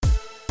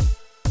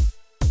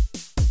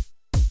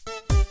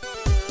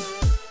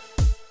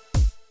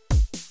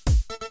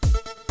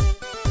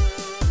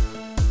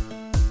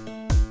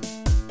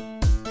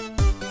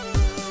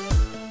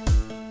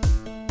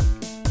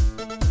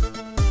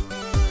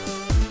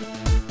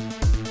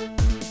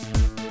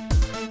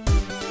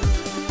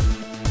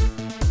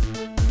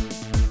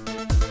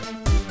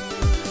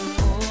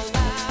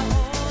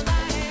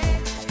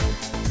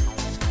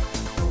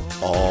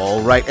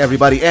right,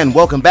 everybody, and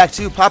welcome back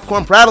to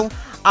Popcorn Prattle.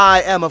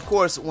 I am, of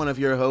course, one of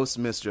your hosts,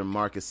 Mr.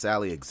 Marcus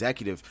Sally,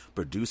 executive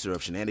producer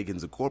of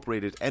Shenanigans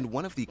Incorporated and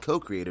one of the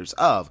co-creators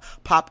of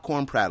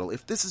Popcorn Prattle.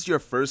 If this is your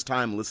first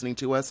time listening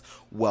to us,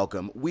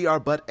 welcome. We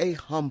are but a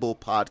humble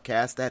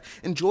podcast that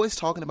enjoys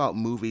talking about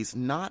movies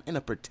not in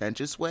a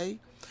pretentious way,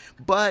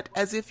 but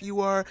as if you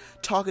are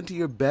talking to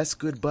your best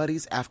good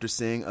buddies after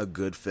seeing a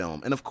good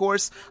film. And of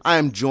course, I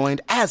am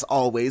joined, as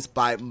always,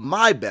 by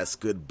my best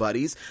good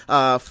buddies.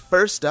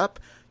 First up,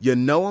 you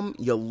know him,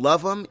 you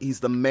love him, he's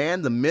the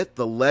man, the myth,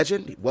 the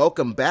legend.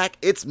 Welcome back,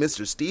 it's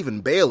Mr.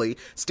 Stephen Bailey.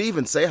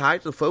 Stephen, say hi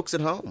to the folks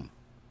at home.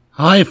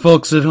 Hi,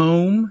 folks at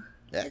home.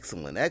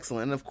 Excellent,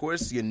 excellent. And of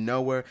course, you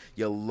know her,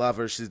 you love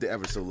her. She's the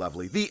ever so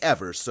lovely, the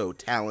ever so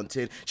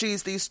talented.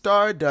 She's the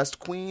Stardust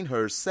Queen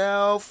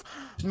herself,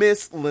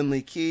 Miss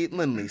Lindley Key.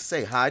 Lindley,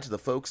 say hi to the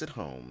folks at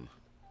home.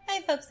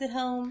 Hi, folks at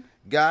home.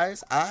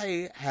 Guys,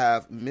 I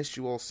have missed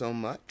you all so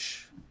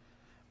much.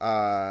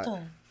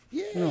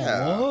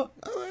 Yeah,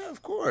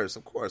 of course.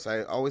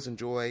 I always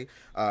enjoy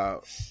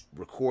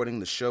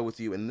recording the show with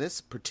you. And this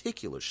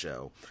particular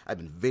show, I've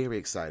been very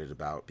excited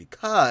about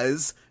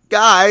because,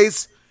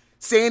 guys,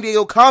 San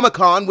Diego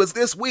Comic-Con was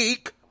this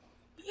week,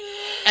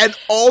 and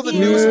all the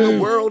news in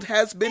the world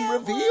has been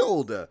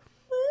revealed.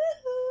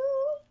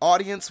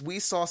 Audience, we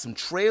saw some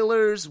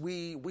trailers,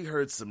 we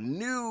heard some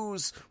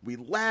news, we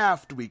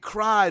laughed, we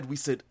cried, we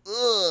said,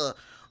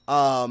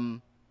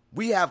 ugh.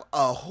 We have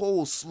a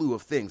whole slew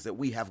of things that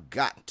we have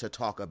got to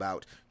talk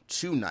about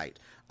tonight.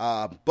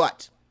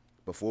 But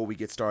before we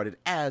get started,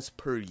 as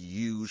per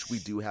usual, we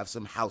do have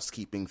some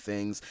housekeeping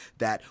things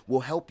that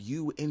will help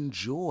you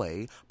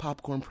enjoy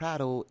Popcorn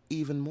Prattle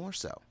even more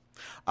so.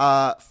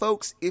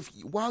 Folks,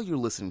 while you're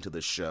listening to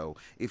this show,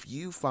 if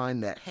you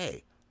find that,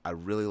 hey, I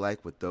really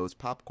like what those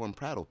Popcorn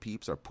Prattle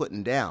peeps are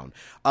putting down,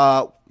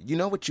 you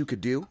know what you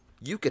could do?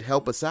 You could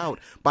help us out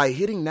by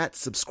hitting that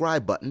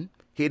subscribe button,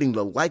 hitting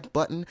the like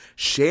button,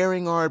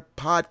 sharing our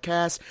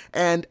podcast,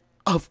 and,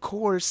 of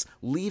course,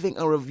 leaving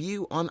a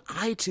review on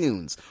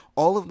iTunes.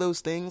 All of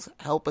those things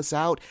help us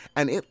out,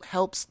 and it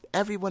helps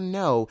everyone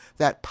know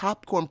that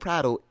Popcorn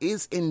Prattle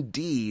is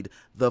indeed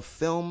the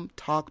film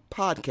talk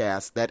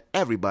podcast that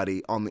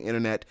everybody on the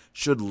internet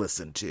should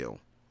listen to.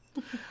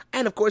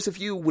 And, of course,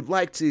 if you would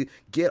like to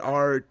get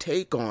our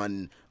take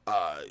on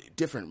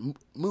different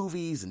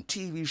movies and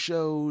TV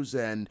shows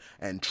and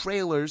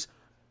trailers,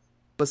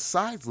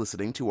 besides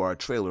listening to our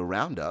trailer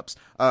roundups,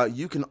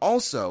 you can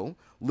also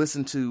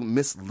listen to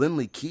Miss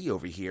Lindley Key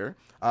over here,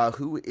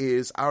 who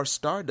is our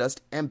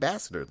Stardust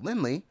ambassador.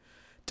 Lindley,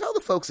 tell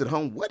the folks at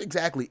home, what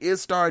exactly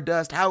is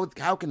Stardust? How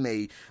can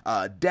they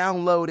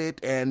download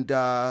it, and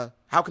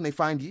how can they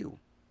find you?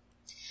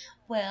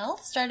 Well,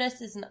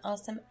 Stardust is an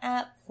awesome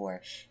app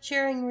for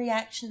sharing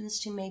reactions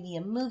to maybe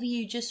a movie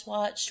you just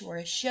watched or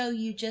a show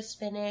you just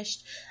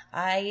finished.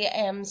 I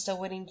am still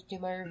waiting to do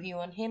my review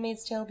on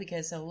Handmaid's Tale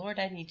because, oh Lord,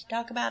 I need to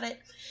talk about it.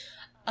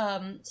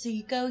 So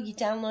you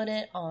download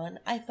it on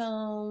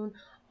iPhone,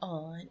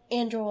 on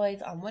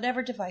Android, on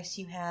whatever device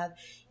you have.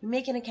 You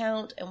make an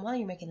account, and while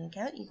you're making an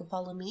account, you can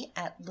follow me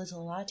at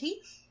Little Lottie.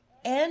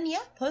 And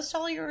yeah, post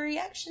all your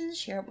reactions,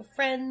 share it with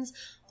friends,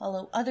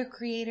 follow other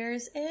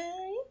creators,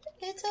 and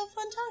it's a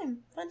fun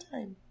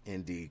time.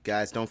 Indeed.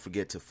 Guys, don't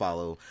forget to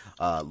follow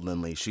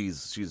Lindley.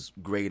 She's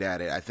great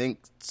at it. I think,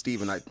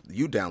 Steven,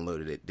 you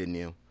downloaded it, didn't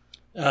you?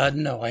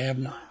 No, I have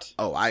not.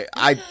 Oh, I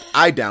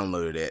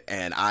downloaded it,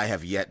 and I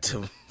have yet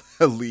to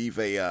leave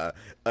a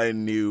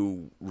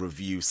new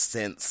review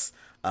since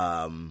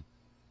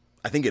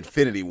I think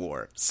Infinity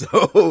War.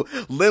 So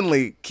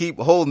Lindley, keep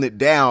holding it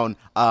down.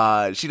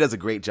 She does a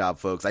great job,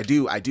 folks. I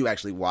do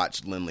actually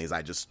watch Lindley's.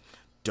 I just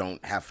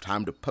don't have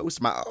time to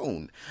post my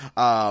own.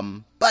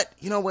 But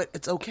you know what?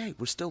 It's okay.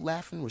 We're still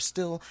laughing. We're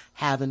still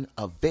having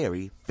a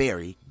very,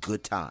 very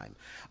good time.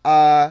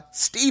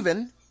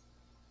 Steven,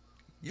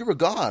 you were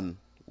gone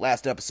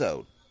last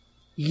episode.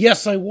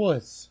 Yes, I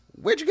was.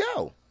 Where'd you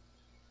go?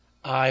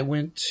 I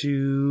went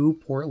to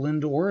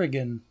Portland,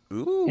 Oregon.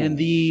 Ooh. And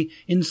the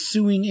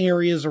ensuing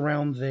areas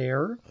around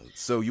there.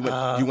 So you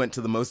went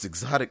to the most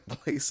exotic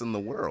place in the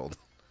world.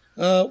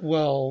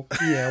 Well,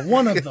 yeah,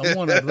 one of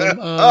them.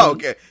 Oh,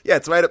 okay. Yeah,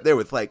 it's right up there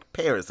with, like,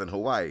 Paris and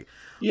Hawaii.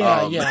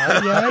 Yeah,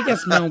 I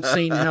guess Mount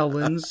St.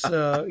 Helens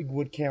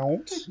would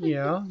count.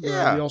 Yeah.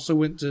 We also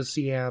went to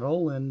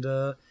Seattle and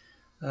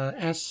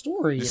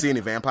Astoria. Did you see any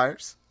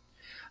vampires?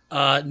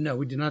 No,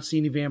 we did not see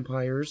any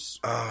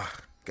vampires.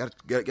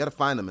 Gotta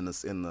find them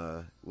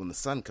when the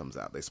sun comes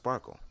out. They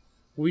sparkle.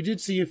 We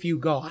did see a few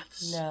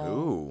goths.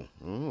 No.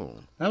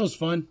 Ooh. That was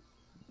fun.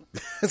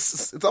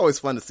 It's always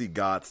fun to see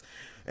goths,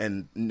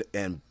 and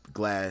be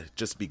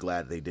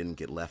glad they didn't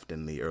get left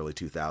in the early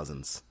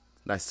 2000s.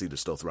 Nice to see they're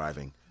still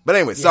thriving. But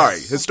anyway, yes. Sorry,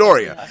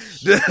 Historia.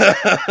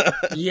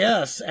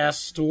 Yes,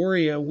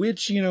 Astoria,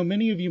 which,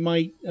 many of you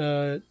might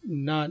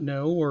not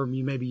know, or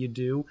maybe you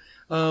do,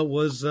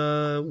 was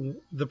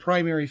the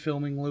primary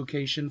filming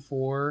location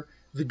for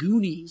The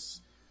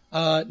Goonies.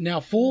 Now,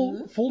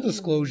 full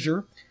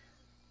disclosure,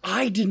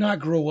 I did not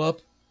grow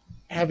up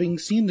having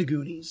seen The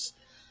Goonies.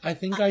 I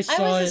think I saw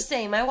I was it. the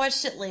same. I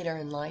watched it later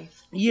in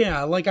life.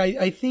 Yeah, like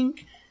I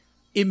think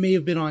it may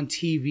have been on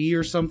TV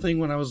or something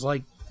when I was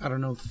like, I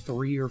don't know,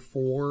 3 or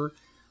 4.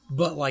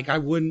 But like I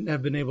wouldn't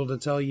have been able to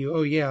tell you,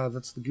 oh yeah,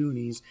 that's the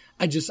Goonies.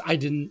 I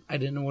didn't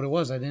know what it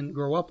was. I didn't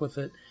grow up with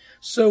it.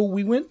 So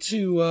we went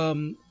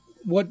to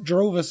what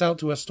drove us out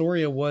to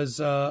Astoria was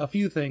a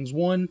few things.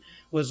 One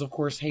was, of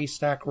course,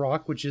 Haystack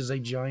Rock, which is a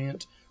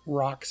giant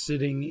rock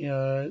sitting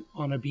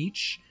on a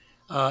beach,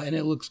 and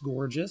it looks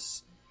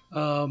gorgeous.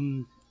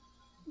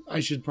 I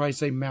should probably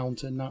say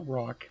mountain, not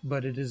rock,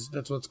 but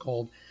that's what it's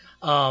called.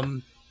 We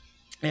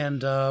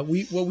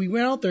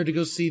went out there to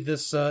go see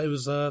this. It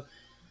was a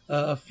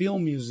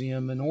film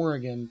museum in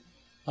Oregon.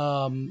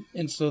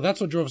 And so that's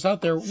what drove us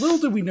out there. Little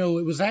did we know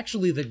it was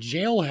actually the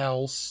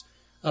jailhouse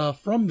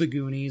from the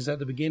Goonies at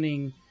the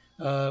beginning,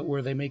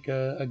 where they make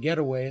a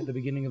getaway at the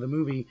beginning of the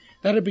movie.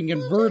 That had been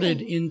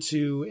converted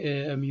into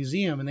a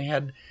museum, and they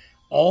had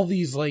all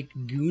these like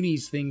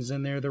Goonies things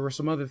in there. There were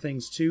some other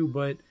things too,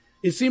 but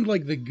it seemed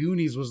like the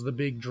Goonies was the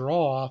big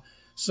draw.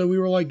 So we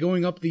were like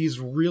going up these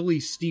really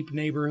steep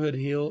neighborhood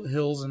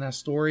hills in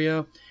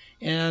Astoria,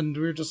 and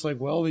we were just like,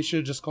 well, they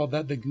should have just called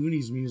that the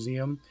Goonies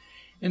Museum.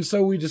 And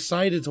so we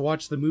decided to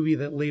watch the movie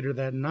later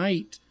that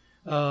night,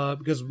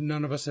 because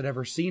none of us had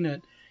ever seen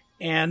it.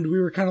 And we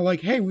were kind of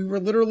like, hey, we were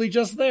literally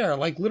just there.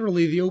 Like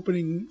literally the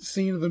opening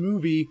scene of the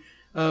movie,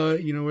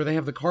 where they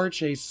have the car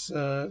chase,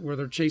 where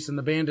they're chasing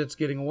the bandits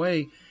getting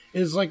away,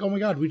 is like, oh my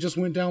God, we just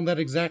went down that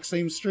exact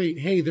same street.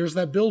 Hey, there's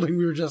that building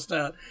we were just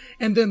at.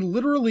 And then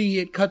literally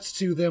it cuts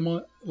to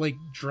them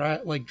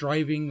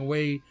driving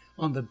away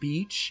on the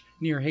beach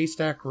near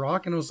Haystack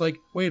Rock. And I was like,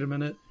 wait a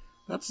minute,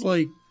 it's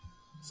like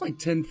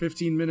 10,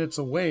 15 minutes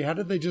away. How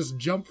did they just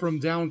jump from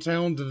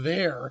downtown to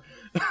there?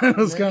 It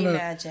was kind of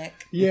magic.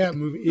 Yeah,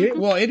 movie.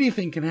 Well,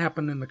 anything can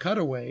happen in the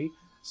cutaway.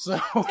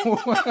 So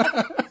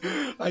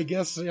I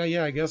guess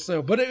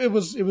so. But it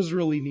was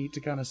really neat to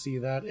kind of see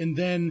that, and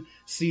then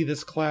see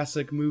this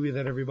classic movie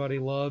that everybody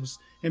loves,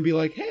 and be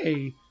like,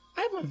 hey,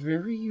 I have a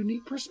very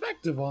unique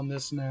perspective on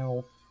this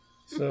now.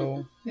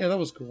 So yeah, that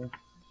was cool.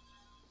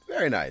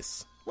 Very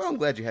nice. Well, I'm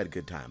glad you had a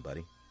good time,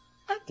 buddy.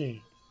 I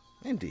did.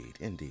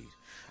 Indeed.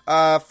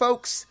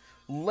 Folks,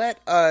 let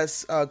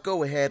us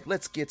go ahead.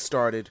 Let's get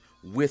started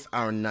with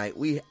our night.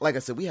 Like I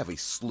said, we have a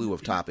slew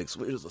of topics.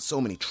 There's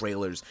so many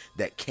trailers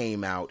that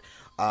came out.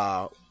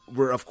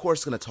 We're, of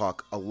course, going to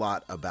talk a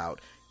lot about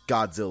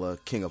Godzilla,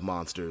 King of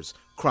Monsters.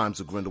 Crimes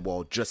of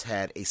Grindelwald just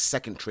had a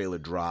second trailer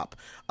drop.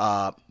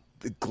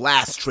 The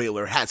Glass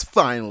trailer has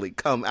finally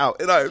come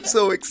out, and I am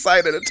so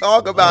excited to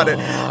talk about it.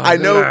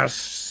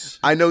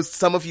 I know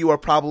some of you are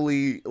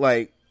probably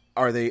like,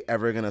 are they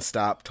ever going to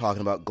stop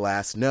talking about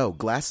Glass? No,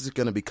 Glass is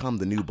going to become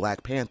the new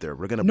Black Panther.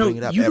 We're going to bring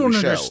it up every show. No, you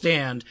don't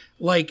understand.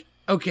 Like,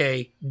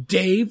 okay,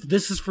 Dave,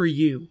 this is for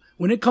you.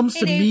 When it comes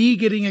to me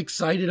getting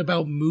excited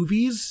about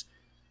movies,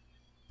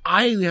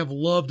 I have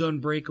loved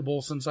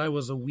Unbreakable since I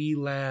was a wee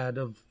lad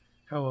of,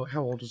 how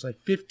old was I?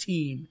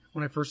 15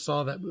 when I first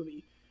saw that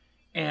movie.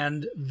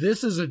 And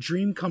this is a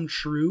dream come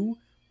true,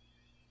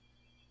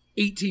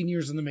 18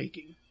 years in the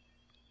making.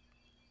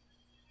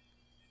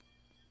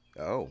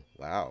 Oh,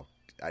 wow.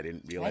 I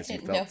didn't realize you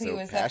felt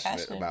so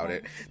passionate about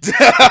it.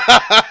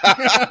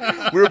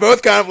 We were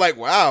both kind of like,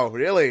 wow,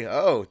 really?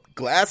 Oh,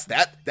 Glass,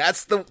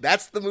 that's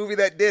the movie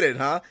that did it,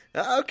 huh?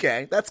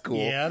 Okay, that's cool.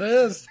 Yeah, it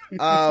is.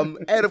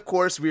 And of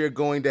course, we are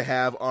going to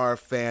have our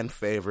fan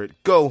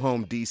favorite, Go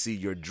Home DC,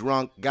 You're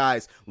Drunk.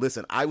 Guys,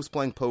 listen, I was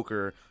playing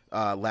poker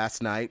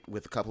last night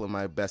with a couple of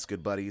my best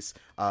good buddies.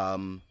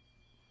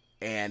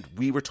 And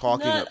we were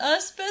talking... Not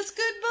us best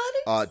good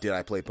buddies? Did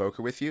I play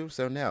poker with you?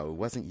 So no, it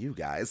wasn't you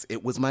guys.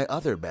 It was my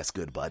other best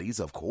good buddies,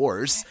 of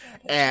course.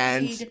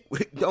 And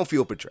don't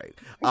feel betrayed.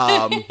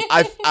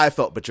 I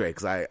felt betrayed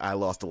because I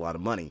lost a lot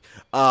of money.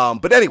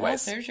 But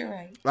anyways... Well, there's your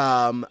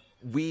right.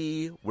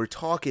 We were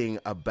talking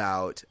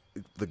about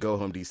the Go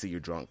Home DC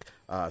You're Drunk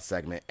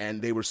segment,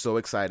 and they were so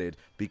excited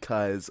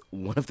because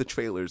one of the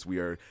trailers we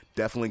are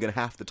definitely going to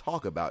have to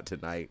talk about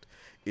tonight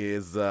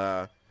is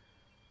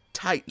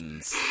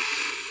Titans.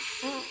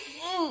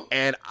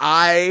 And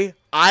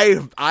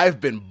I've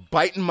been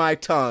biting my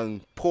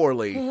tongue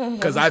poorly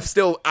because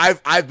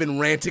I've been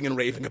ranting and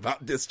raving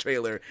about this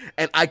trailer,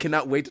 and I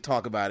cannot wait to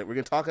talk about it. We're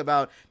going to talk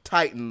about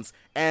Titans,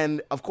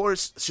 and of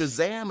course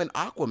Shazam and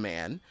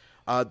Aquaman.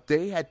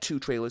 They had 2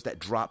 trailers that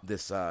dropped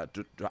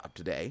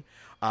today,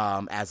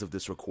 as of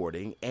this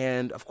recording,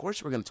 and of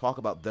course we're going to talk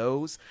about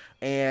those.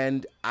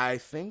 And I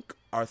think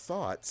our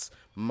thoughts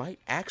might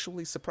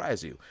actually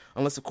surprise you,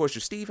 unless of course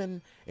you're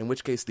Steven, in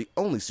which case the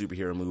only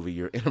superhero movie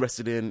you're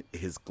interested in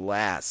is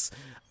Glass.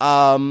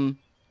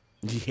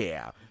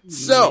 Yeah.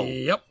 So,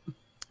 yep,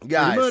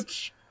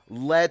 guys,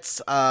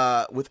 let's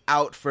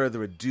without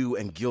further ado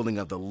and gilding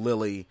of the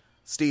lily,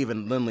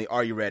 Steven, Lindley,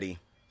 are you ready?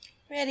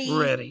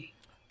 Ready.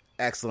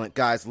 Excellent,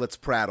 guys. Let's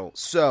prattle.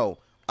 So,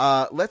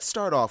 let's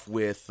start off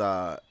with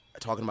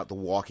talking about The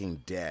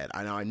Walking Dead.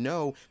 I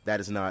know that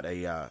is not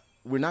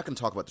we're not going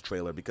to talk about the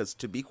trailer because,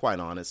 to be quite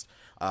honest,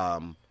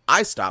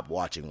 I stopped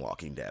watching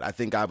Walking Dead. I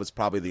think I was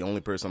probably the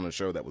only person on the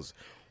show that was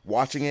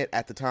watching it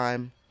at the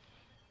time,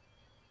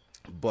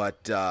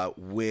 but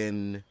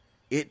when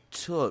it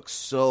took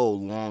so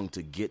long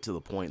to get to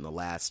the point in the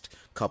last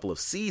couple of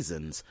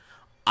seasons,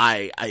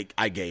 I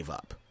gave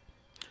up.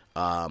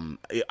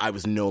 I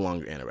was no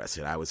longer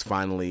interested. I was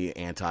finally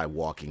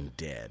anti-Walking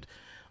Dead.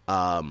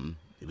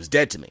 It was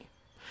dead to me.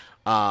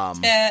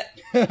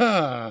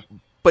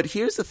 But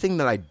here's the thing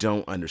that I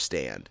don't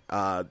understand.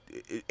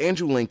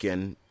 Andrew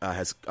Lincoln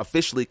has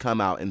officially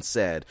come out and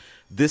said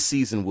this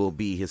season will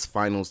be his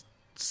final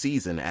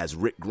season as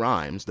Rick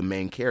Grimes, the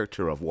main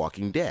character of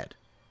Walking Dead.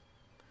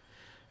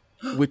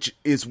 Which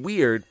is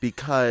weird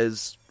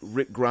because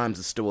Rick Grimes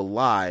is still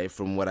alive,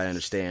 from what I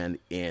understand,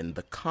 in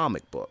the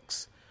comic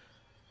books.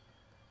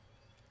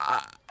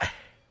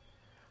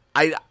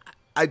 I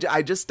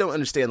just don't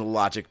understand the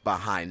logic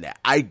behind that.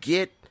 I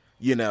get,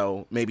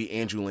 maybe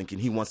Andrew Lincoln,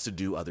 he wants to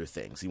do other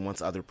things. He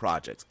wants other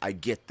projects. I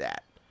get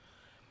that.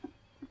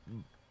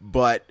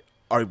 But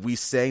are we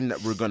saying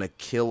that we're going to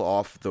kill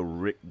off the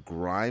Rick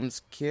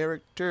Grimes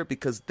character?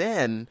 Because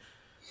then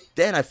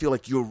I feel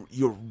like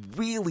you're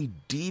really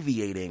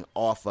deviating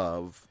off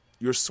of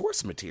your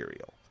source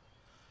material.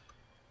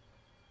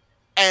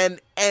 And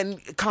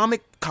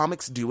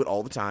comics do it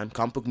all the time.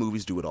 Comic book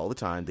movies do it all the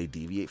time. They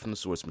deviate from the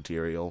source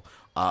material.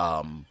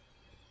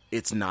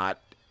 It's not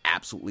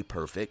absolutely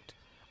perfect.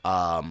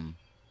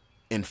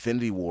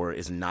 Infinity War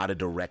is not a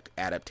direct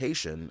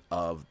adaptation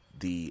of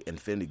the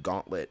Infinity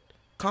Gauntlet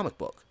comic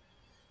book.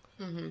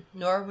 Mm-hmm.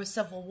 Nor was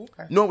Civil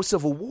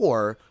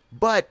War,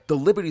 but the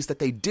liberties that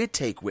they did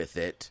take with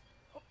it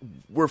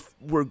were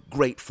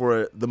great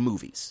for the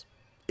movies.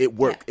 It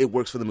worked. Yeah. It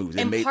works for the movies.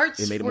 And it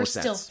parts made more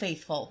sense. Were still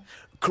faithful.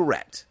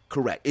 Correct.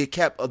 It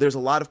kept. There's a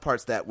lot of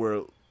parts that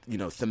were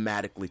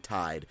thematically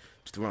tied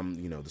from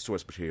the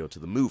source material to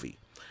the movie.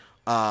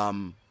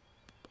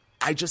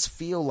 I just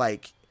feel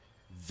like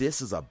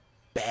this is a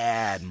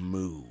bad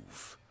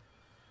move.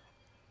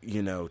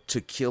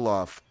 To kill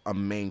off a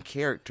main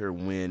character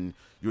when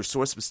your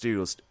source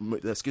material is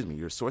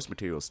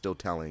still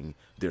telling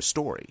their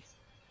story.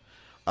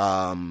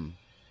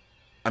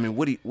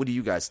 What do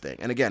you guys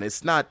think? And again,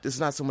 it's not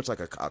so much like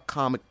a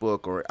comic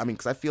book, or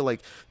because I feel like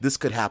this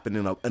could happen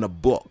in a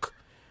book,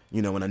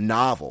 in a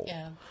novel.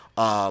 Yeah.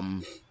 How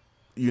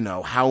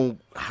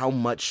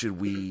much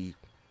should we,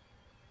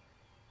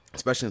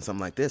 especially in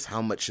something like this,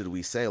 how much should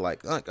we say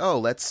like oh,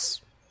 let's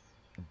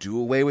do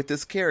away with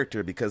this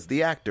character because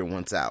the actor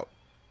wants out?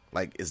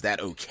 Like, is that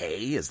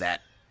okay? Is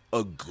that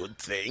a good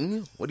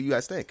thing? What do you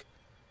guys think?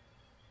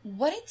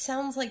 What it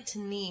sounds like to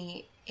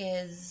me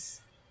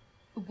is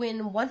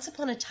when Once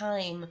Upon a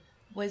Time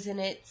was in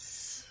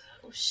its,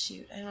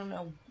 I don't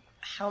know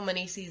how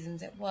many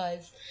seasons it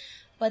was,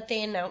 but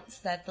they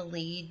announced that the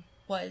lead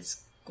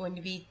was going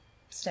to be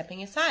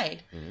stepping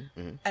aside.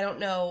 Mm-hmm. I don't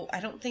know.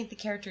 I don't think the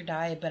character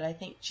died, but I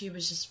think she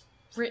was just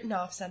written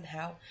off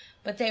somehow.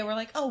 But they were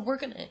like, oh, we're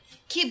going to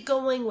keep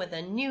going with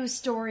a new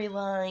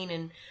storyline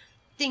and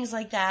things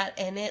like that.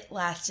 And it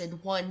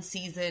lasted one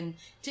season.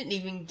 Didn't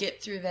even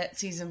get through that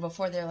season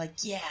before they're like,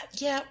 yeah,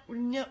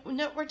 no,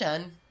 we're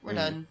done. We're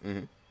done.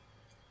 Mm-hmm.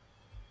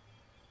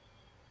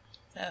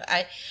 So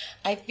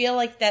I feel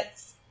like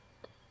that's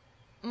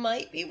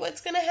might be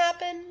what's going to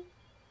happen.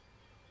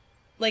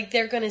 Like,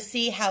 they're going to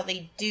see how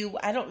they do.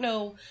 I don't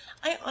know.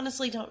 I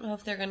honestly don't know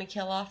if they're going to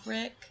kill off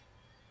Rick.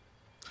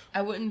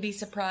 I wouldn't be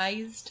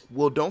surprised.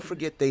 Well, don't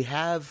forget they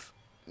have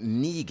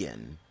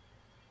Negan.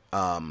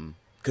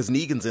 Because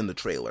Negan's in the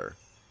trailer.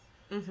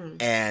 Mm-hmm.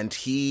 And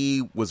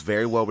he was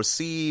very well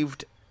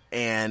received.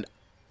 And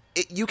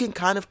you can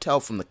kind of tell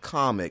from the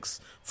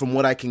comics, from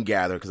what I can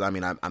gather, because I'm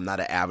not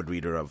an avid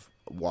reader of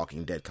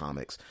Walking Dead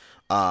comics.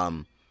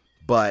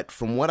 But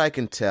from what I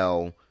can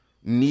tell,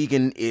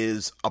 Negan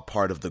is a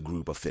part of the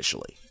group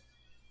officially.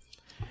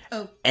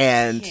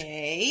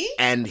 Okay.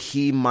 And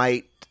he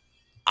might,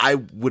 I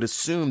would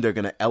assume they're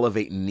going to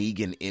elevate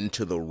Negan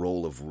into the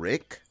role of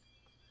Rick.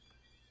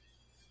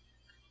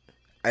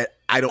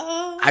 I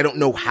don't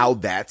know how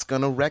that's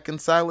going to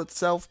reconcile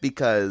itself,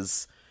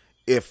 because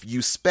if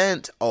you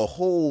spent a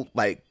whole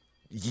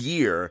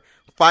year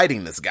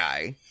fighting this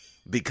guy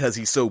because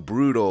he's so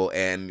brutal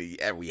and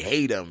we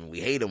hate him, we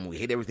hate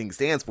everything he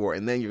stands for,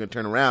 and then you're going to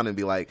turn around and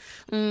be like,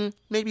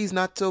 maybe he's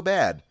not so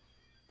bad.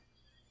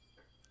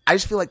 I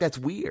just feel like that's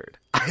weird.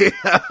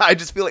 I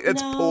just feel like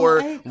that's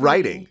poor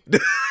writing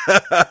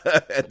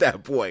at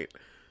that point.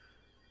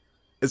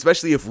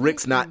 Especially if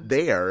Rick's not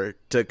there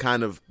to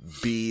kind of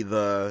be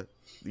the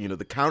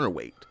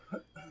counterweight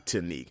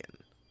to Negan.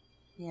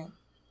 Yeah.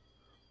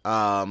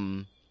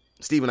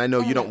 Steven, I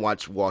know you don't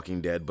watch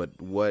Walking Dead,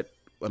 but what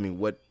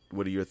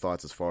are your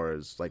thoughts as far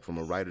as from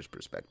a writer's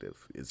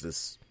perspective? Is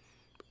this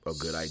a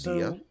good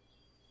idea?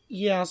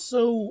 Yeah,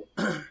 so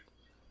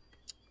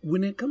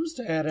when it comes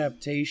to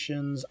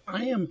adaptations,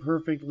 I am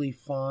perfectly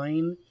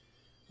fine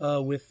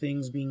with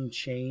things being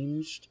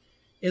changed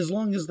as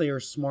long as they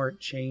are smart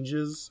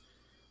changes.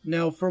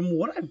 Now, from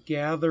what I've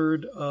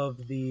gathered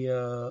of the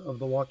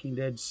Walking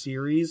Dead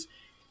series,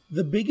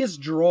 the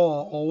biggest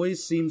draw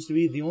always seems to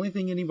be, the only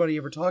thing anybody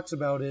ever talks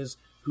about is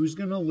who's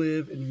going to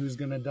live and who's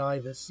going to die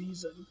this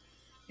season.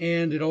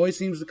 And it always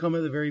seems to come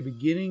at the very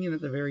beginning and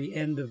at the very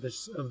end of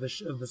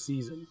the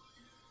season.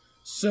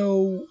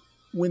 So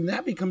when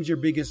that becomes your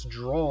biggest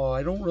draw,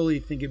 I don't really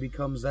think it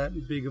becomes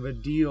that big of a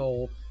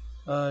deal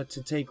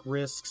to take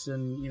risks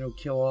and,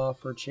 kill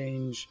off or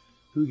change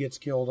who gets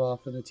killed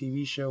off in a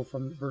TV show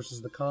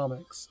versus the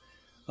comics.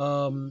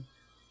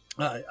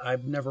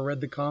 I've never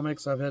read the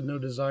comics. I've had no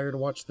desire to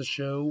watch the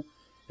show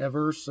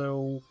ever.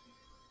 So,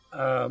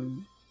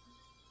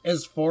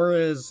 as far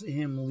as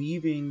him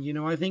leaving,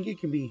 I think it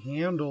can be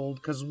handled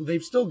because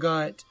they've still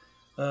got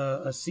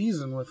a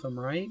season with him,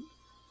 right?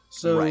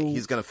 So, right,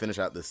 he's going to finish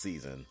out this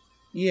season.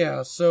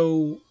 Yeah,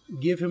 so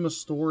give him a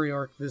story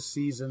arc this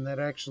season that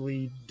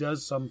actually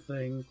does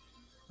something,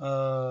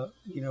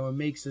 and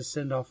makes his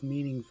send-off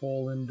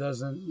meaningful and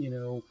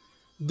doesn't,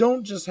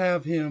 don't just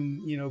have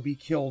him, be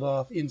killed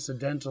off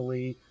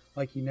incidentally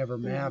like he never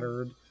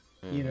mattered,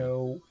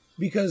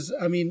 because,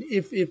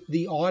 if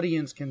the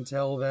audience can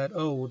tell that,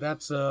 oh,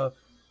 that's an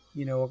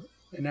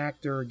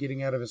actor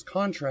getting out of his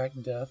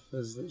contract death,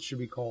 as it should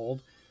be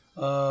called,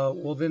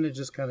 well, then it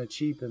just kind of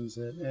cheapens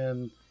it.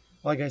 And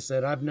like I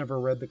said, I've never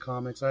read the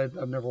comics. I've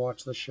never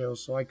watched the show,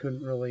 so I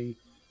couldn't really.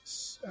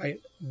 I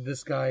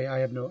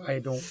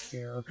don't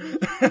care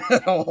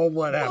at all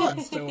what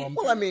happens to him.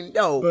 Well,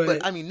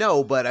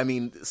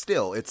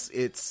 still,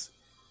 it's.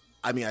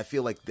 I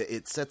feel like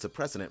it sets a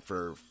precedent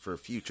for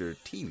future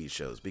TV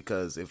shows,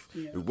 because if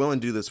you're willing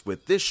to do this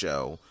with this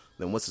show,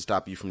 then what's to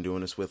stop you from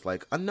doing this with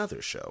like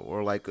another show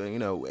or like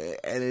and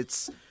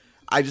it's.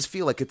 I just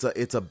feel like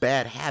it's a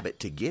bad habit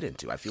to get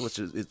into. I feel it's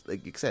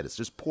like you said, it's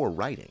just poor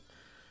writing.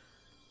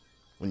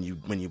 When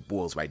you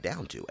boils right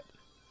down to it,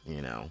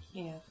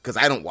 Yeah. Because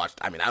I don't watch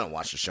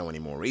the show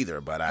anymore either.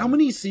 But how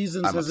many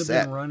seasons has it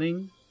been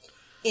running?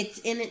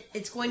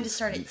 It's going to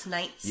start its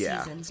ninth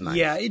season. It's ninth.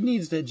 Yeah, it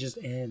needs to just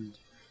end.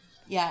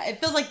 Yeah, it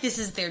feels like this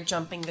is their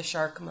jumping the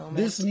shark moment.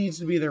 This needs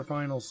to be their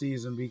final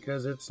season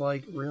because it's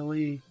like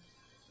really.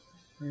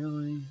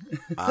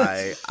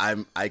 I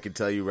can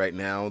tell you right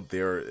now,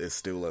 there is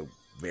still a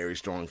very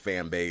strong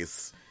fan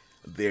base.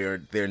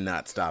 They're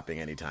not stopping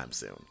anytime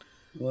soon.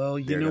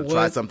 Well, they're going to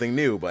try something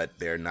new, but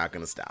they're not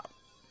going to stop.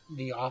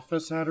 The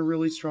Office had a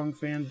really strong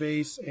fan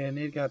base, and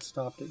it got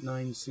stopped at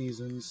 9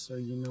 seasons. So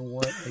you know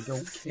what? I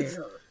don't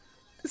care.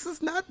 This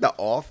is not The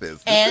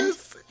Office.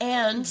 This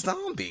is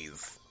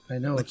zombies. I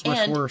know, it's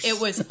much worse. It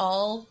was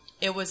all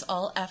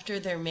after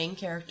their main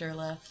character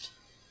left.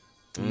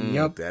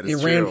 Yep, that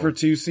is it ran for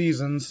 2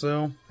 seasons.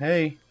 So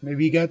hey,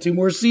 maybe you got 2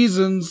 more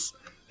seasons.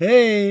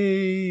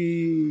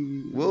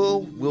 Hey,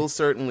 we'll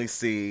certainly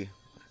see.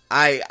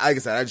 Like I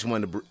said, I just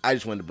wanted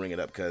to bring it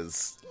up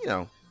because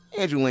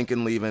Andrew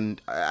Lincoln leaving.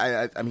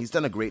 I mean, he's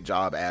done a great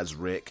job as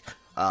Rick.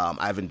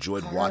 I've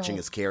enjoyed watching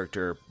his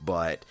character,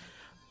 but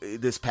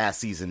this past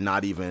season,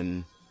 not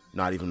even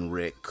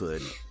Rick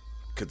could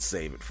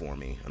save it for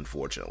me,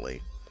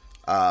 unfortunately.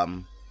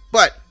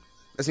 But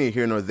that's neither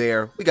here nor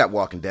there. We got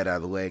Walking Dead out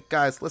of the way,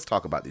 guys. Let's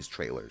talk about these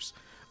trailers.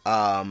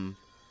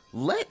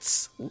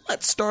 Let's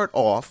start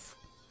off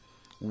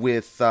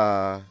with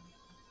the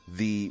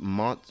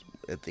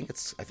I think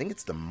it's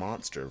the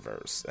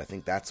Monsterverse. I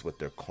think that's what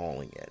they're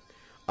calling it.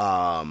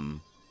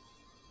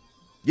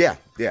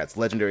 It's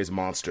Legendary's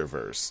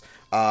Monsterverse.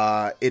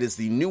 It is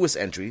the newest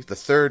entry, the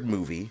 3rd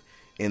movie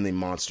in the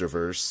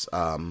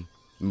Monsterverse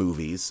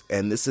movies,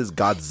 and this is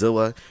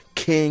Godzilla,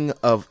 King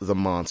of the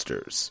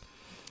Monsters.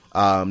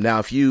 Now,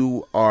 if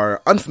you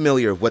are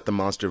unfamiliar with what the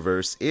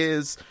Monsterverse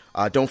is,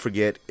 don't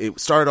forget, it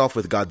started off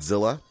with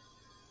Godzilla.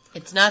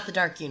 It's not the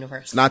Dark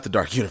Universe. It's not the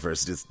Dark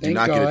Universe. Just do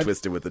not get it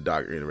twisted with the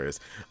Dark Universe.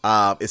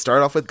 It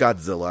started off with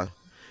Godzilla.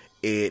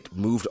 It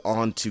moved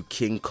on to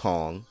King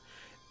Kong.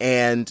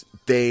 And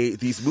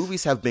these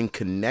movies have been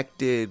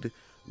connected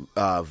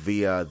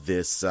via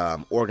this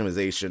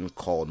organization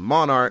called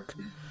Monarch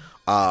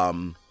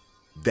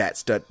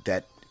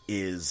that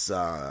is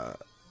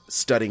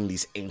studying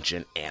these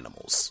ancient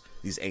animals,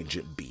 these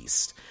ancient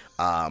beasts,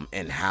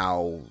 and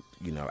how,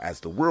 as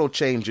the world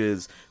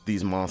changes,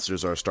 these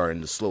monsters are starting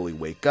to slowly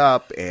wake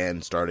up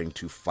and starting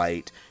to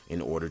fight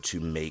in order to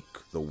make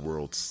the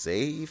world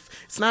safe.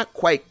 It's not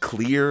quite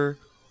clear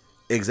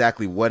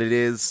exactly what it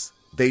is.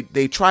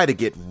 They try to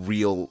get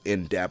real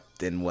in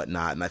depth and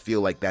whatnot, and I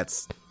feel like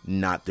that's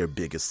not their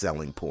biggest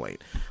selling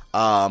point.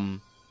 How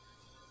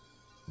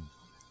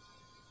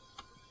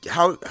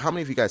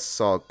many of you guys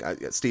saw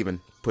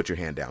Steven, put your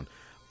hand down.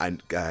 I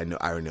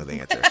already know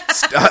the answer.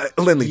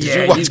 Lindley,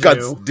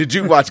 did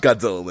you watch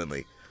Godzilla,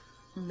 Lindley?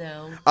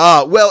 No.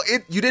 Well,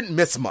 you didn't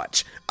miss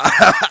much.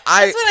 That's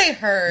what I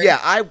heard. Yeah,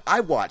 I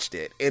watched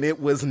it, and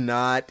it was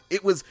not.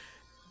 It was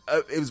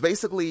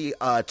basically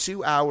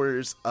 2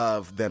 hours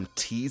of them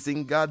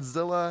teasing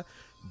Godzilla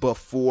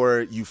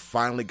before you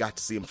finally got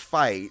to see him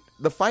fight.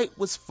 The fight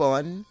was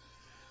fun,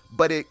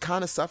 but it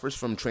kind of suffers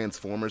from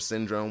Transformers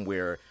syndrome,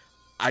 where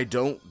I'm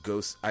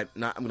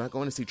not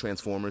going to see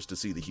Transformers to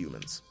see the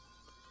humans.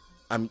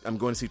 I'm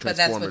going to see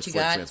Transformers for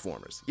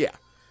Transformers. Yeah.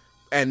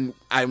 and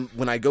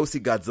when I go see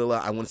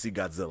Godzilla, I want to see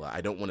Godzilla.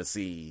 I don't want to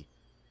see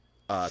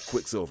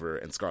Quicksilver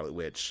and Scarlet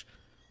Witch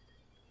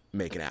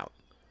making out.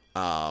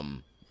 Yeah,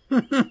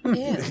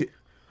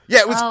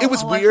 it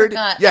was weird.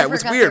 Yeah, it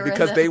was weird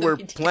because they were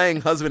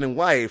playing husband and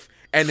wife,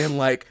 and then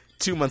like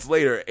 2 months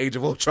later, Age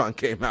of Ultron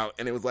came out,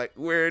 and it was like,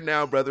 we're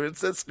now brother and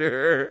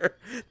sister.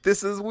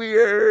 This is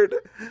weird.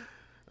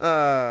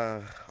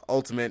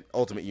 Ultimate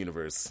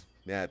Universe.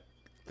 Yeah,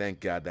 thank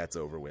God that's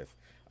over with.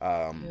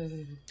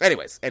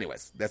 Anyways,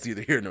 that's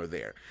neither here nor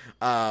there.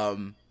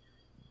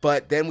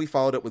 But then we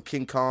followed up with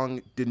King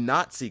Kong. Did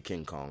not see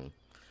King Kong.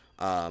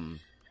 I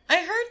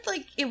heard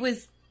like it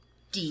was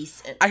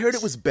decent. I heard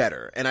it was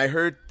better, and I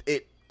heard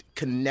it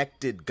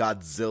connected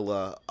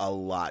Godzilla a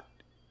lot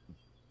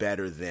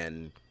better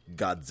than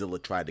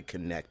Godzilla tried to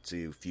connect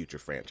to future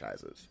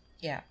franchises.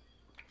 Yeah.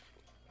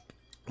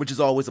 Which is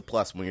always a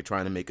plus when you're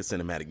trying to make a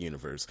cinematic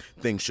universe.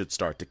 Things should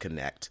start to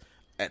connect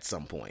at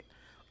some point.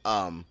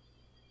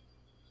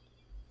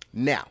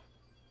 Now,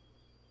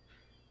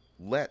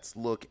 let's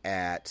look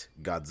at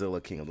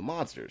Godzilla King of the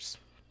Monsters.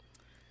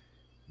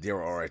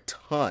 There are a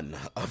ton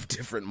of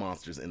different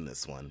monsters in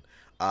this one.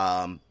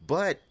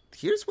 But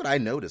here's what I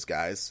noticed,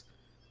 guys.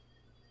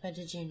 What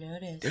did you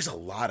notice? There's a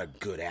lot of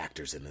good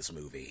actors in this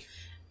movie.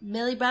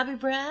 Millie Bobby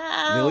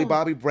Brown. Millie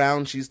Bobby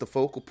Brown, she's the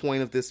focal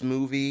point of this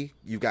movie.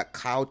 You've got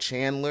Kyle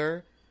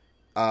Chandler.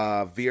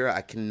 Vera,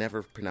 I can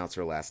never pronounce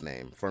her last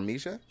name.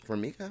 Formica?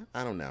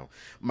 I don't know.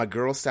 My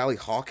girl Sally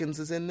Hawkins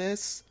is in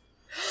this.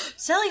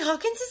 Sally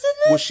Hawkins is in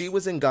this? Well, she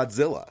was in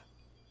Godzilla.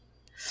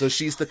 So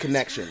she's the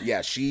connection. Right.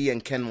 Yeah, she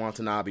and Ken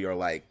Watanabe are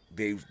like,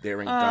 they're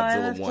in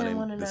Godzilla 1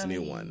 and this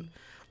new one.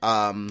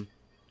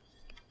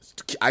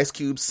 Ice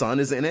Cube's son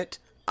is in it.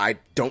 I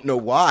don't know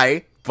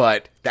why,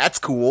 but that's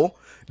cool.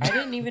 I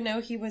didn't even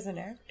know he was an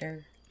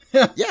actor.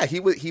 Yeah,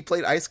 he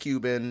played Ice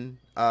Cube in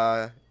Straight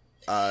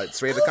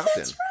Outta Compton.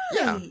 That's right.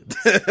 Yeah.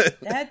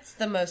 That's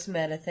the most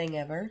meta thing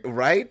ever.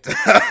 Right?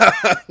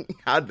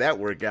 How'd that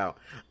work out?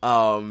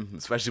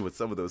 Especially with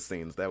some of those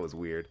scenes. That was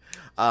weird.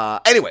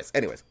 Anyways.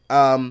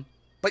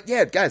 But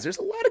yeah, guys, there's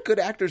a lot of good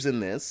actors in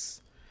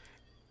this.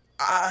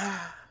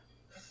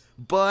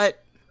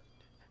 But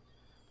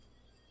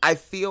I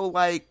feel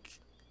like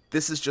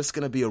this is just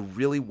going to be a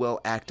really well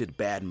acted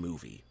bad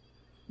movie.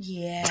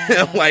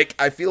 Yeah. Like,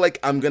 I feel like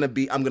I'm going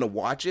to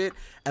watch it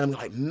and I'm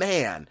like,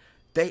 man,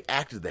 they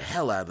acted the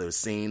hell out of those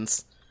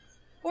scenes.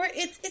 Or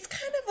it's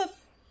kind of a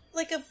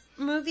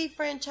movie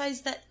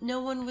franchise that no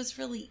one was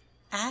really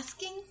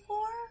asking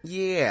for.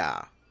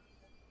 Yeah.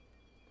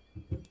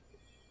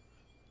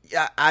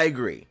 Yeah, I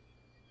agree.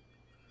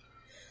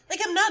 Like,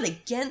 I'm not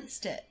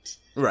against it.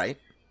 Right.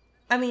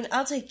 I mean,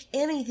 I'll take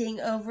anything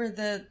over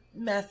the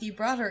Matthew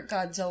Broderick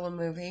Godzilla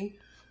movie.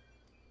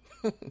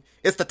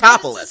 It's the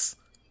Topolis.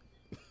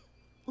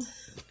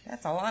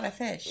 That's a lot of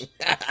fish.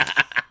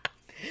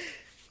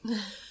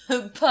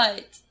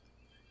 But,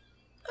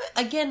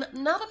 again,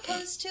 not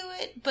opposed to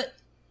it, but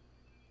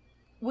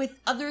with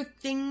other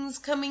things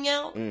coming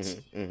out,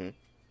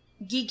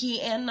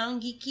 geeky and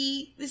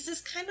non-geeky, this is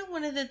kind of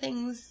one of the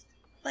things,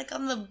 like,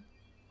 on the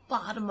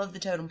bottom of the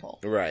totem pole.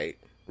 Right.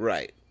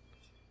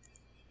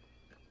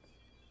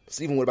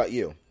 Stephen, what about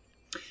you?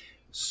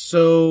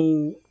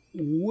 So,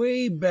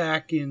 way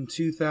back in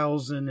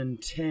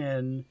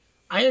 2010,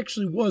 I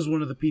actually was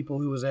one of the people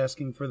who was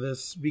asking for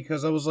this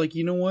because I was like,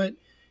 you know what?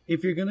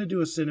 If you're going to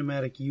do a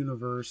cinematic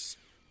universe,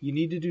 you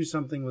need to do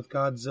something with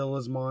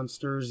Godzilla's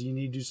monsters. You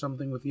need to do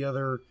something with the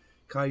other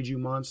kaiju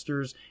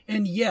monsters.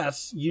 And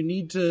yes, you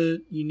need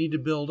to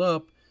build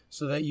up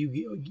so that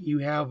you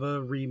have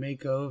a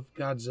remake of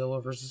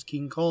Godzilla versus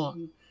King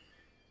Kong.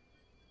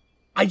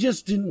 I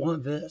just didn't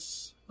want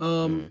this.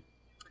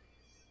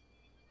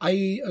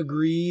 I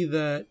agree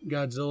that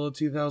Godzilla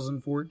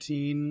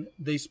 2014,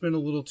 they spent a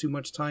little too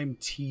much time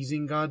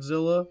teasing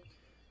Godzilla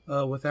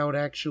without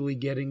actually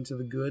getting to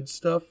the good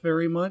stuff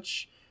very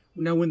much.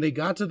 Now, when they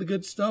got to the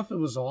good stuff, it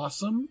was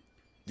awesome.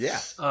 Yeah.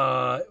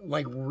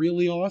 Like,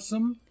 really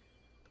awesome.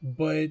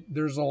 But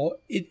there's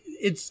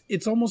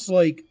it's almost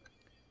like,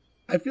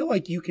 I feel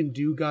like you can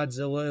do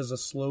Godzilla as a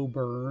slow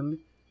burn,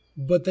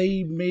 but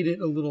they made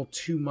it a little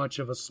too much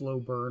of a slow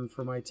burn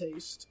for my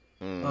taste.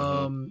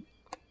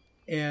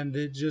 And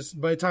it just,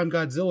 by the time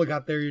Godzilla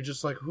got there, you're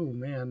just like, oh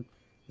man,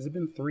 has it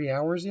been 3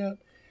 hours yet?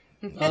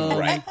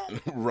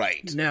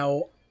 Right.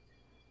 Now,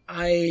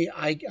 I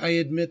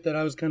admit that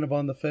I was kind of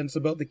on the fence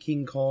about the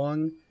King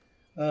Kong.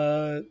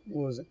 What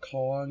was it,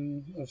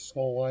 Kong of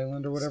Skull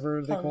Island or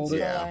whatever they called it?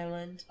 Skull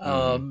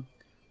Island.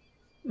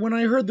 When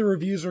I heard the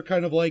reviews were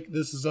kind of like,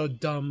 this is a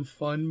dumb,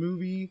 fun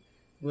movie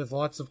with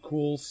lots of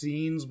cool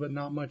scenes, but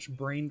not much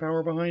brain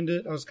power behind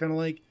it, I was kind of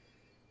like,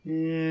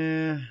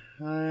 I'm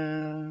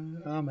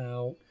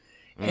out.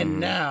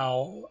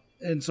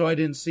 And so I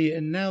didn't see it.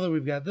 And now that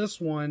we've got this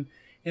one,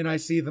 and I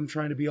see them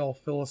trying to be all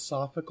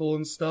philosophical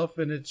and stuff,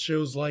 and it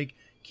shows like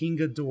King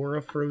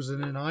Ghidorah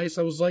frozen in ice,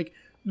 I was like,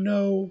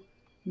 no,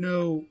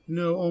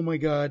 oh my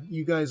god,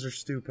 you guys are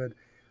stupid.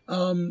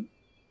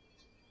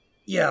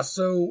 Yeah,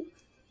 so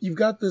you've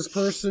got this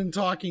person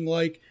talking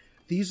like,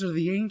 these are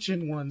the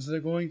ancient ones. They're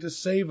going to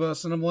save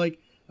us. And I'm like,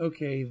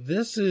 okay,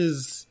 this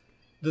is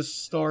the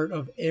start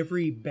of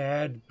every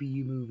bad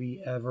B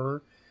movie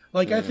ever.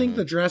 Like, I think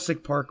the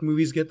Jurassic Park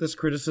movies get this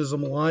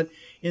criticism a lot,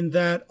 in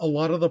that a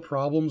lot of the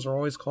problems are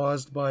always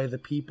caused by the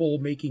people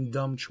making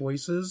dumb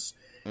choices.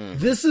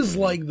 This is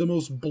like the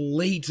most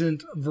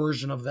blatant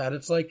version of that.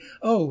 It's like,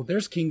 oh,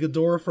 there's King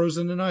Ghidorah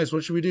frozen in ice.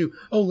 What should we do?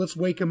 Oh, let's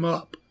wake him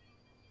up.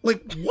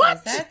 Like,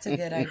 what? That's a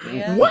good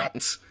idea.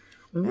 What?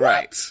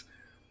 Right. What?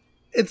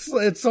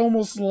 It's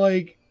almost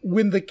like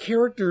when the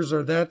characters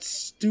are that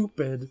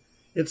stupid,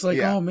 it's like,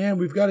 oh man,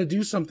 we've got to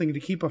do something to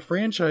keep a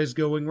franchise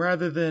going,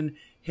 rather than,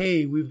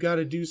 hey, we've got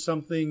to do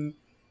something.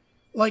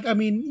 Like, I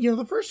mean, you know,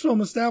 the first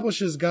film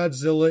establishes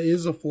Godzilla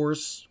is a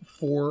force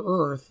for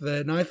Earth,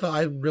 and I thought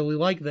I really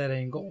liked that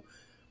angle.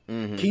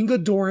 King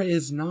Ghidorah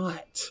is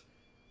not.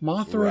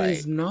 Mothra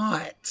is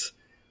not.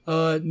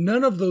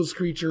 None of those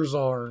creatures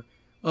are.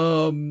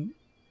 And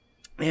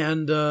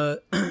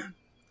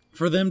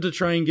for them to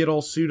try and get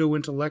all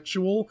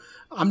pseudo-intellectual,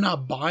 I'm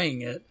not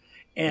buying it.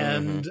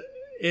 And,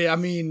 I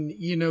mean,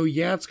 you know,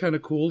 yeah, it's kind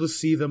of cool to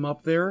see them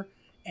up there.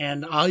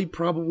 And I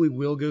probably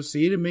will go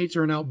see it. It may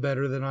turn out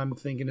better than I'm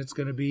thinking it's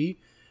going to be.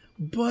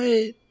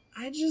 But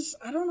I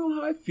don't know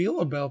how I feel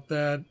about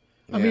that.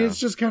 I mean, it's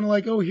just kind of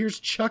like, oh, here's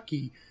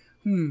Chucky.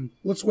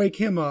 Let's wake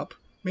him up.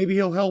 Maybe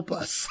he'll help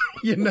us.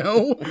 You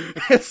know?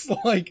 It's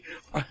like,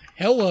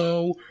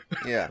 hello.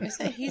 Yeah. Is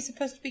that he's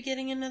supposed to be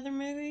getting another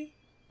movie?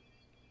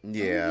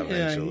 Yeah,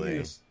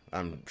 eventually.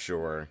 I'm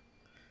sure.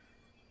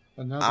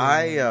 Another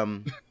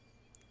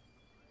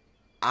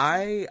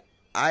I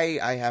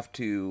have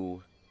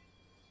to.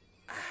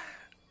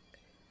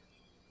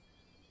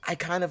 I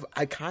kind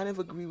of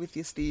agree with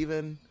you,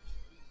 Steven,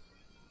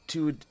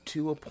 to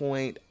a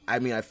point. I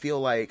mean, I feel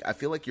like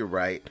you're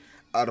right.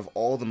 Out of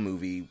all the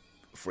movie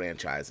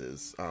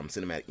franchises,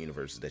 cinematic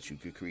universes that you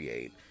could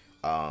create,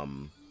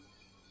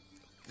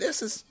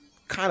 this is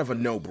kind of a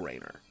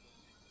no-brainer.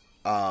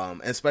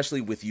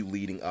 Especially with you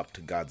leading up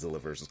to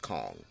Godzilla vs.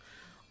 Kong.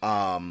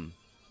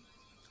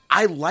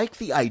 I like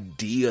the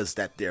ideas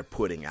that they're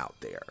putting out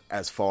there,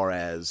 as far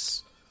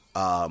as,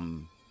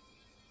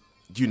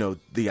 you know,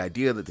 the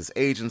idea that this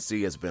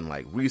agency has been,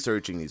 like,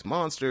 researching these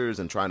monsters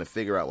and trying to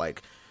figure out,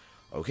 like,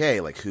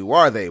 okay, like, who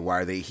are they? Why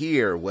are they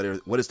here? What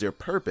is their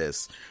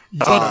purpose?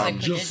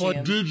 just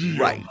like Digi.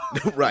 Right,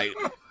 right.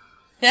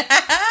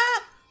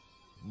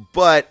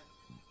 But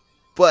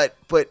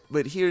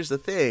here's the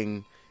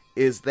thing,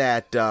 is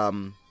that,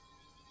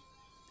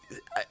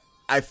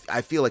 I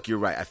feel like you're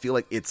right. I feel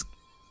like it's,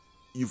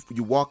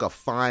 you walk a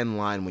fine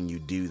line when you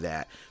do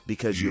that,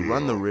 because you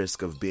run the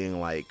risk of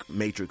being like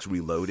Matrix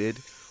Reloaded,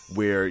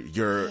 where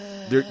you're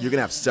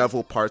gonna have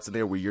several parts in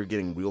there where you're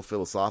getting real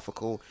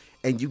philosophical,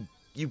 and you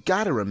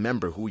gotta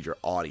remember who your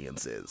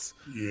audience is.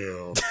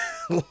 Yeah.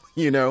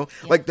 You know,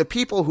 like the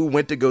people who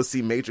went to go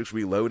see Matrix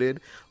Reloaded,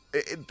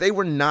 they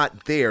were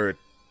not there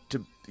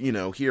to, you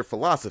know, hear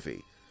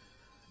philosophy.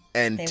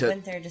 And they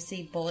went there to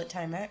see bullet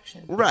time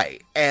action,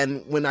 right?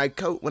 And when I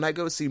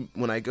go see,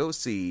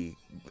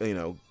 you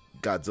know,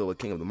 Godzilla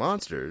King of the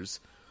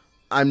Monsters,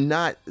 I'm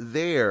not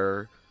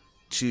there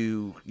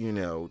to, you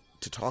know,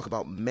 to talk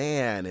about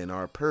man and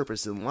our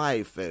purpose in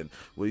life and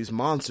what these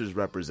monsters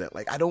represent.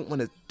 Like, I don't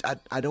want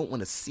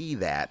to see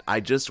that. I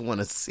just want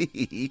to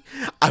see.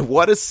 I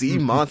want to see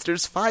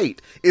monsters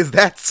fight. Is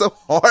that so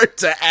hard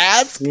to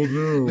ask? Well,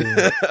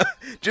 no.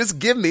 Just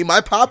give me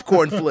my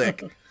popcorn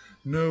flick.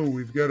 No,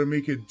 we've got to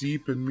make it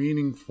deep and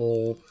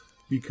meaningful,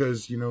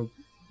 because, you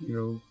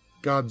know,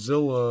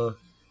 Godzilla.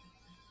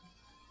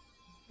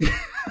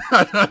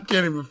 I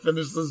can't even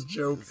finish this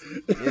joke.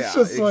 It's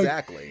just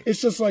exactly. Like, it's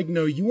just like,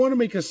 no, you want to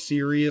make a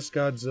serious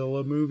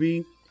Godzilla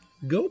movie?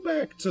 Go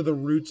back to the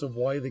roots of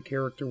why the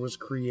character was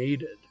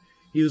created.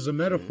 He was a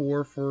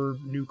metaphor for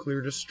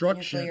nuclear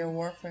destruction. Nuclear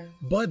warfare.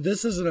 But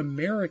this is an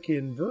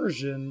American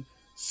version,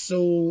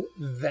 so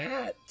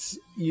that,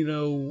 you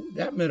know,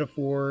 that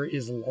metaphor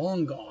is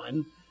long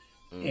gone.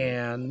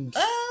 And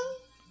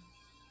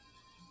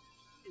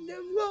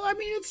well, I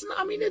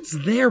mean it's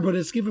there, but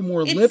it's given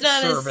more lip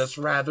service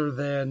rather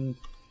than,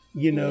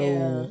 you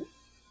know,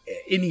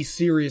 any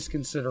serious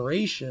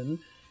consideration.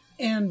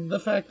 And the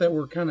fact that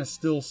we're kind of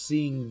still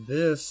seeing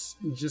this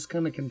just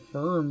kind of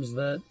confirms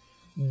that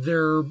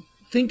they're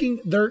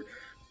thinking,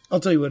 I'll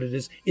tell you what it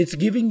is. It's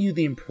giving you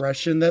the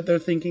impression that they're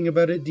thinking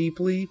about it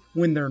deeply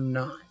when they're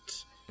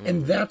not.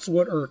 And that's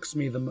what irks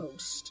me the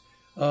most.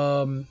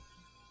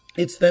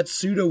 It's that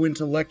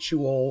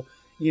pseudo-intellectual,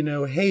 you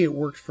know, hey, it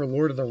worked for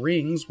Lord of the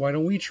Rings, why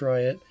don't we try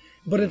it?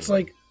 But it's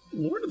like,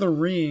 Lord of the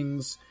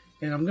Rings,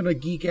 and I'm going to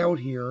geek out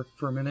here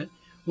for a minute,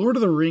 Lord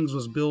of the Rings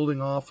was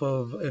building off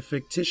of a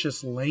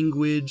fictitious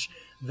language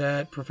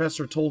that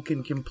Professor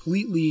Tolkien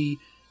completely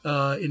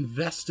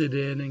invested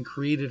in and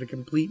created a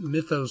complete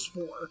mythos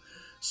for.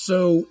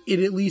 So it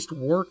at least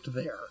worked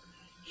there.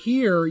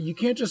 Here, you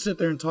can't just sit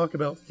there and talk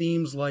about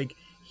themes like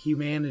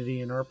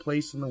humanity and our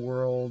place in the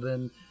world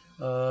and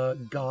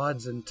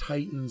gods and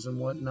titans and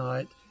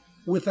whatnot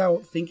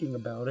without thinking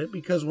about it,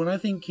 because when I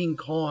think King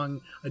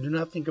Kong, I do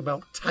not think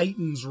about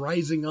titans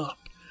rising up.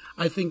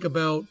 I think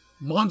about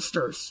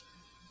monsters.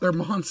 They're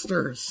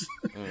monsters.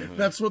 Mm-hmm.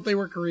 That's what they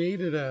were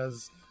created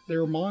as. They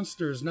were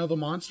monsters. Now the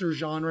monster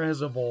genre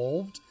has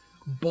evolved,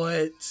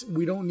 but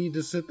we don't need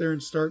to sit there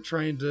and start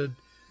trying to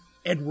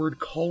Edward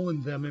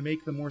Cullen them and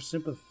make them more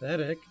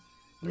sympathetic.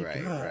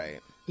 Right, God, right.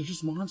 They're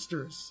just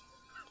monsters.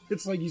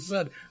 It's like you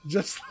said,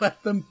 just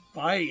let them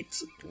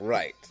fight.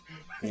 Right.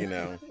 You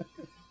know,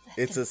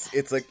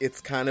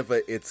 it's kind of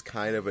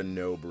a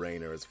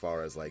no-brainer as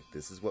far as like,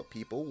 this is what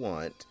people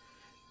want.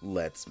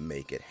 Let's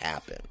make it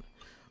happen.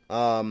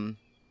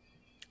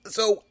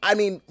 So I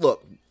mean,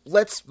 look,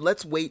 let's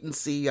wait and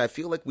see. I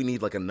feel like we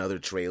need like another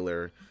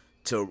trailer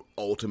to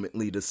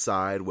ultimately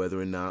decide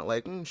whether or not,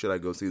 like, should I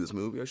go see this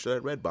movie or should I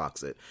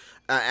Redbox it?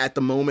 At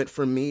the moment,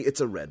 for me, it's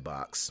a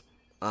Redbox.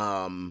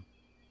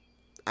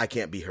 I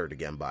can't be hurt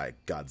again by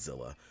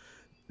Godzilla.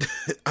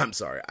 I'm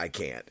sorry, I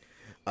can't.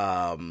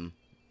 I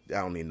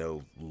don't need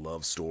no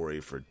love story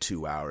for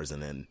 2 hours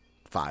and then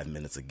 5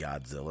 minutes of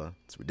Godzilla.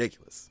 It's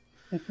ridiculous.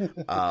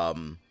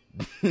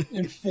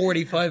 In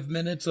 45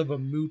 minutes of a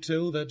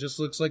Muto that just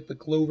looks like the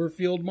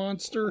Cloverfield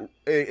monster.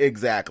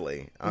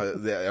 Exactly.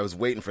 I was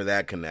waiting for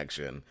that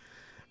connection.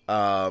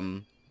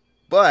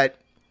 But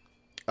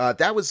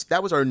that was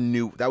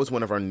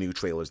one of our new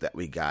trailers that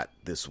we got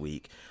this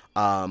week.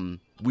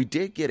 We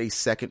did get a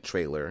second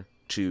trailer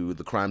to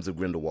The Crimes of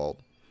Grindelwald,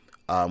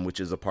 which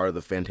is a part of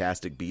the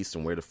Fantastic Beasts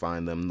and Where to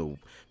Find Them, the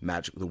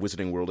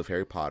Wizarding World of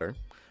Harry Potter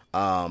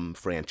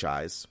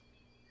franchise.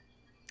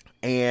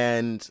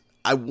 And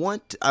I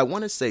want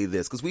to say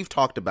this because we've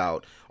talked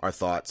about our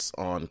thoughts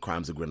on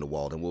Crimes of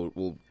Grindelwald, and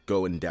we'll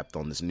go in depth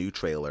on this new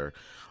trailer.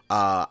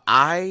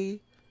 I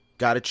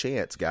got a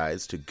chance,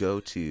 guys, to go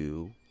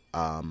to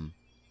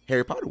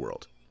Harry Potter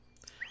World,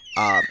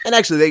 and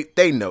actually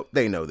they know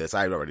this.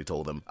 I already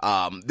told them.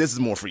 This is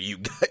more for you,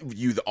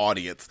 the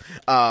audience.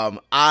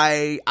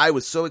 I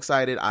was so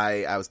excited.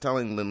 I was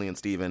telling Lindley and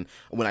Steven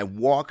when I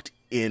walked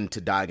into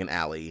Diagon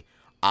Alley,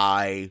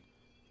 I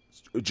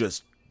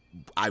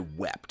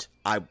wept.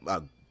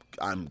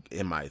 I'm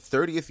in my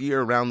 30th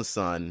year around the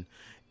sun,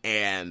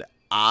 and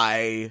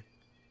I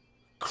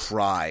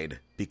cried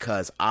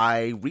because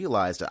I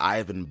realized that I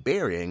have been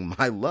burying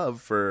my love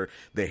for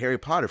the Harry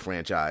Potter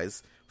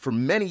franchise for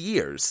many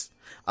years.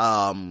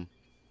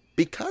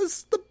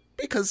 Because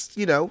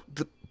you know,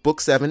 the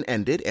book 7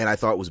 ended, and I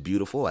thought it was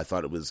beautiful. I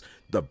thought it was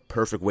the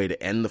perfect way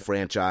to end the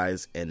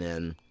franchise, and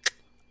then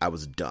I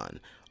was done.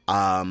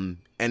 And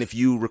if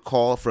you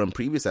recall from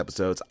previous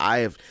episodes, I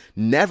have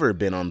never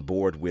been on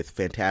board with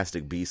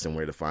Fantastic Beasts and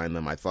Where to Find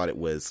Them. I thought it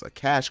was a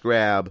cash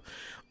grab.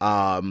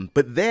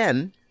 But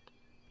then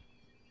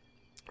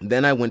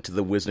I went to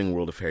the Wizarding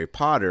World of Harry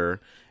Potter,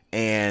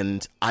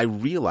 and I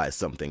realized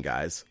something,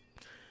 guys.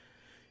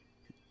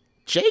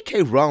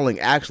 J.K. Rowling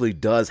actually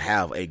does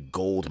have a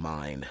gold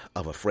mine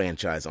of a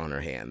franchise on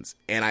her hands.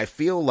 And I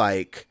feel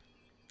like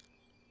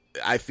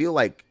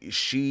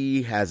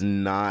she has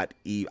not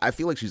I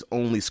feel like she's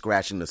only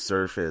scratching the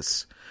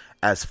surface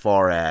as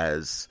far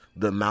as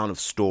the amount of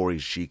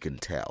stories she can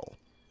tell.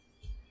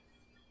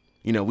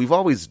 You know, we've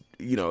always,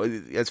 you know,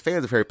 as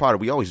fans of Harry Potter,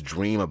 we always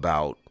dream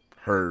about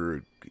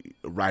her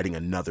writing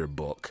another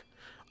book.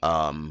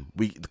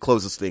 The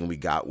closest thing we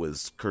got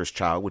was Cursed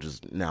Child, which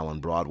is now on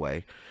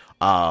Broadway.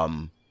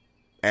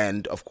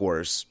 And of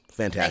course,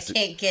 Fantastic. I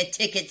can't get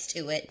tickets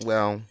to it.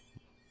 Well,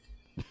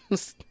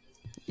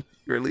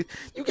 you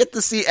get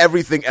to see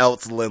everything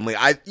else, Lindley.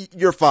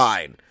 You're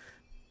fine.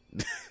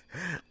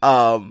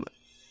 I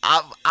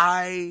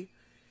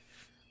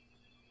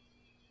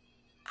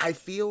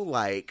feel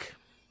like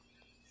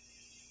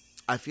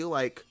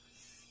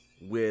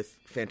with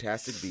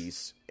Fantastic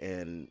Beasts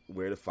and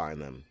Where to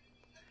Find Them,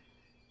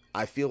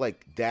 I feel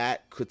like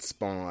that could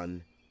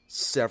spawn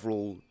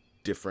several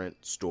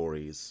different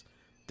stories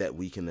that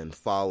we can then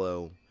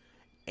follow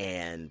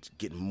and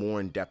get more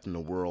in depth in the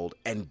world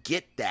and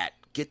get that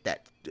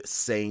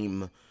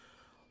same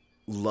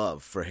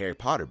love for Harry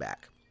Potter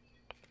back.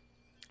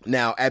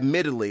 Now,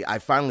 admittedly, I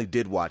finally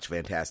did watch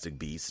Fantastic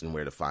Beasts and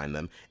Where to Find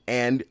Them,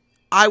 and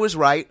I was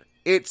right.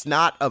 It's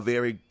not a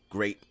very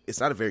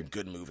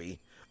good movie.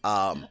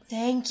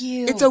 Thank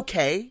you. It's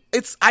okay.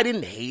 I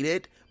didn't hate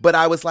it, but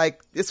I was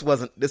like, this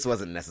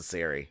wasn't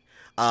necessary.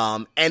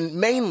 And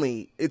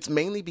it's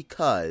mainly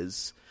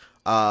because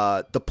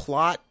the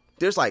plot,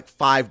 there's like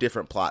 5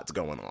 different plots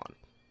going on.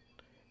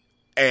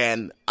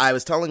 And I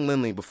was telling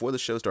Lindley before the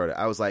show started,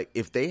 I was like,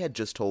 if they had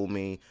just told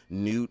me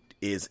Newt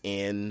is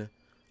in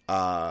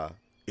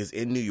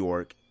New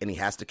York and he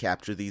has to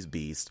capture these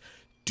beasts,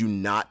 do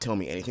not tell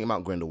me anything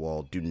about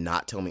Grindelwald, do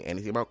not tell me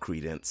anything about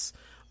Credence,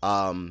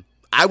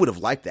 I would have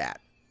liked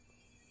that.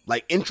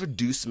 Like,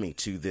 introduce me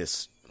to the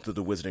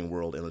Wizarding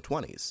World in the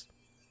 20s.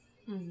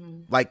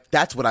 Mm-hmm. Like,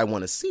 that's what I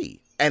want to see.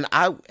 And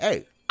I'll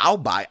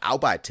buy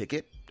a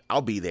ticket.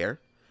 I'll be there.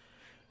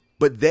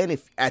 But then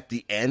if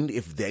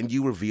then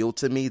you reveal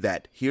to me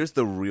that here's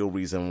the real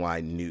reason why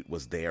Newt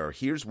was there, or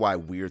here's why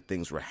weird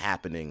things were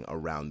happening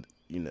around,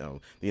 the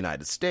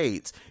United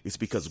States, it's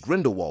because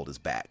Grindelwald is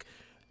back.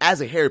 As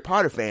a Harry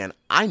Potter fan,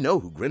 I know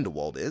who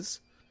Grindelwald is.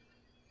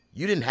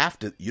 You don't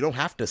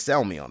have to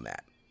sell me on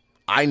that.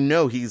 I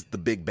know he's the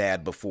big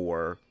bad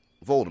before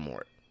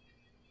Voldemort.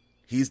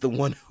 He's the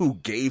one who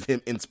gave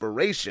him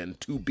inspiration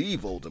to be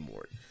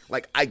Voldemort.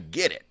 Like, I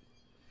get it.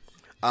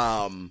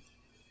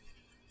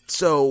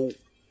 So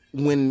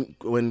when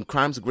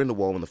Crimes of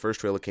Grindelwald, when the first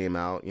trailer came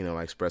out,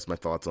 I expressed my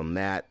thoughts on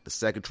that. The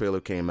second trailer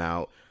came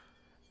out,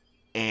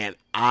 and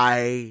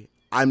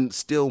I'm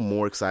still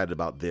more excited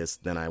about this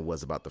than I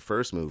was about the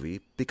first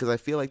movie, because I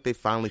feel like they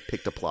finally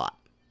picked a plot.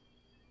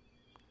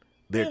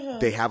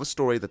 They have a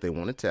story that they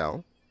want to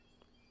tell,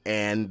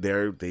 and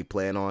they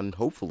plan on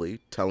hopefully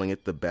telling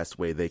it the best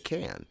way they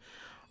can.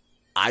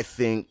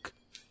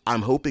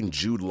 I'm hoping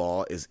Jude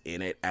Law is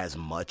in it as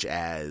much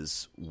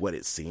as what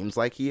it seems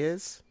like he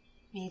is.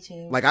 Me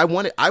too. Like, I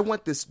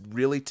want this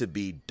really to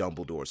be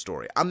Dumbledore's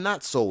story. I'm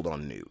not sold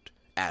on Newt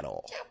at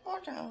all.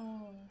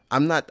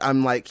 I'm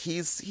like,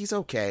 he's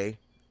okay.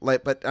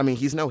 Like, but I mean,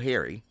 he's no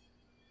Harry.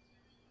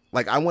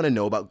 Like, I want to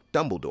know about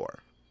Dumbledore.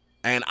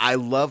 And I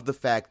love the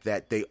fact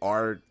that they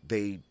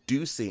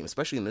do seem,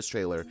 especially in this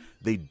trailer,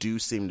 they do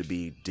seem to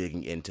be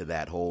digging into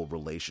that whole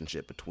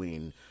relationship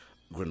between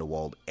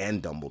Grindelwald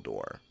and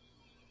Dumbledore.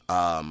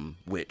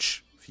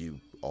 Which, if you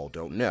all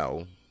don't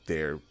know,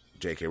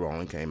 J.K.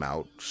 Rowling came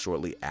out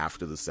shortly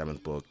after the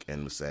 7th book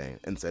and said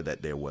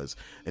that there was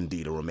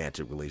indeed a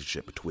romantic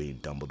relationship between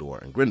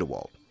Dumbledore and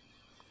Grindelwald.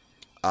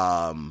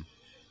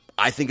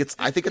 I think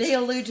they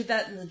allude to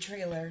that in the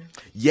trailer.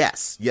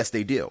 Yes,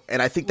 they do,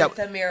 and I think that with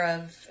the Mirror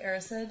of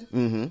Erised.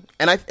 Mm-hmm.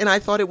 And I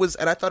thought it was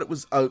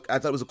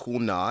a cool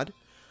nod.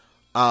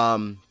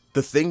 The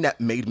thing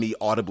that made me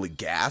audibly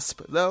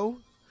gasp, though,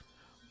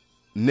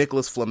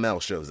 Nicholas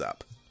Flamel shows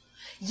up.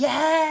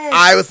 Yes,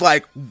 I was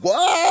like,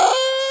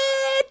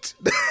 what?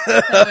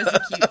 That was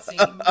a cute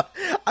scene.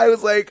 I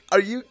was like, are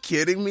you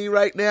kidding me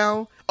right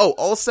now? Oh,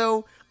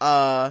 also,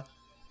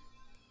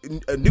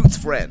 Newt's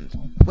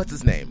friend, what's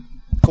his name?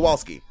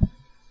 Kowalski.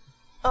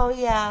 Oh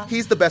yeah,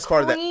 he's the best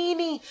part of that.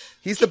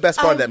 He's the best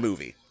part of that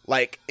movie.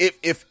 Like,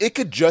 if it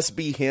could just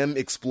be him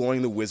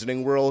exploring the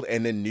Wizarding World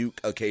and then Newt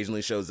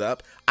occasionally shows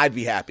up, I'd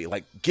be happy.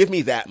 Like, give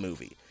me that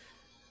movie.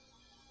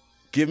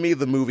 Give me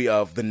the movie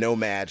of the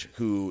Nomad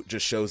who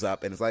just shows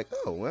up and is like,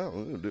 oh,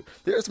 well,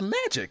 there's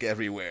magic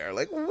everywhere.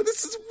 Like, well,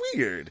 this is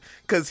weird.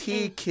 Because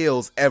he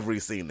kills every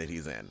scene that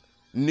he's in.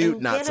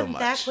 Newt, not so much.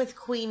 Get him back with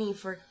Queenie,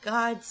 for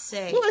God's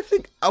sake.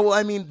 Well,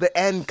 I mean, the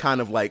end kind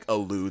of, like,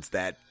 alludes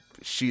that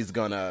she's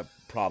gonna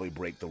probably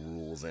break the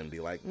rules and be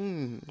like,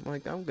 I'm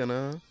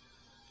gonna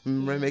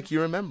make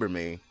you remember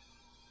me.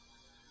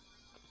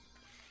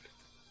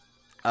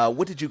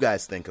 What did you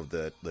guys think of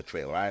the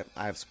trailer?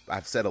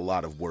 I've said a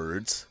lot of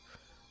words.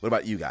 What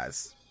about you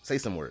guys? Say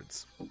some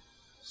words.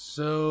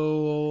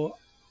 So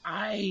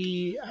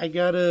I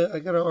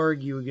gotta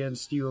argue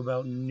against you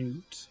about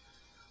Newt.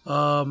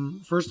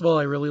 First of all,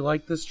 I really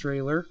liked this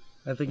trailer.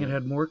 I think it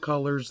had more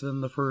colors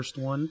than the first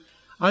one.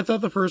 I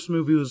thought the first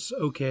movie was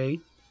okay.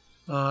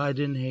 I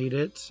didn't hate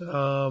it.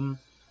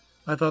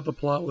 I thought the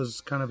plot was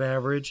kind of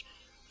average.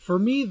 For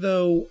me,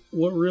 though,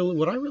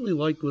 what I really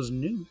liked was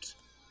Newt.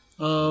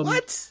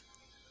 What?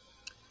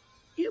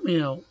 Hear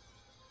me out.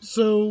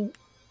 So,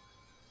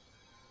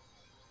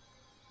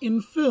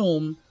 in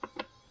film,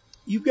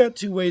 you've got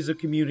two ways of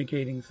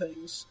communicating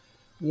things.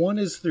 One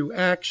is through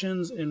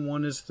actions, and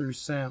one is through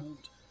sound.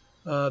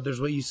 There's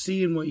what you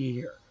see and what you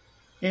hear.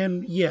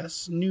 And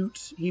yes,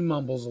 Newt, he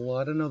mumbles a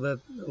lot. I know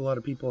that a lot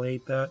of people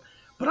hate that.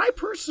 But I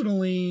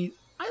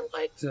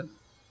liked him.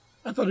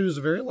 I thought he was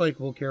a very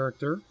likable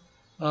character,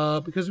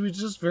 because he was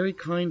just very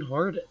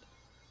kind-hearted,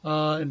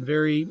 and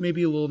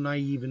maybe a little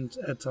naive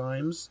at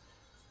times.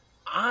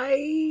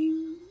 I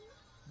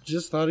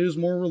just thought he was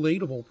more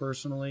relatable,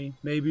 personally.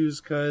 Maybe it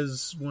was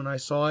because when I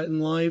saw it in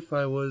life,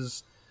 I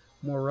was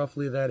more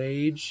roughly that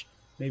age.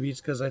 Maybe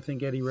it's because I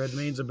think Eddie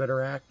Redmayne's a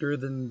better actor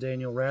than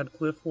Daniel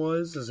Radcliffe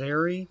was as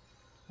Harry.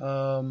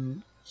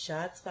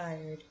 Shots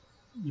fired.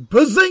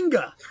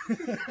 Bazinga!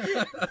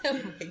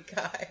 Oh my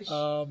gosh.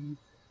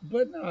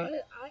 But no,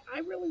 I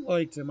really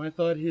liked him. I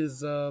thought his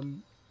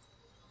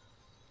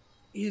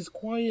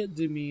quiet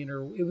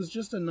demeanor, it was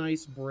just a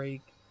nice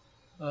break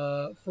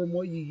from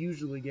what you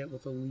usually get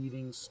with a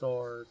leading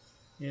star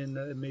in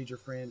a major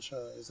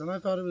franchise, and I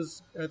thought it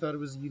was a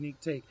unique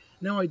take.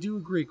 Now, I do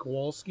agree,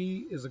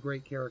 Kowalski is a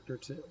great character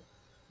too.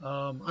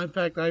 In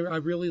fact, I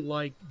really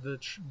liked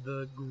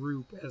the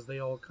group as they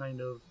all kind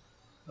of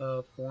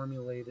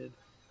formulated.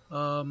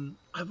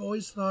 I've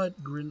always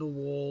thought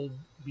Grindelwald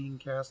being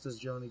cast as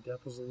Johnny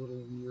Depp was a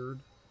little weird.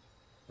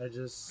 I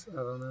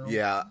don't know.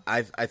 Yeah,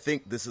 I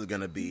think this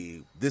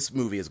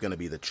movie is gonna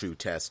be the true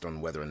test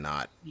on whether or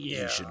not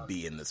he should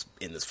be in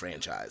this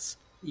franchise.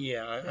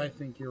 Yeah, I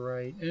think you're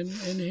right. And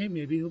hey,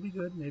 maybe he'll be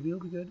good.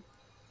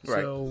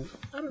 Right. So,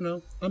 I don't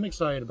know. I'm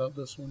excited about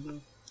this one,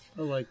 though.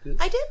 I liked it.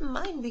 I didn't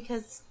mind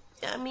because,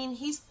 I mean,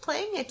 he's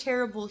playing a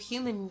terrible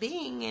human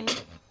being,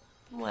 and,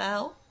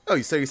 well... Oh,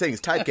 so you're saying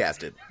he's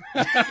typecasted?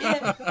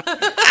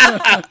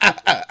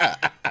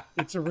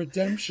 It's a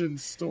redemption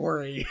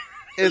story.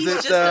 Is He's it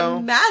just though?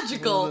 a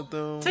magical, Is it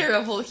though?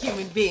 terrible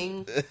human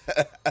being.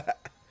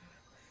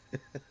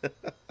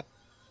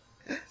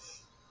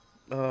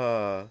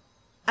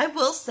 I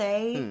will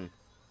say,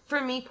 for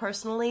me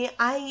personally,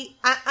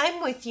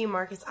 I'm with you,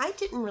 Marcus. I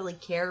didn't really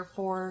care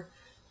for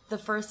the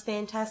first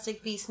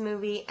Fantastic Beasts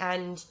movie,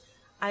 and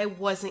I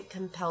wasn't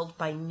compelled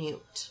by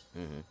Newt.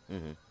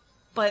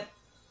 But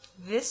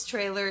this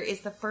trailer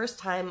is the first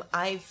time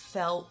I've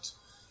felt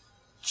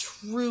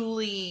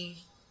truly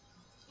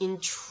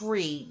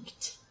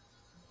intrigued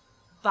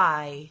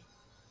by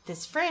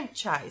this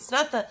franchise.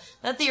 Not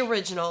the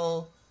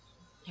original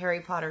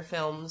Harry Potter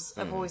films.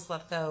 I've always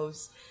loved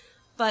those.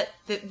 But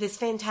this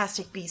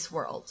Fantastic Beasts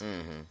world.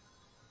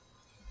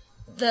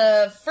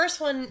 The first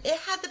one, it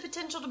had the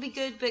potential to be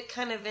good, but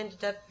kind of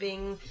ended up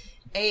being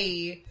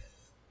a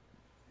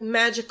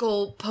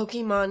magical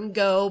Pokemon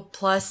Go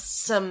plus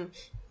some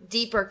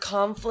deeper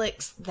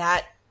conflicts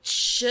that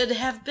should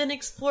have been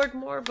explored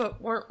more,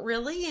 but weren't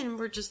really, and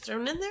were just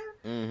thrown in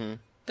there.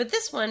 But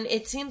this one,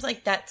 it seems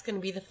like that's going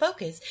to be the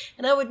focus,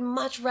 and I would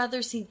much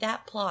rather see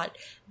that plot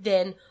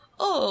than,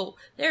 oh,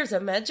 there's a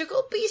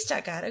magical beast,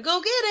 I gotta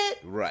go get it.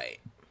 Right.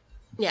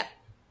 Yeah.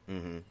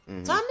 So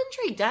I'm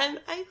intrigued.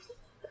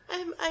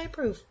 I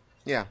approve.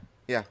 Yeah.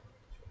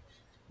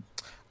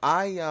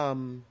 I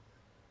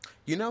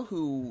you know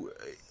who?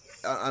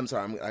 I'm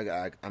sorry.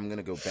 I'm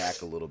gonna go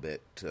back a little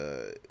bit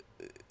to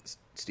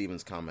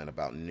Steven's comment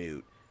about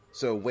Newt.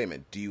 So wait a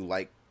minute. Do you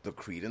like the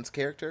Credence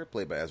character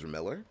played by Ezra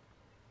Miller?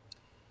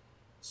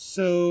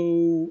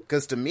 So,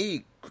 Because to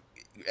me,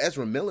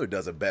 Ezra Miller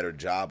does a better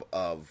job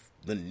of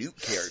the Newt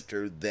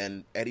character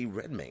than Eddie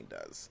Redmayne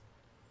does.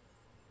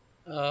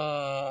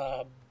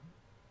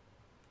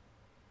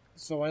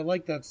 So I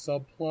like that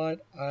subplot.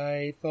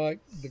 I thought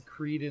the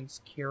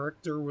Credence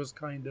character was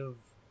kind of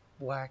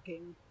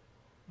lacking.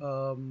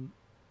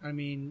 I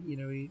mean, you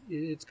know,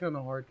 it's kind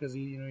of hard because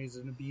he's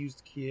an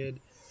abused kid.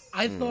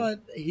 I thought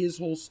his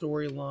whole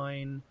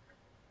storyline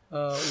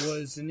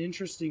was an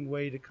interesting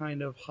way to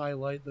kind of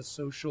highlight the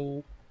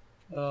social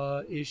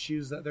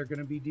issues that they're going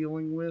to be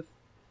dealing with.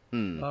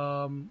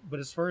 But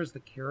as far as the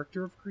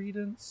character of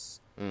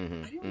Credence, I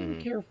don't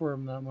really care for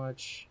him that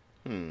much.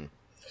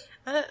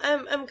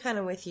 I'm kind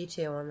of with you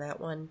too on that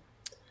one.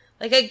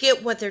 Like, I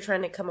get what they're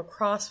trying to come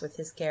across with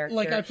his character.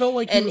 Like, I felt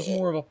like he was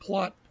more of a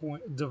plot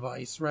point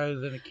device rather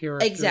than a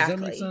character. Exactly.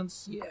 Does that make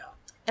sense? Yeah.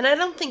 And I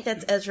don't think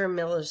that's Ezra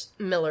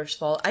Miller's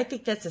fault. I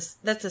think that's a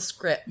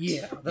script.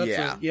 Yeah.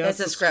 That's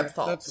a script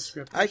fault. That's a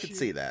script I issue. could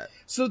see that.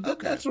 So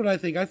that's what I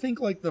think. I think,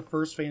 like, the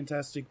first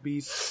Fantastic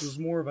Beasts was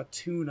more of a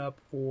tune-up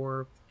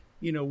for,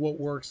 what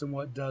works and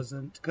what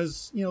doesn't.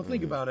 Because,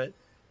 think about it.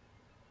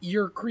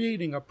 You're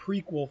creating a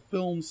prequel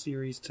film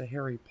series to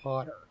Harry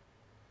Potter.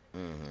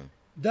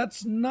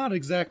 That's not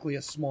exactly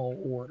a small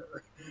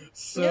order.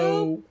 So,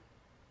 No.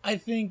 I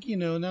think,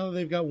 now that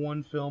they've got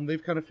one film,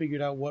 they've kind of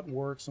figured out what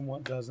works and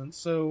what doesn't.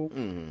 So,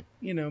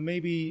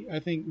 maybe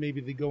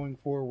the going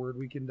forward,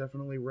 we can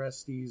definitely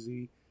rest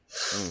easy.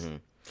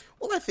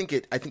 Well, I think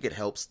it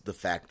helps the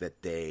fact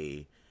that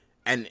they,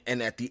 and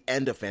at the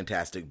end of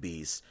Fantastic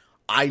Beasts,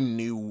 I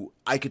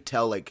could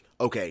tell, like,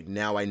 okay,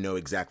 now I know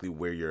exactly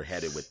where you're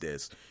headed with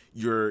this.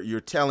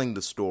 You're telling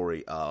the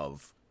story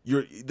of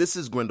this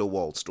is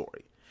Grindelwald's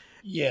story.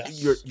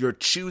 Yes. You're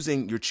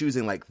choosing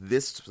like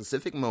this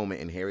specific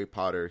moment in Harry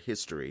Potter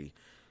history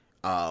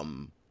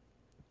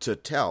to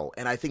tell.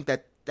 And I think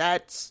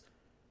that's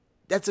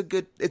a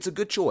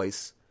good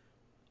choice.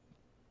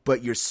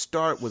 But your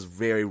start was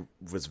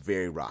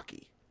very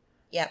rocky.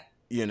 Yep.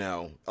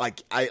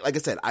 Like I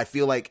said, I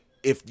feel like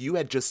if you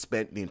had just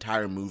spent the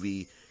entire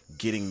movie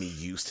getting me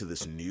used to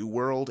this new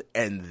world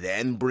and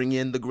then bring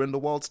in the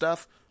Grindelwald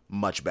stuff,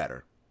 much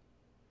better.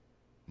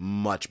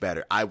 Much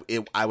better. I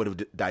would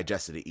have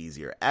digested it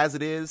easier. As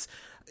it is,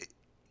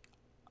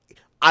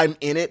 I'm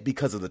in it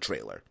because of the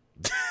trailer.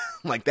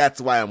 Like, that's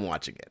why I'm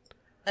watching it.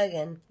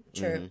 Again,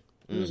 true.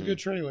 It was a good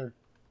trailer.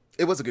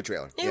 It was a good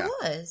trailer. It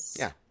was.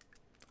 Yeah.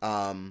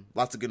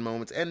 Lots of good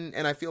moments, and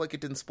I feel like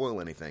it didn't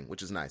spoil anything,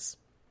 which is nice.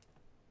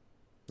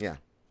 Yeah.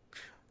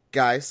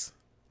 Guys,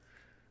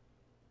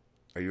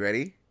 are you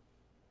ready?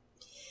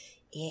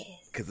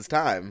 Yes. Because it's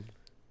time.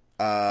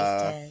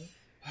 It's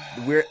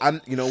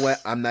time. You know what?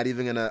 I'm not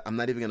even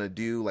gonna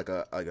do like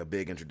a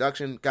big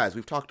introduction. Guys,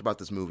 we've talked about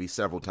this movie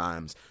several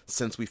times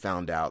since we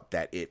found out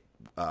that it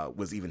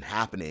was even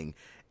happening,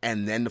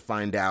 and then to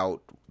find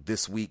out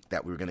this week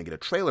that we were gonna get a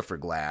trailer for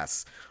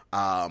Glass.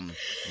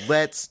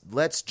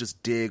 Let's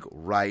just dig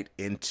right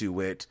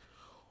into it.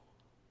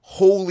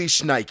 Holy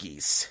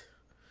shnikes.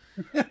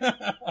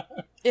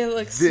 It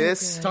looks this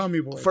so good. Tommy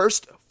Boy.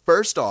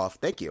 First off,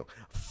 thank you.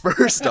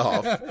 First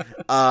off,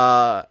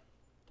 I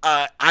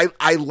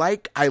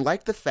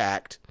like the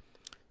fact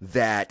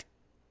that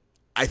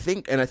I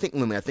think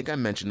Lindley, I think I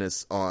mentioned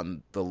this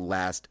on the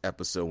last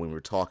episode when we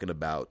were talking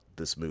about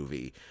this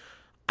movie.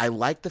 I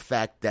like the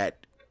fact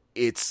that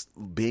it's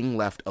being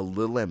left a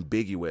little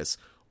ambiguous.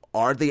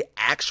 Are they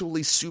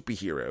actually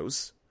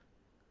superheroes,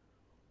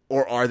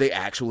 or are they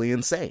actually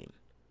insane?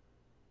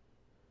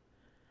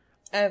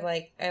 I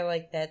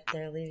like that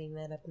they're leaving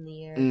that up in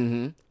the air.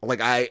 Mm-hmm.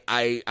 Like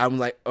I'm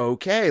like,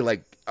 okay,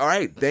 like, all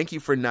right, thank you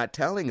for not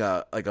telling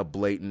a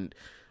blatant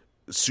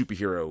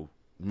superhero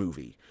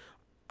movie.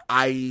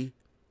 I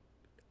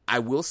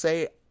will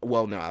say,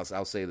 well, no,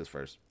 I'll say this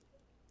first.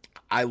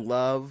 I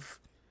love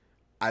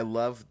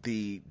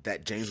that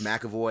James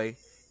McAvoy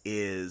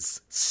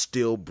is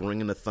still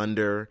bringing the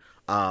thunder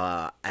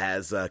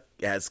as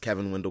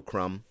Kevin Wendell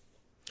Crumb,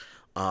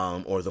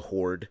 or the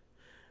Horde.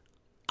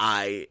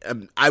 I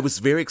was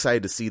very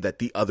excited to see that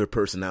the other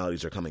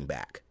personalities are coming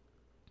back.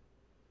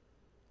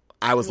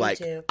 I was like,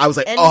 and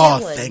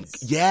oh,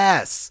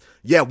 yes.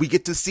 Yeah, we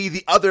get to see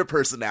the other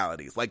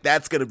personalities. Like,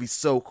 that's going to be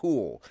so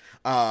cool.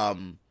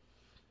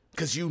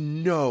 Cause you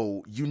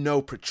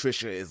know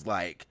Patricia is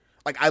like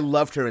I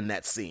loved her in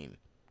that scene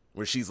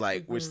where she's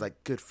like,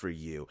 good for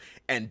you.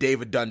 And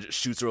David Dunn just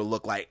shoots her a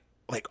look like,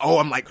 oh,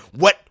 I'm like,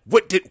 what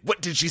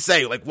did she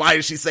say? Like, why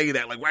did she say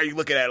that? Like, why are you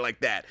looking at it like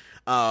that?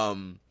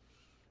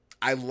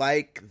 I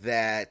like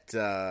that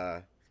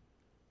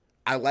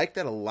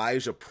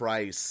Elijah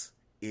Price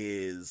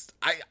is,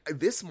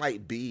 this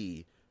might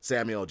be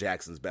Samuel L.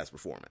 Jackson's best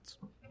performance.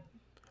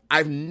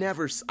 I've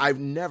never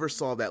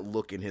saw that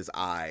look in his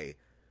eye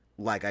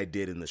like I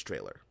did in this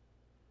trailer.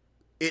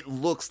 It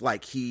looks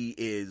like he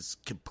is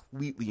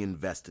completely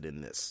invested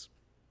in this.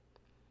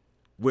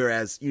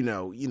 Whereas,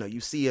 you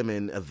see him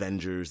in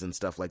Avengers and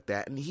stuff like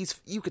that, and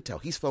you could tell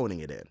he's phoning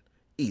it in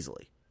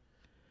easily.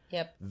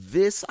 Yep.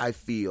 This, I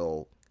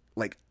feel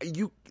like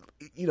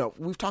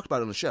we've talked about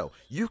it on the show.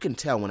 You can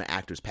tell when an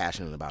actor's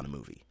passionate about a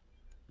movie.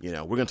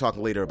 We're going to talk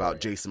later about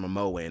Jason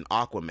Momoa and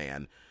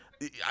Aquaman.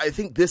 I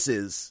think this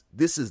is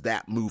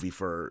that movie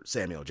for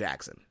Samuel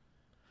Jackson.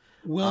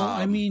 Well,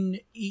 I mean,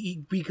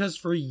 because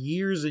for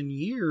years and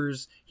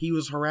years, he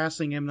was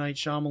harassing M. Night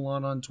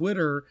Shyamalan on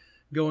Twitter,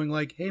 going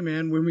like, hey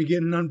man, when we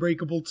get an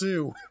Unbreakable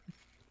 2?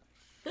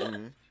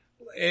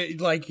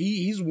 Mm-hmm. Like,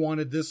 he's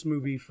wanted this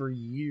movie for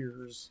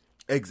years.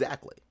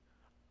 Exactly.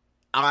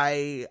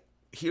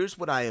 Here's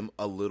what I am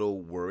a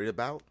little worried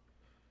about.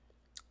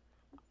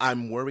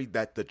 I'm worried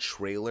that the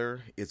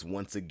trailer is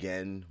once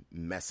again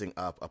messing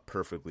up a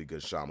perfectly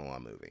good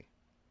Shyamalan movie.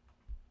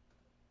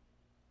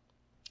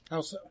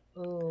 How so?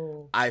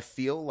 Oh. I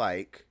feel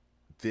like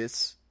the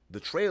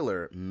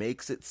trailer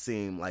makes it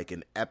seem like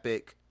an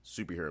epic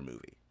superhero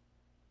movie.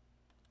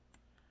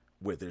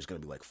 Where there's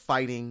going to be like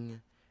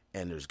fighting,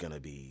 and there's going to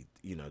be,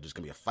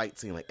 a fight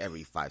scene like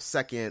every 5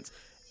 seconds.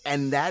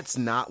 And that's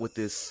not what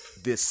this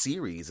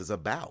series is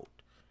about.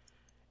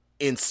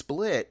 In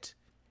Split,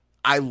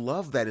 I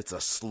love that it's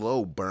a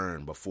slow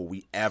burn before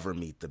we ever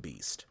meet the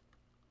Beast.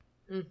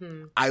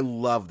 Mm-hmm. I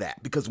love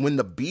that, because when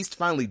the Beast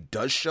finally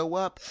does show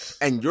up,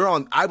 and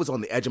I was on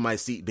the edge of my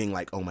seat being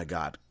like, oh my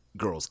God,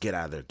 girls, get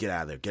out of there, get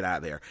out of there, get out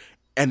of there.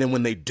 And then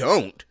when they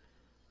don't,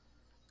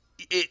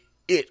 it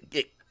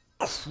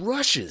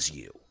crushes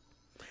you.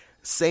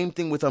 Same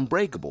thing with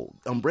Unbreakable.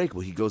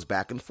 Unbreakable, he goes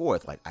back and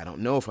forth. Like, I don't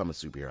know if I'm a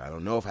superhero. I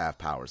don't know if I have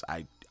powers.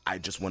 I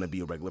just want to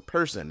be a regular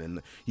person.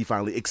 And he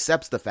finally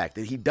accepts the fact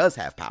that he does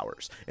have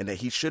powers and that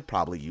he should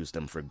probably use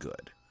them for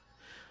good.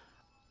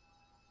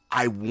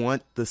 I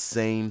want the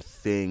same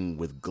thing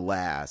with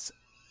Glass,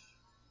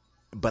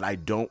 but I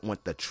don't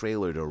want the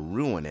trailer to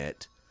ruin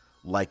it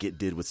like it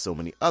did with so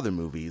many other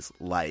movies,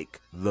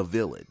 like The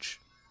Village.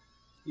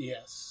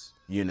 Yes.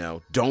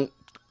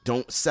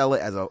 Don't sell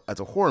it as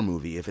a horror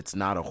movie if it's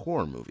not a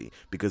horror movie,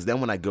 because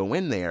then when I go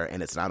in there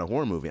and it's not a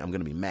horror movie, I'm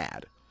going to be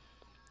mad.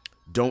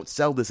 Don't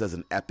sell this as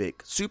an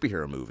epic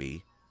superhero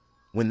movie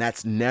when that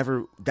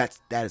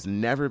has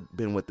never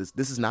been what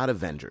this is not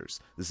Avengers.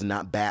 This is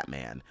not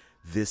Batman.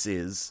 This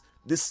is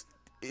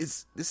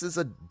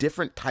a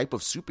different type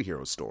of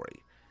superhero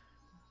story.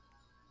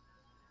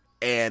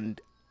 And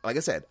like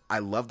I said, I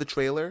love the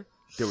trailer.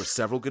 There were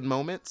several good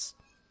moments,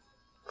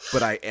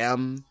 but I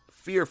am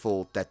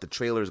fearful that the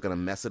trailer is going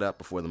to mess it up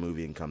before the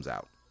movie comes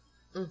out.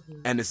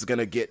 Mm-hmm. And this is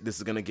gonna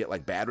get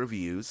like bad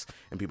reviews,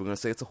 and people are gonna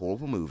say it's a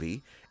horrible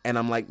movie. And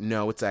I'm like,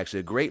 no, it's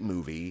actually a great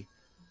movie.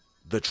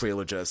 The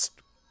trailer just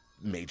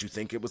made you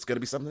think it was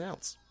gonna be something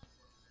else.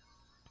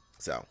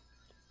 So, what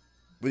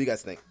do you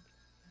guys think?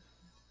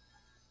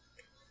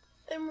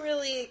 I'm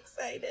really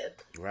excited.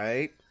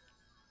 Right?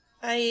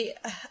 I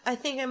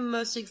think I'm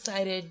most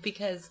excited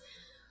because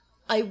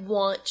I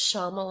want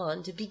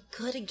Shyamalan to be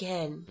good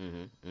again.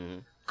 Mm-hmm, mm-hmm.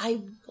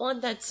 I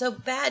want that so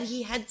bad.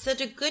 He had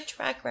such a good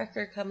track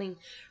record coming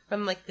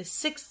from like The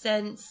Sixth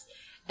Sense,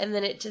 and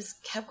then it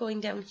just kept going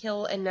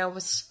downhill. And now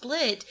with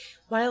Split,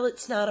 while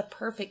it's not a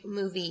perfect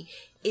movie,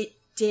 it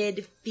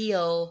did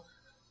feel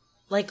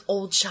like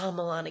old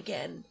Shyamalan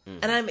again. Mm-hmm.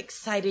 And I'm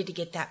excited to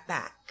get that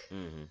back.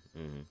 Mm-hmm,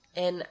 mm-hmm.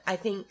 And I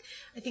think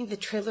the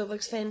trailer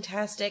looks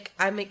fantastic.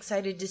 I'm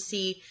excited to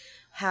see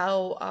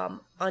how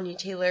Anya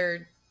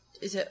Taylor,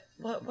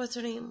 what's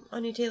her name?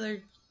 Anya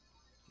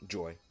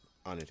Taylor-Joy.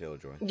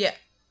 Yeah.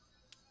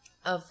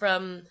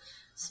 From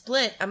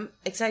Split, I'm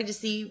excited to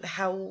see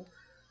how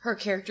her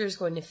character is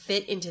going to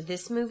fit into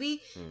this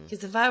movie.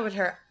 Because if I was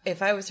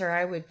her,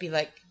 I would be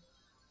like,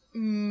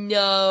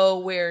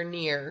 nowhere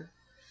near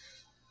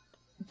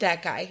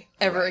that guy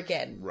ever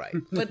again. Right.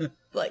 But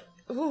like,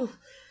 ooh.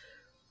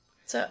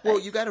 So well,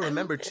 you got to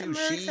remember too. I'm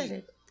really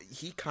excited.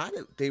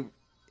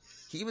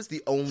 He was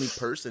the only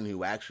person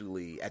who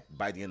actually,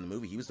 by the end of the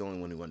movie, he was the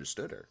only one who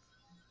understood her.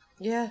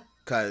 Yeah.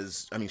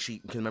 Because I mean,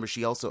 remember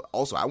she also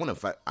I want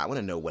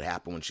to know what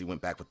happened when she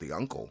went back with the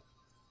uncle.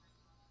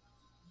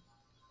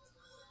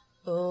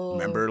 Oh.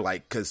 Remember,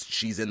 like, because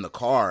she's in the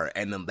car,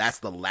 and then that's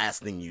the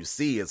last thing you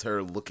see is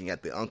her looking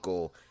at the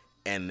uncle,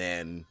 and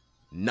then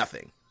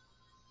nothing.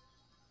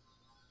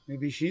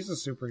 Maybe she's a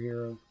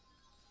superhero.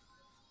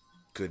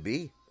 Could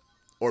be.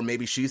 Or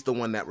maybe she's the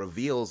one that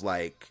reveals,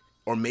 like,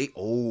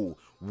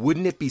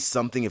 wouldn't it be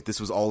something if this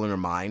was all in her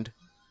mind?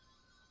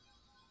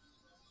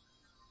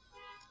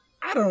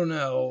 I don't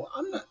know.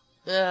 I'm not.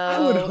 Oh, I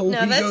would hope no,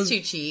 he that's goes,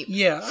 too cheap.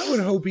 Yeah, I would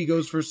hope he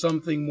goes for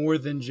something more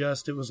than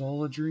just it was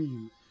all a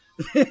dream.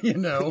 You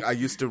know, I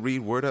used to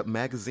read Word Up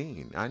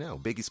magazine. I know,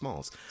 Biggie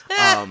Smalls.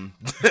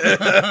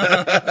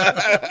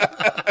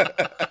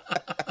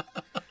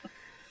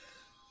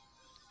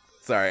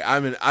 Sorry,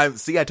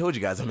 I told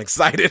you guys I'm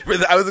excited for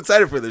I was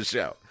excited for this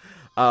show.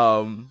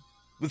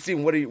 Let's see,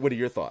 what are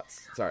your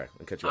thoughts? Sorry,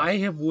 I'll cut you off. I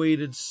have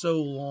waited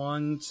so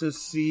long to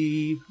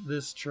see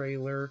this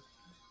trailer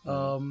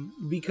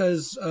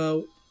because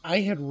I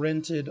had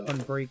rented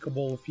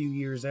Unbreakable a few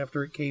years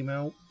after it came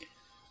out.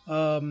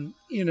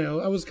 You know,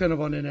 I was kind of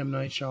on an M.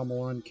 Night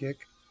Shyamalan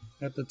kick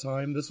at the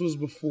time. This was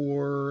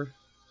before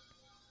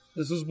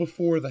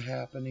The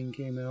Happening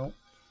came out.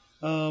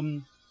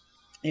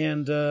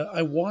 And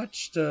I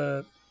watched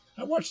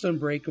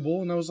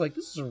Unbreakable, and I was like,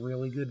 this is a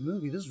really good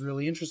movie. This is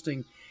really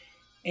interesting.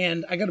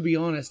 And I got to be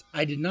honest,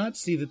 I did not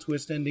see the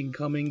twist ending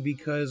coming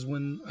because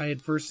when I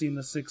had first seen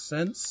The Sixth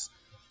Sense,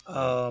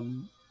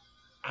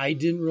 I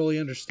didn't really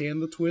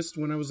understand the twist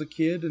when I was a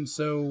kid, and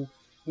so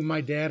when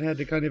my dad had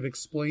to kind of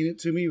explain it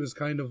to me, it was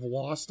kind of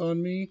lost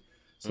on me.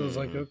 So I was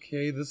like,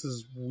 okay, this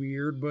is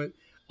weird, but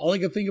all I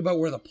could think about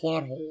were the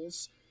plot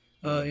holes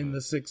in The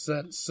Sixth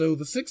Sense. So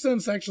The Sixth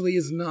Sense actually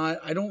is not,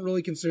 I don't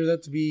really consider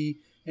that to be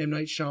M.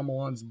 Night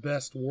Shyamalan's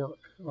best work,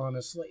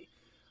 honestly.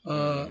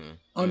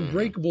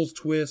 Unbreakable's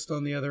twist,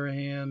 on the other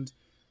hand,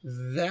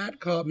 that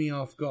caught me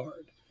off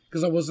guard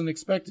because I wasn't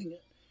expecting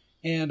it.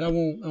 And I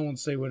won't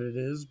say what it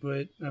is,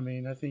 but I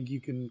mean, I think you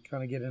can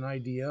kind of get an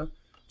idea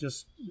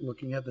just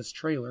looking at this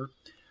trailer.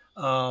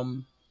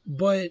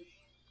 But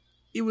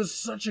it was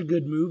such a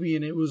good movie,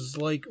 and it was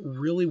like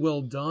really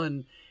well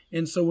done.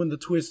 And so when the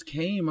twist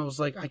came, I was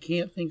like, I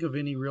can't think of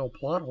any real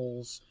plot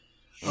holes.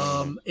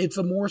 It's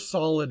a more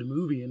solid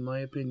movie, in my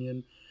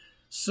opinion.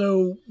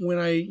 So when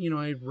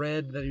I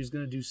read that he was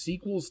going to do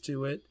sequels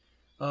to it,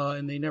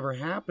 and they never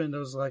happened, I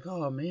was like,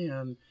 oh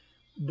man.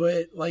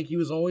 But like, he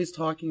was always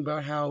talking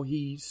about how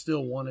he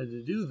still wanted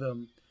to do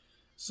them.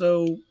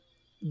 So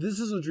this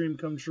is a dream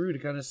come true to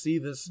kind of see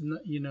this,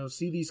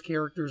 see these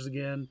characters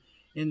again,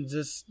 and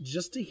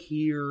just to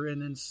hear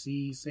and then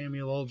see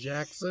Samuel L.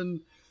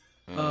 Jackson,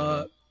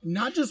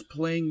 not just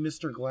playing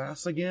Mr.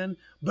 Glass again,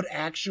 but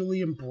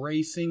actually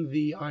embracing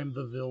the I'm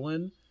the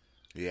villain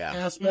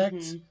aspect.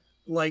 Mm-hmm.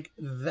 Like,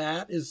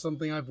 that is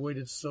something I've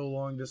waited so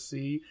long to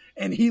see,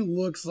 and he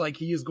looks like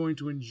he is going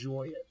to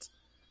enjoy it.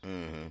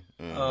 And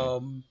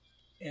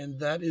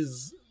that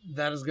has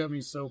got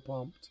me so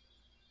pumped.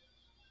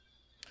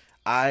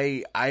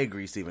 I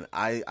agree, Stephen.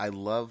 I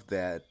love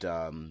that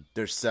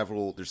there's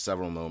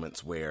several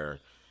moments where,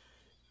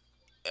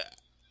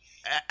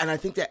 and I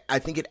think it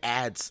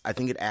adds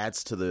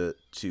to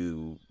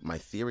my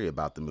theory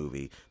about the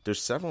movie.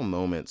 There's several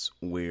moments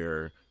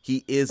where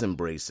he is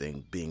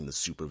embracing being the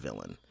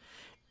supervillain,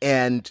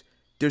 and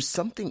there's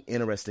something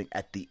interesting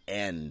at the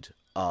end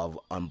of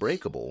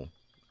Unbreakable.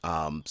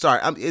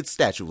 It's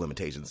statute of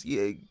limitations.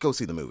 Yeah, go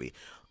see the movie.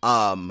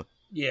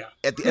 Yeah.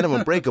 At the end of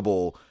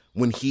Unbreakable,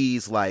 when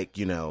he's like,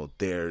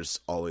 there's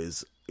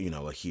always,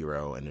 a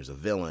hero and there's a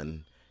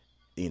villain,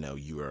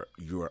 you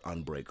are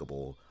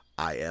unbreakable.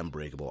 I am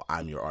breakable.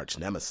 I'm your arch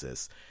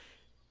nemesis.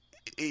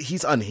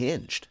 He's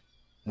unhinged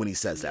when he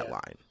says that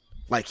line.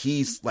 Like,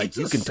 he's like,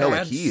 you can tell,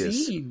 like, he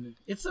scene.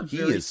 is. It's a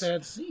very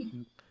sad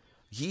scene.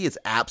 He is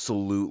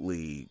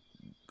absolutely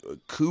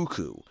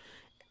cuckoo.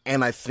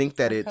 And I think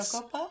that it's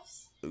Cocoa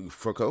Puffs?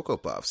 For Cocoa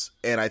Puffs.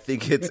 And I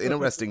think it's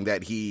interesting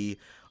that he,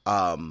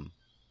 I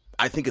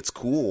think it's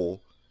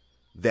cool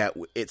that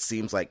it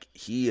seems like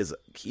he is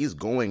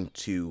going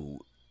to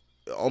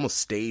almost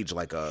stage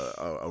like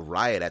a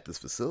riot at this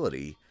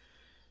facility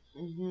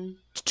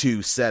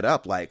to set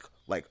up like,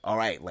 all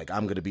right, like,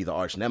 I'm going to be the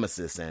arch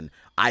nemesis and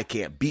I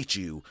can't beat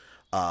you,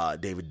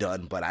 David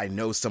Dunn, but I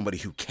know somebody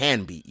who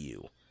can beat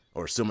you,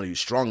 or somebody who's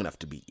strong enough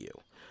to beat you.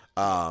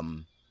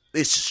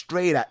 It's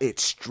straight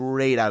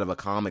out of a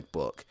comic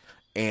book,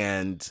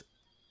 and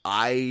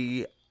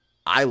I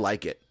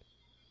like it.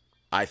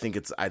 I think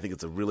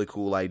it's a really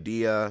cool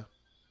idea.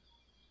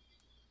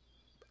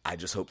 I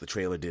just hope the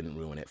trailer didn't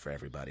ruin it for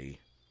everybody,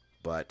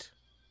 but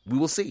we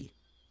will see.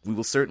 We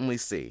will certainly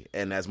see.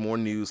 And as more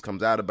news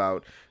comes out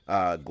about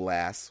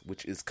Glass,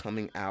 which is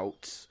coming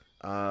out,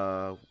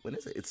 when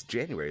is it? It's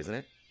January, isn't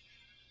it?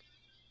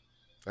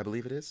 I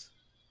believe it is.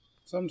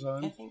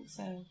 Sometime. I think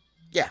so.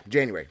 Yeah,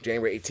 January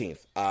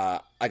 18th.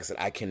 Like I said,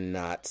 I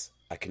cannot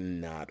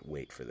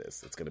wait for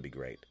this. It's going to be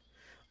great.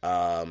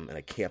 And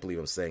I can't believe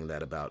I'm saying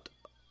that about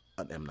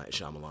an M. Night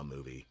Shyamalan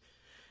movie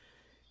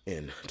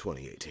in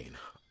 2018.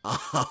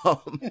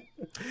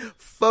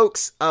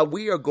 Folks,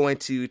 we are going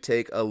to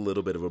take a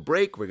little bit of a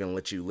break. We're going to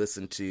let you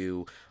listen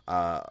to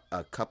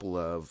a couple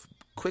of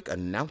quick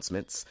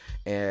announcements,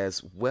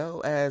 as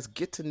well as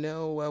get to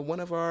know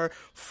one of our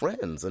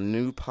friends, a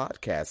new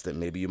podcast that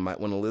maybe you might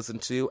want to listen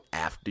to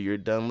after you're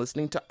done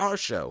listening to our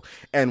show.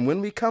 And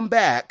when we come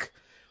back,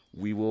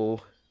 we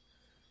will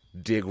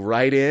dig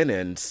right in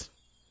and,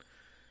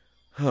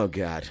 oh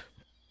God,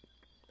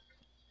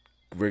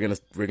 we're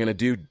gonna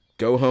do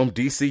Go Home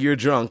DC You're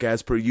Drunk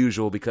as per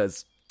usual,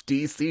 because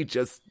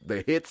DC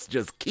the hits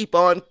just keep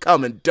on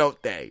coming,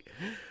 don't they?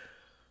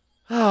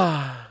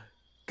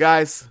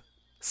 Guys,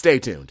 stay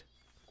tuned.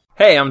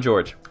 Hey, I'm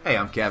George. Hey,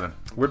 I'm Kevin.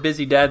 We're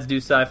Busy Dads Do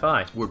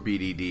Sci-Fi. We're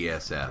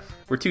BDDSF.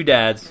 We're two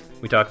dads.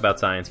 We talk about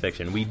science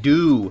fiction. We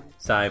do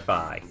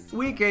sci-fi.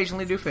 We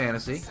occasionally do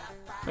fantasy.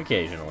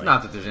 Occasionally.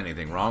 Not that there's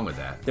anything wrong with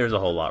that. There's a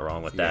whole lot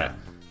wrong with that. Yeah.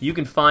 You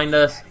can find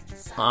us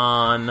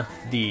on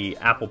the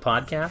Apple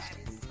Podcast,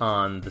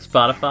 on the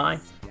Spotify.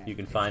 You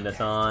can find us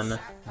on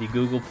the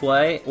Google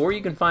Play, or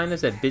you can find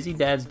us at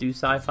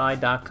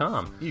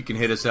busydadsdosci-fi.com. You can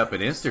hit us up at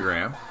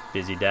Instagram.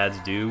 Busy Dads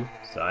Do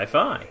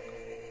Sci-Fi.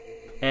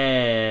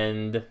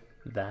 And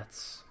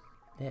that's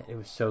it. It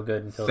was so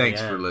good until the end.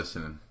 Thanks for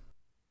listening.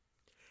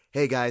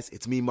 Hey guys,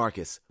 it's me,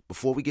 Marcus.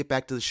 Before we get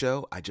back to the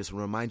show, I just want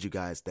to remind you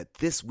guys that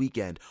this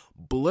weekend,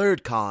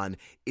 BlurredCon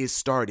is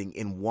starting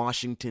in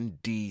Washington,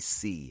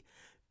 D.C.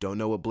 Don't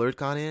know what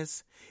BlurredCon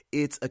is?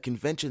 It's a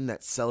convention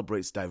that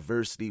celebrates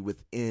diversity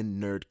within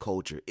nerd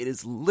culture. It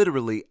is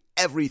literally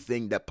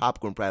everything that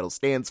Popcorn Prattle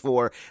stands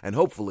for, and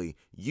hopefully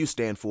you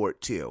stand for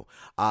it too.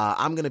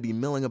 I'm going to be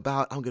milling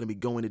about. I'm going to be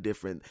going to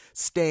different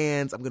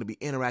stands. I'm going to be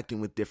interacting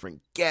with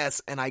different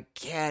guests, and I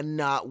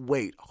cannot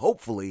wait.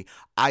 Hopefully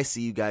I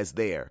see you guys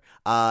there.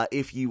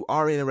 If you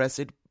are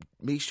interested,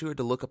 make sure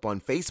to look up on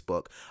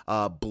Facebook,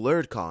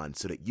 BlurredCon,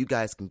 so that you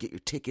guys can get your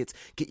tickets,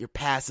 get your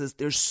passes.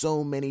 There's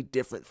so many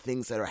different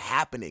things that are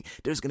happening.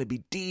 There's going to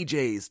be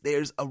DJs.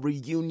 There's a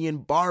reunion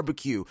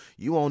barbecue.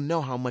 You all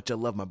know how much I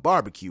love my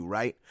barbecue,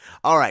 right?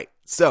 All right,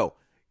 so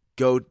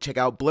go check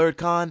out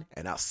BlurredCon,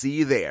 and I'll see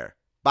you there.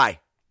 Bye.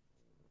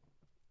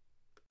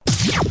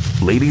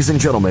 Ladies and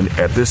gentlemen,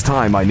 at this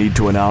time I need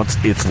to announce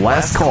it's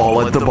last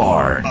call at the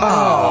bar.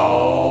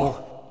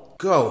 Oh,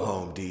 go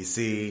home,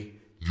 DC.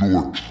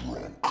 You're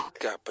drunk.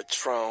 Got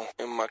Patron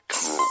in my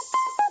cup.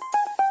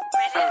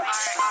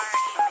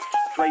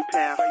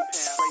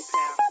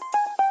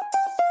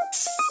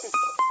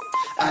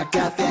 I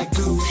got that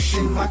goose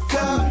in my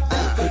cup,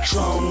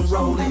 Patron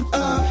rolling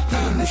up,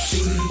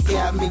 Hennessy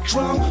got me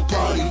drunk,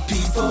 party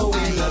people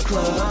in the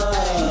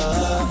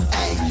club.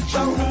 Ay,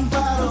 throw them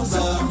bottles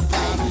up,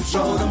 ay,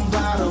 throw them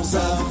bottles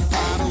up,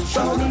 ay,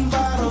 throw them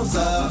bottles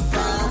up,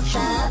 ay,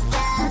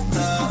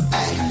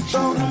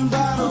 throw them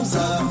bottles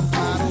up,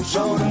 ay,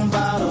 throw them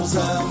bottles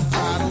up,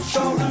 ay,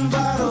 throw them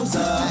bottles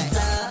up.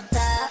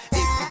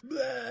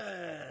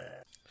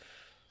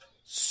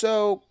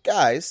 So,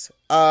 guys,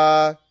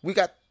 we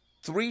got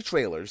 3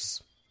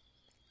 trailers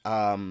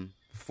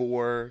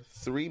for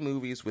 3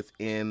 movies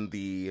within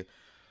the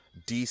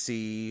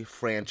DC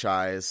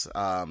franchise.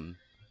 I'm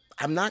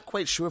not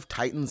quite sure if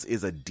Titans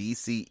is a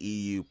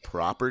DCEU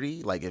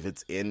property, like if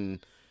it's in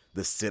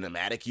the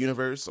cinematic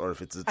universe or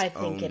if it's its own. I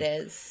think it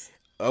is.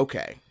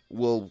 Okay.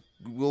 We'll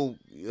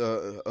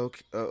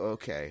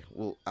okay.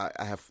 Well, I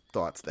have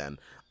thoughts then.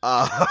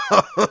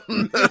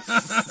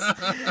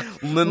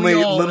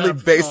 Lindley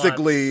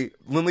basically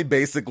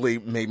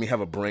made me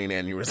have a brain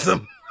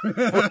aneurysm for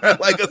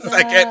like a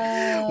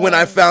second when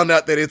I found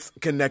out that it's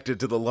connected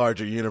to the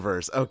larger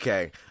universe.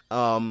 Okay.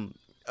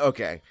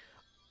 Okay.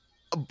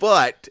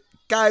 But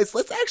guys,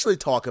 let's actually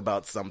talk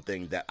about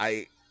something that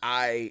I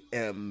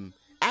am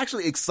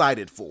actually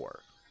excited for.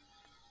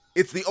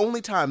 It's the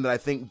only time that I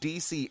think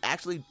DC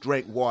actually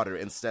drank water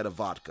instead of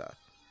vodka.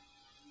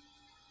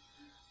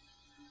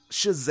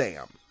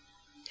 Shazam.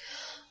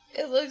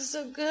 It looks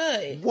so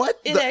good.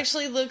 It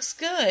actually looks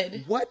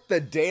good. What the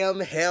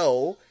damn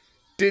hell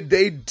did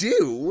they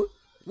do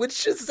with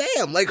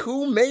Shazam? Like,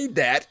 who made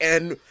that,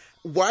 and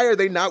why are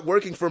they not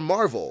working for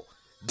Marvel?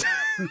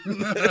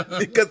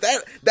 Because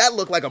that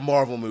looked like a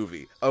Marvel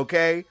movie,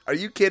 okay? Are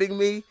you kidding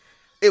me?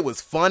 It was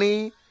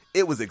funny.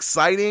 It was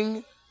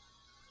exciting.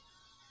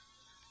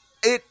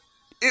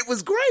 It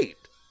was great.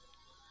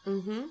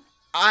 Mm-hmm.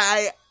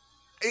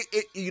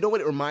 You know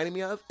what it reminded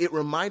me of? It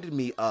reminded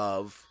me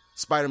of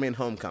Spider-Man: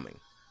 Homecoming.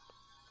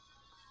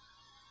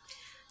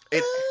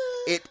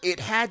 It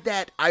had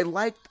that. I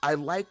like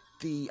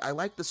the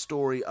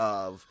story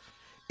of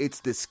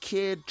it's this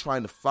kid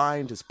trying to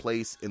find his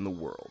place in the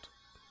world.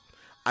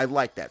 I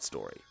like that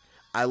story.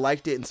 I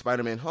liked it in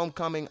Spider-Man: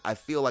 Homecoming. I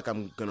feel like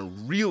I'm gonna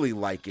really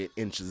like it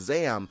in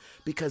Shazam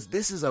because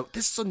this is a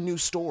new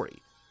story.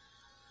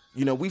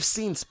 You know, we've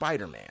seen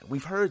Spider-Man.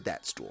 We've heard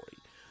that story.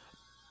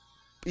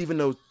 even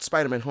though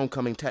Spider-Man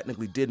Homecoming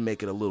technically did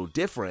make it a little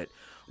different,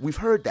 we've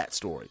heard that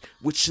story.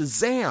 With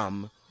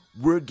Shazam,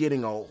 we're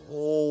getting a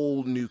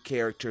whole new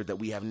character that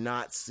we have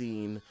not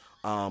seen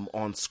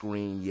on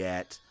screen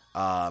yet.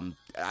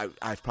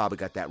 I've probably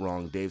got that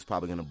wrong. Dave's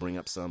probably going to bring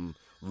up some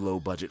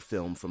low-budget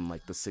film from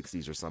like the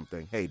 60s or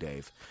something. Hey,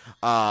 Dave.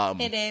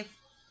 Hey,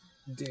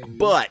 Dave.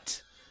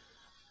 But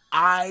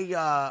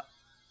I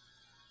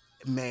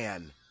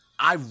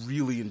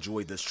really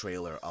enjoyed this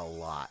trailer a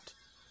lot.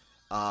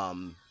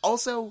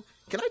 Also,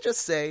 can I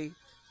just say,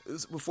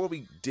 before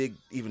we dig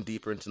even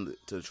deeper into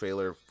the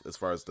trailer as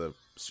far as the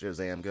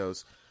Shazam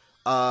goes,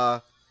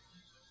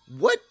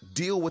 what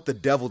deal with the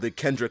devil did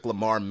Kendrick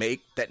Lamar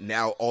make that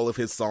now all of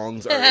his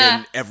songs are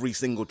in every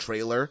single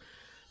trailer?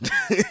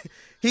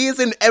 He is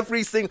in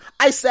every single...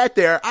 I sat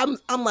there, I'm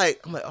like,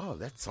 oh,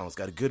 that song's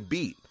got a good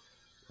beat.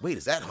 Wait,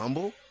 is that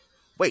Humble?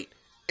 Wait,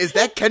 is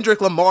that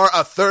Kendrick Lamar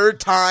a third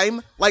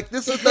time? Like,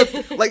 this is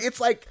the... like, it's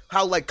like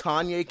how, like,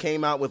 Kanye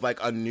came out with, like,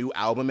 a new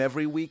album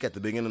every week at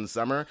the beginning of the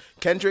summer.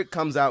 Kendrick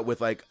comes out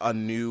with, like, a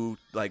new,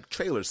 like,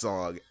 trailer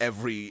song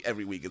every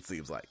week, it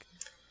seems like.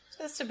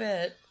 Just a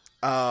bit.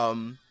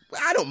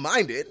 I don't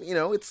mind it. You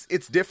know,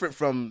 it's different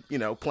from, you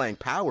know, playing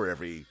Power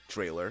every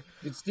trailer.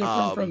 It's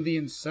different from the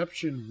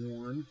Inception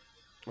horn.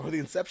 Or the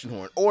Inception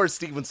horn. Or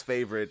Steven's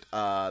favorite,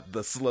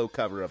 the slow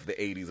cover of the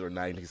 80s or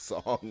 90s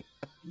song.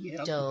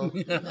 Yep.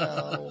 Don't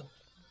know.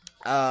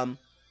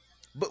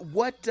 But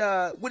what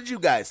did you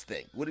guys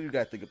think? What did you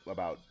guys think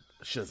about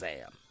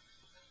Shazam?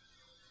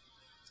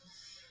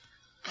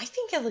 I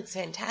think it looks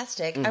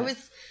fantastic. I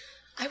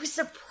was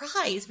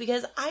surprised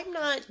because I'm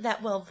not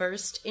that well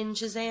versed in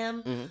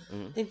Shazam.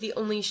 I think the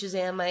only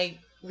Shazam I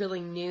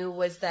really knew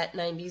was that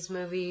 90s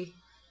movie.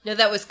 No,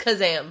 that was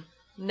Kazam.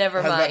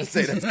 Never mind. I was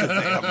about to say that's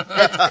Kazam.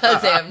 That's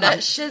Kazam, not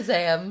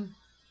Shazam.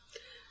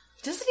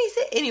 Doesn't he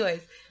say?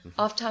 Anyways,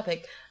 off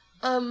topic.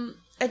 I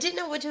didn't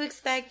know what to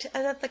expect.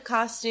 I thought the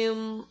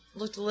costume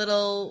looked a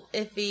little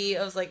iffy.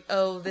 I was like,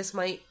 oh, this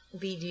might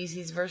be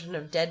DC's version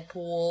of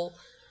Deadpool.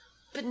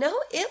 But no,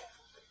 it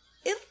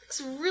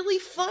looks really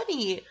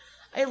funny.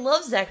 I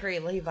love Zachary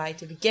Levi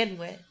to begin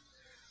with.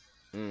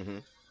 Mm-hmm.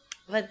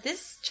 But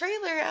this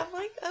trailer, I'm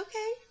like,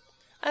 okay.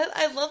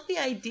 I love the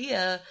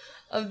idea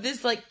of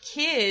this, like,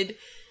 kid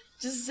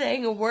just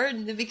saying a word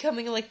and then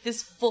becoming, like,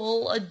 this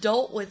full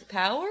adult with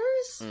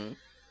powers.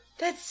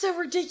 That's so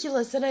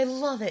ridiculous, and I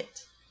love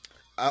it.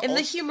 And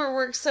the humor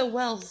works so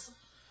well.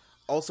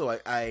 Also,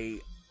 I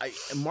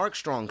Mark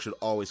Strong should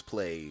always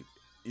play,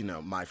 you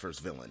know, my first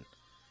villain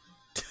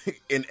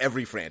in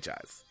every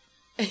franchise.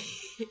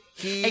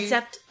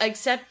 Except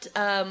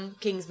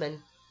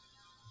Kingsman.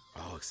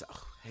 Oh,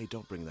 hey,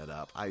 don't bring that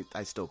up.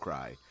 I still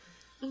cry.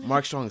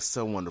 Mark Strong is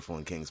so wonderful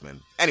in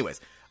Kingsman.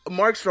 Anyways,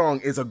 Mark Strong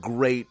is a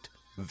great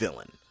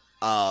villain.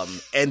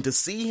 And to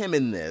see him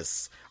in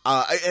this,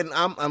 and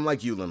I'm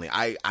like you, Lindley.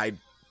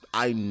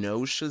 I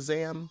know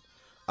Shazam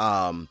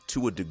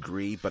to a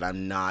degree, but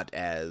I'm not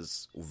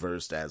as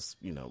versed as,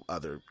 you know,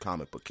 other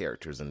comic book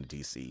characters in the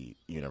DC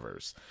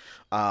universe.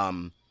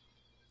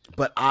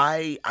 But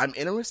I'm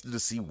interested to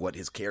see what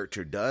his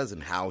character does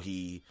and how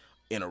he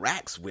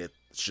interacts with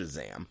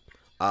Shazam.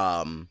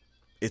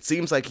 It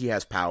seems like he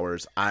has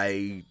powers.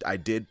 I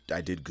did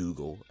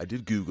Google a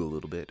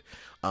little bit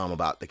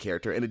about the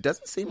character, and it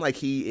doesn't seem like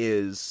he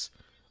has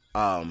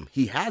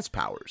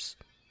powers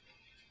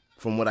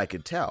from what I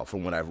could tell,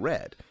 from what I've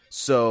read.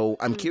 So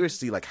I'm curious to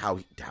see, like, how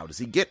does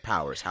he get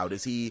powers? How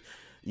does he,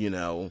 you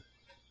know,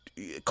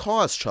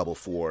 cause trouble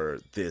for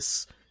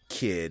this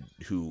kid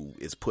who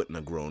is put in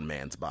a grown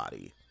man's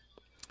body?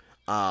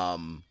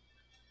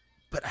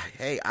 But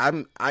hey,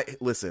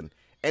 listen,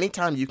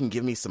 anytime you can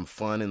give me some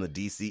fun in the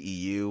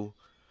DCEU,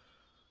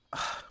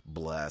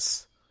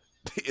 bless.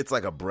 It's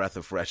like a breath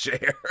of fresh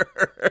air.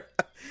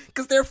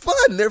 Cause they're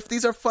fun.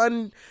 These are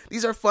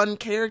fun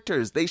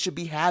characters. They should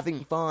be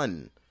having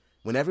fun.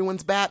 When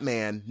everyone's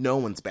Batman, no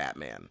one's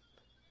Batman.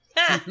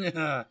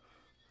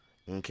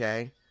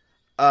 Okay.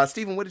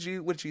 Steven, what did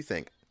you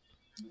think?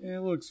 It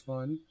looks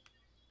fun.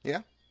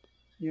 Yeah?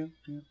 Yeah,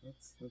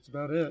 that's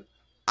about it.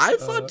 I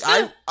thought,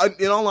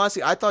 in all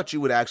honesty, I thought you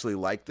would actually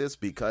like this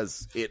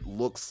because it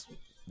looks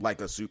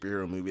like a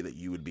superhero movie that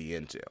you would be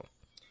into.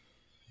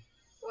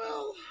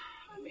 Well,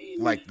 I mean,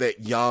 like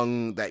that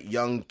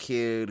young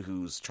kid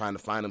who's trying to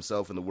find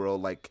himself in the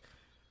world. Like,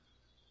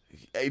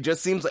 it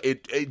just seems like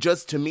it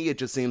just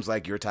seems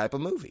like your type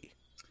of movie.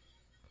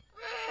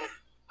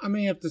 I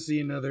may have to see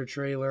another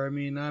trailer. I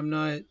mean, I'm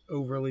not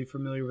overly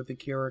familiar with the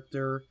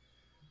character.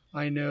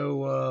 I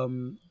know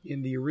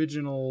in the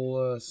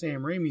original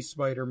Sam Raimi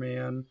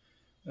Spider-Man,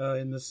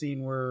 in the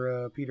scene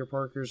where Peter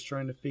Parker's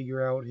trying to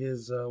figure out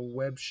his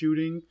web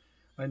shooting,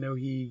 I know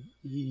he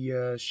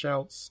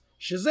shouts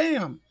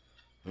Shazam,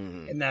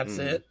 and that's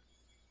it.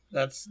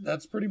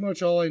 That's pretty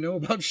much all I know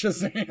about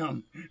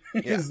Shazam.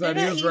 Is that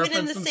he was even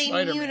in the referencing same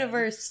Spider-Man.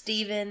 universe,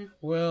 Steven.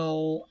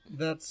 Well,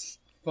 that's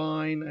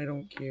fine. I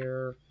don't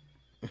care.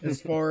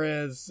 As far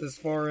as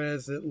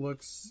it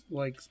looks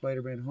like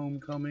Spider-Man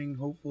Homecoming,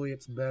 hopefully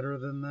it's better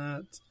than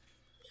that.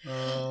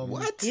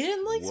 What? You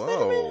didn't like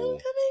Spider-Man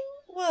Homecoming?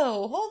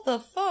 Whoa, hold the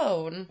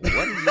phone. What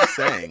are you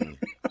saying?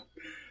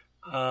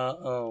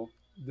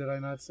 Did I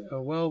not say?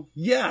 Oh, well,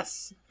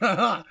 yes!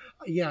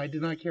 Yeah, I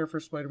did not care for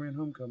Spider-Man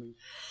Homecoming.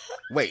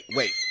 Wait.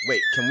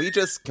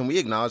 Can we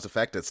acknowledge the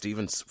fact that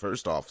Steven,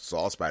 first off,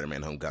 saw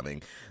Spider-Man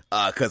Homecoming?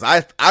 Because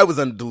I was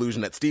under the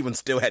delusion that Steven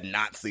still had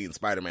not seen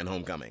Spider-Man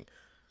Homecoming.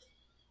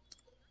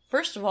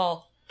 First of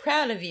all,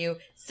 proud of you.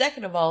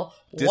 Second of all,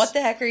 what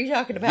the heck are you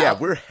talking about? Yeah,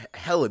 we're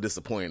hella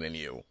disappointed in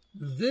you.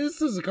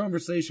 This is a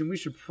conversation we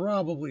should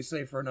probably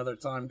save for another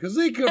time, because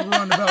they could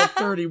run about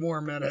 30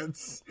 more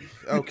minutes.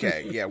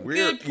 Okay, yeah,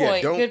 Good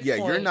point.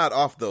 You're not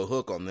off the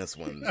hook on this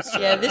one. Sir.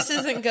 Yeah, this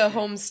isn't Go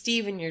Home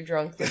Steven, you're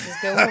drunk. This is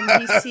Go Home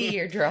DC,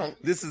 you're drunk.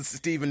 This is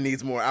Steven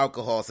needs more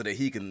alcohol so that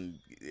he can,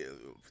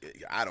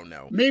 I don't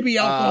know. Maybe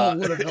alcohol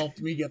would have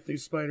helped me get through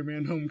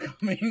Spider-Man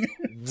Homecoming.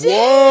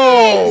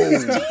 Whoa!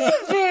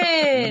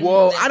 Steven!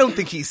 Whoa, I don't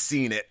think he's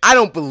seen it. I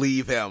don't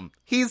believe him.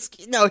 He's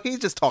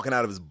just talking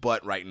out of his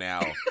butt right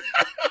now.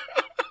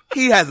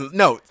 He hasn't.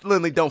 No,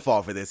 Lindley, don't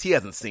fall for this. He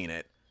hasn't seen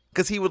it.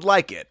 Because he would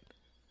like it.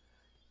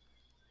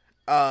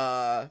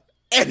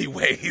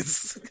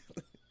 Anyways.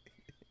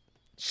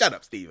 Shut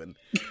up, Steven.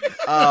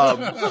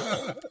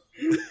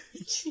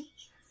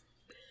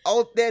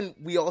 Then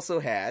we also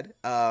had,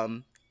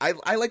 I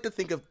like to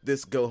think of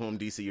this Go Home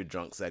DC You're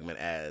Drunk segment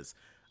as,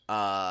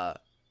 the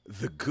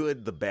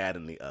good, the bad,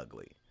 and the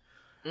ugly.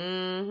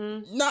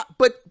 Mm-hmm.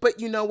 But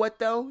you know what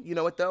though?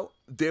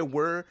 There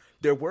were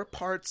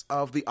parts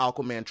of the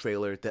Aquaman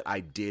trailer that I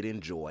did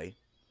enjoy.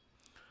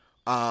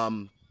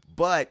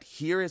 But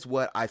here is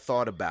what I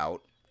thought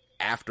about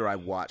after I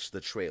watched the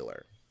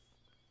trailer.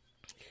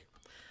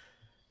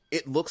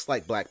 It looks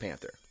like Black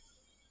Panther.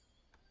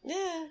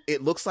 Yeah.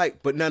 It looks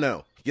like, but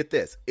no. Get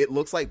this. It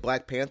looks like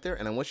Black Panther,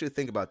 and I want you to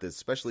think about this,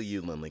 especially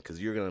you, Lindley,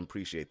 because you're going to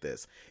appreciate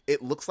this.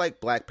 It looks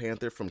like Black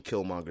Panther from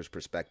Killmonger's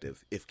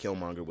perspective, if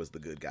Killmonger was the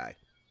good guy.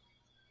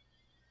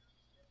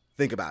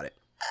 Think about it.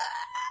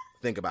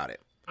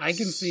 I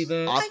can see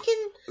that. I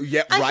can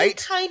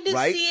kind of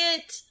see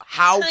it.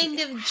 How can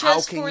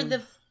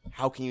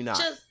you not?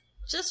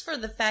 Just for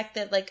the fact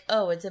that, like,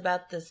 oh, it's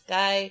about this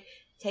guy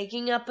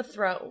taking up a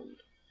throne.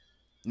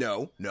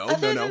 No.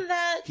 Other than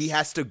that, he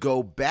has to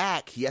go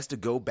back. He has to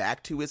go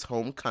back to his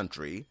home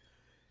country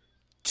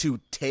to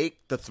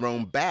take the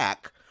throne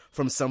back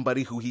from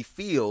somebody who he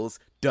feels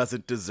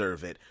doesn't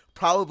deserve it.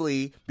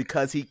 Probably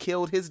because he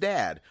killed his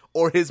dad,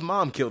 or his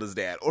mom killed his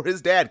dad, or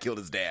his dad killed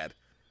his dad.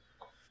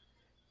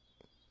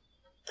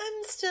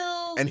 I'm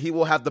still... And he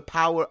will have the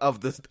power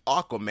of the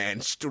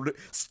Aquaman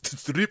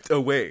stripped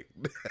away.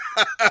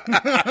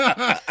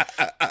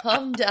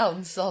 Calm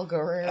down, Saul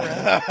Guerrero.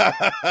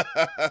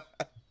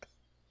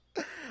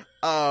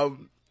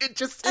 It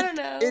just I don't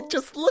know. It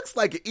just looks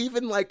like it.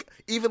 Even like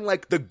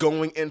the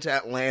going into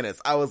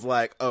Atlantis. I was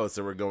like, oh,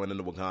 so we're going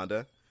into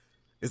Wakanda?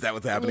 Is that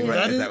what's happening? Yeah,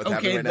 right? Is that what's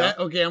happening right now?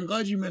 Okay, I'm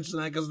glad you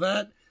mentioned that, because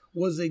that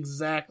was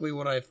exactly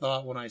what I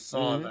thought when I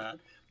saw that.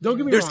 Don't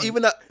get me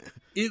wrong.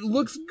 It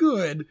looks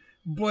good,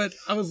 but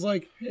I was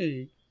like,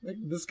 hey,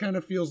 this kind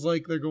of feels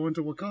like they're going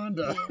to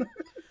Wakanda.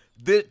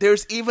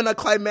 There's even a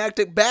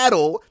climactic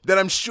battle that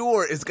I'm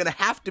sure is going to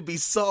have to be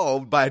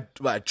solved by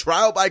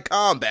trial by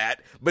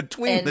combat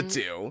between the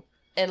two.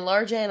 And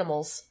large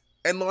animals.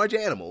 And the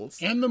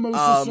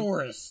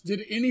Mosasaurus.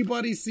 Did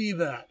anybody see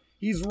that?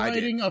 He's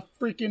riding a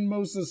freaking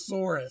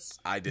Mosasaurus.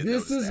 I did.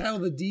 This is how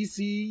the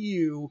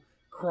DCEU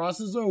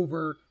crosses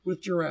over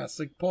with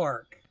Jurassic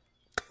Park.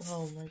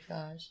 Oh my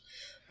gosh.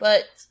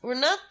 But I'm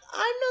not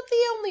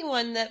the only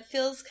one that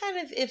feels kind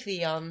of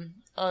iffy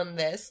on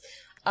this.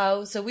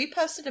 So we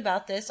posted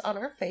about this on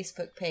our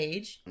Facebook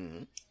page,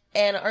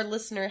 and our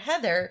listener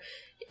Heather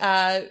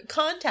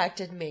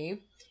contacted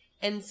me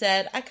and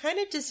said, I kind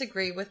of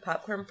disagree with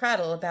Popcorn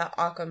Prattle about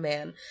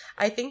Aquaman.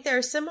 I think there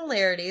are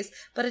similarities,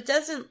 but it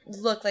doesn't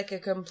look like a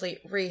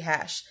complete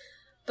rehash.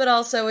 But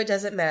also, it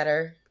doesn't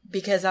matter,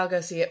 because I'll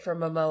go see it for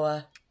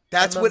Momoa.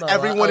 That's what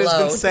everyone has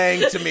been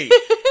saying to me.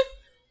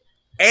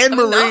 Anne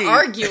Marie, I'm not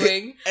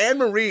arguing. Anne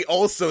Marie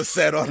also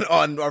said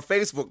on our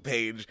Facebook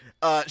page,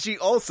 she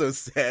also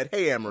said,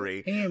 hey, Anne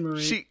Marie. Hey, Anne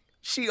Marie.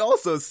 She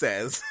also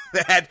says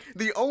that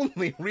the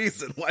only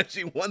reason why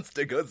she wants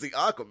to go see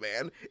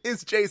Aquaman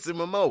is Jason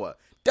Momoa.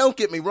 Don't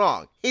get me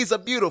wrong. He's a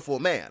beautiful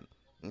man.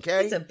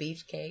 Okay? He's a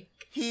beefcake.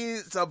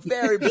 He's a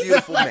very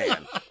beautiful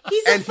man.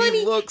 He's a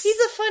funny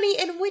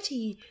and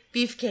witty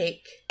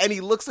beefcake. And he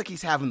looks like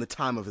he's having the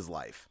time of his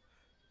life.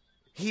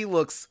 He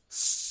looks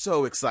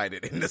so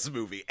excited in this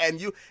movie.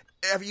 And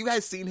have you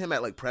guys seen him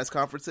at like press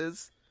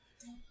conferences?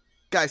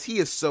 Guys, he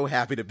is so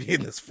happy to be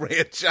in this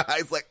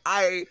franchise. Like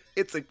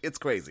it's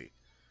crazy.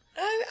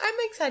 I'm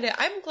excited.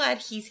 I'm glad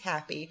he's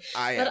happy.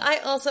 But I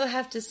also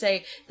have to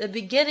say, the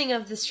beginning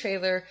of this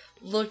trailer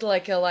looked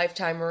like a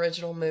Lifetime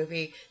original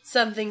movie.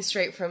 Something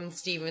straight from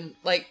Steven,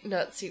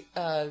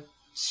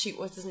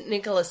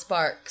 Nicholas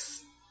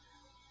Sparks.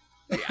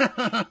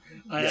 Yeah.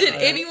 Did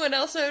anyone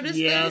else notice this?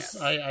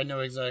 Yes, I know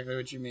exactly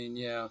what you mean,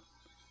 yeah.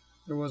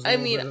 There was I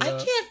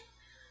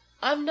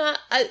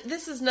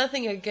This is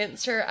nothing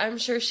against her. I'm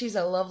sure she's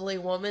a lovely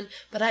woman,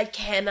 but I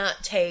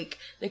cannot take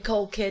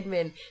Nicole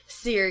Kidman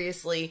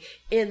seriously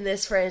in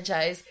this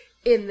franchise,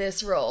 in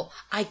this role.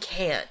 I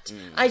can't.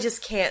 I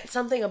just can't.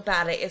 Something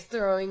about it is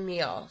throwing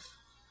me off.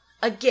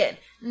 Again,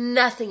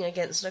 nothing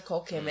against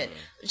Nicole Kidman.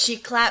 She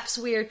claps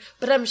weird,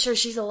 but I'm sure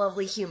she's a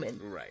lovely human.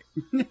 Right.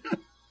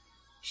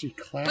 She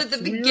claps But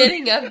the weird?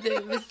 beginning of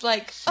it was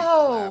like,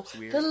 oh,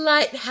 the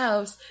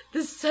lighthouse,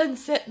 the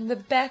sunset in the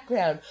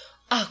background,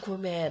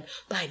 Aquaman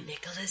by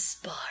Nicholas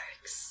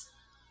Sparks.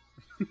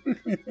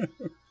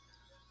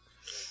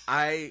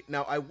 I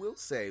will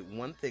say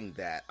one thing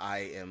that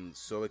I am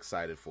so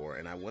excited for,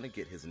 and I want to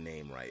get his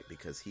name right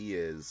because he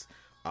is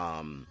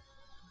a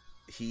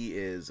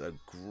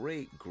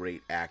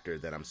great actor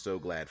that I'm so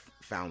glad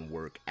found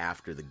work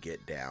after the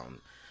Get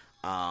Down.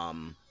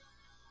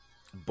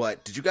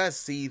 But did you guys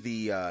see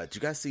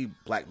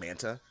Black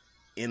Manta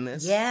in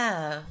this?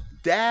 Yeah.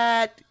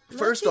 That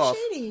first off,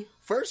 shady.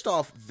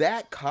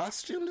 that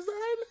costume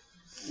design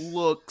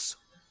looks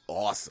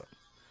awesome.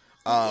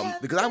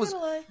 Because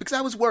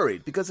I was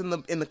worried because in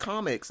the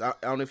comics, I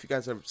don't know if you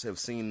guys have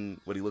seen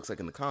what he looks like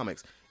in the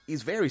comics.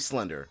 He's very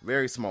slender,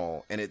 very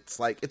small, and it's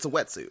like it's a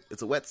wetsuit.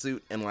 It's a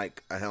wetsuit and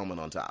like a helmet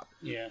on top.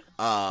 Yeah.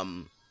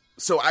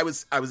 So I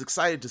was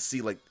excited to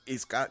see like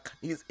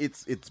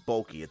it's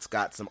bulky. It's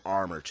got some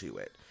armor to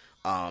it.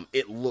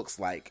 It looks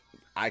like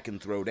I can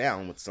throw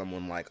down with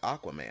someone like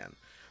Aquaman.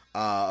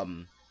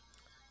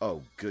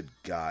 Oh good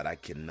God, I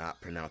cannot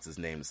pronounce his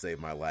name to save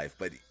my life,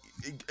 but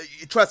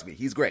trust me,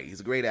 he's great. He's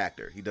a great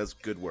actor. He does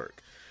good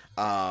work.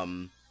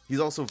 He's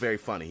also very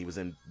funny. He was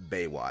in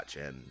Baywatch,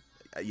 and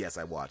yes,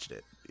 I watched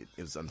it.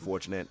 It was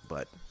unfortunate,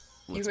 but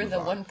you were the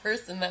one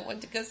person that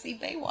went to go see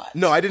Baywatch.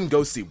 No, I didn't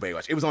go see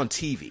Baywatch. It was on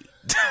TV.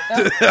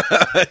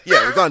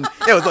 Yeah,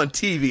 it was on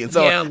TV, and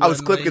so I was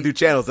clicking through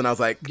channels, and I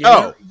was like,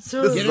 this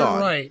is on.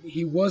 Right.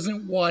 He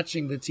wasn't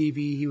watching the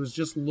TV. He was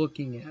just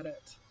looking at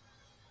it.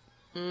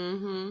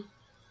 Mm-hmm.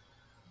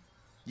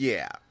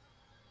 Yeah,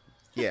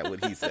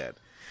 what he said.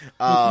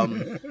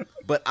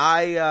 But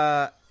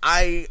I'm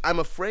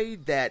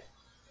afraid that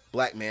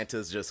Black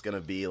Manta's just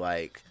gonna be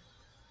like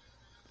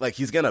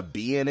he's gonna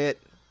be in it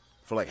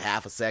for like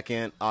half a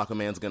second.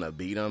 Aquaman's gonna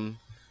beat him,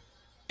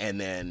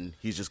 and then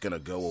he's just gonna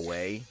go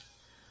away.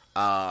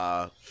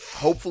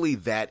 Hopefully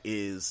this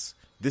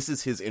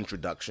is his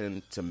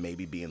introduction to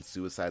maybe being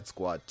Suicide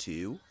Squad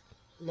 2.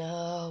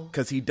 No,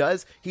 because he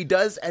does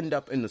end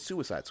up in the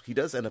Suicide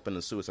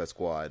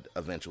Squad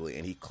eventually,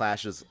 and he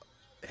clashes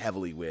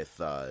heavily with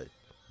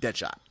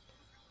Deadshot.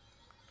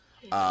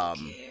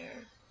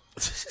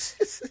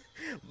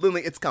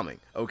 Literally, it's coming.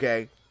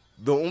 Okay,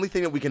 the only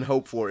thing that we can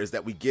hope for is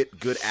that we get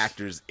good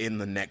actors in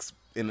the next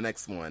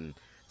one,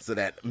 so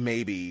that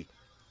maybe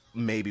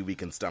we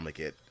can stomach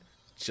it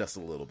just a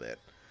little bit.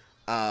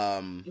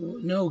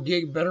 No,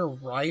 get better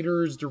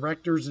writers,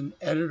 directors, and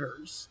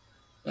editors.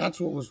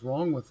 That's what was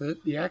wrong with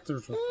it. The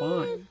actors were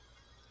fine.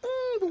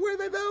 But were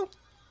they though?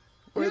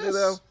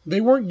 They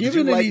weren't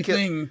given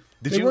anything.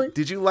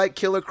 Did you like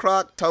Killer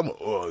Croc? Tell me,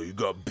 you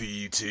got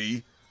BET.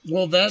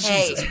 Well, that's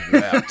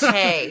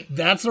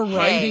that's a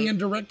writing and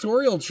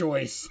directorial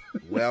choice.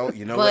 Well,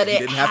 you know what? He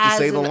didn't have to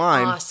say the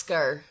line.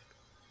 Oscar.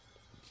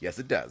 Yes,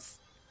 it does.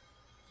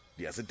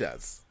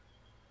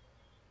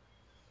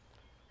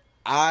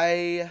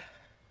 I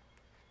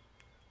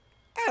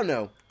don't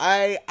know.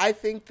 I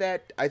think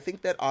that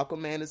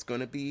Aquaman is going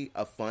to be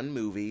a fun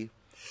movie.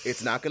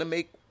 It's not going to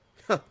make,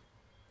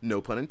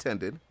 no pun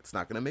intended, it's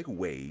not going to make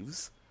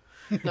waves.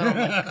 Oh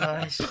my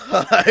gosh.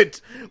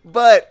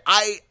 But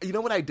you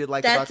know what I did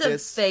like about this?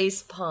 That's a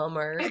face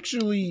palmer.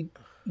 Actually,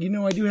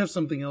 I do have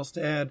something else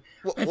to add.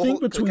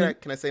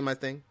 Can I say my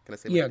thing?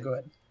 Yeah, go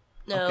ahead.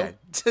 No. Okay.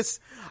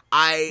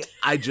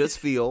 I just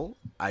feel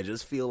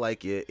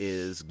like it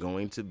is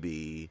going to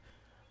be.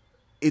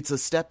 It's a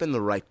step in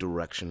the right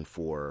direction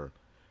for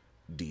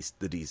the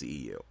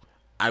DCEU.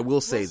 I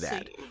will say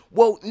that. See.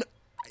 Well,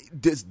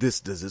 does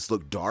this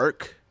look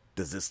dark?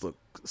 Does this look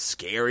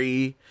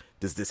scary?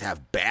 Does this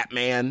have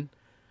Batman?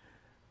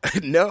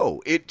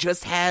 No, it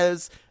just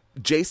has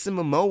Jason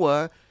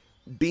Momoa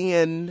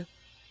being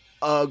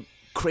a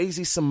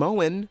crazy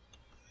Samoan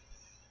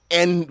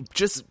and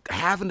just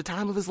having the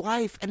time of his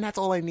life, and that's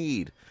all I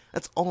need.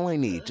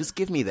 Just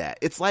give me that.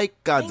 It's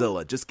like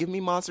Godzilla. Just give me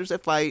monsters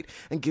that fight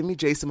and give me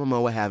Jason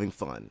Momoa having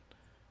fun.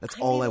 That's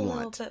all I want. A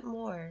little bit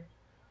more.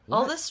 What?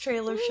 All this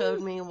trailer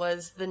showed me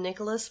was the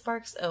Nicholas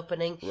Sparks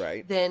opening.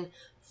 Right. Then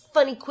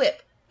funny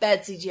quip,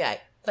 bad CGI.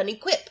 Funny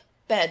quip,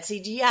 bad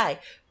CGI.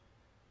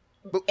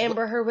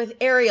 Amber Heard with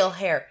Ariel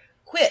hair.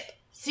 Quip,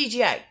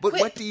 CGI. But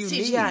quip, what do you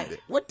CGI. need?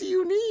 What do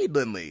you need,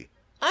 Lindley?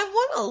 I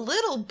want a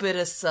little bit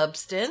of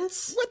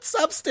substance. What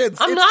substance?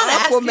 I'm it's not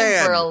Aquaman.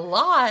 asking for a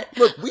lot.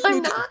 Look, we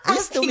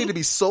still need to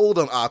be sold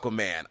on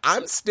Aquaman.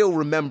 I'm still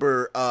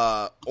remember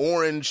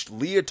orange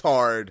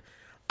leotard.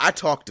 I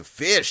talk to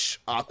fish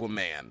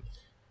Aquaman.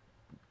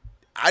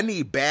 I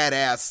need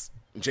badass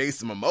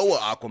Jason Momoa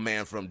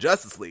Aquaman from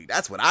Justice League.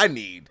 That's what I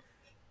need.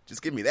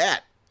 Just give me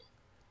that.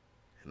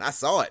 And I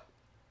saw it.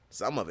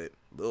 Some of it.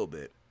 A little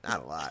bit.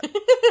 Not a lot.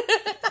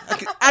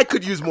 I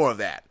could use more of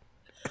that.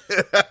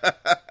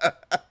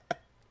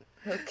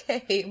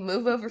 Okay,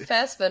 move over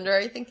Fassbender.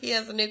 I think he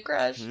has a new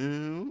crush.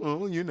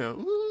 Well, you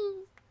know.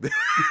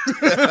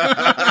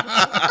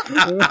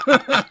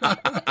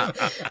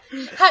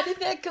 How did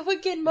that go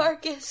again,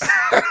 Marcus?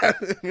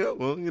 Yeah,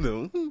 well, you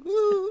know.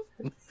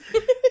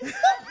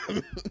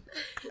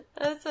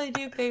 That's my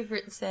new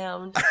favorite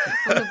sound.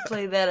 I'm going to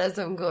play that as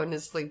I'm going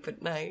to sleep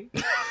at night.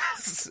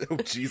 Oh,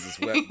 Jesus,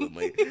 wept with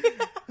me.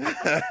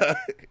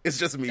 It's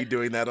just me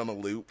doing that on a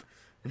loop.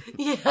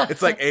 Yeah.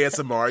 It's like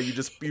ASMR. You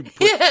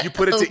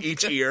put it to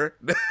each ear.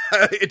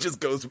 It just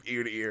goes from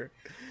ear to ear.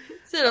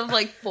 Instead of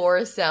like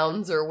forest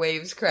sounds or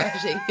waves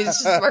crashing,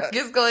 it's just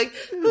Marcus going,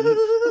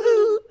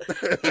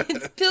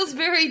 It feels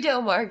very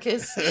Del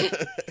Marcus.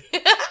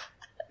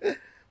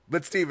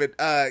 But Steven,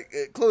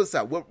 close us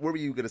out. What were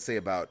you going to say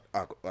about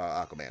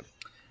Aquaman?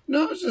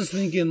 No, I was just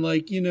thinking,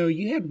 like,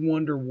 you had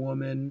Wonder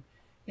Woman,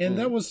 and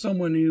that was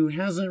someone who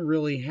hasn't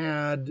really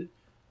had,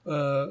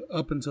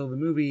 up until the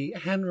movie,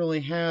 hadn't really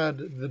had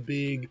the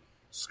big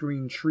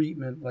screen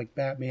treatment like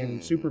Batman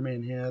and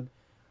Superman had.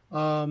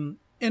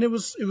 And it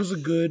was a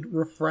good,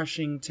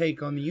 refreshing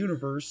take on the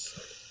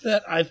universe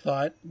that I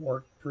thought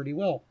worked pretty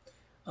well.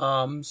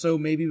 So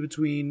maybe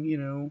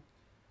between,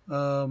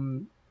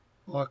 Aquaman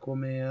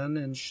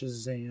and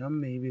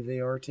Shazam, maybe they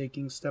are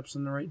taking steps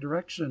in the right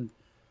direction.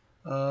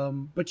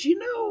 But you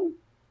know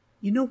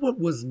what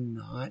was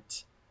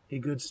not a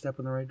good step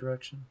in the right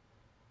direction?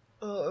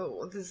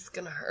 Oh, this is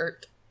gonna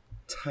hurt.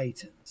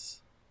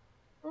 Titans.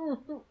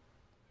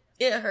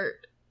 It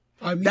hurt.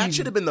 I mean, That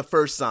should have been the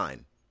first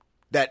sign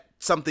that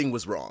something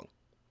was wrong.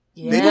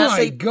 Yeah. They didn't My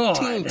say God.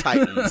 Teen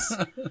Titans.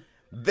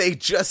 They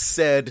just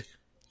said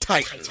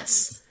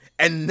Titans.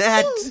 And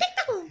that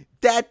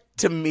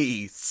to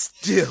me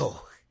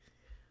still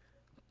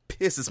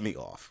pisses me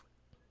off.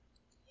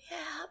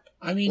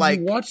 I mean, Like-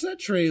 you watch that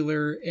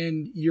trailer,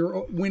 and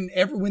when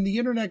the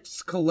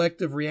internet's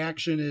collective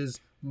reaction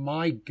is,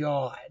 "My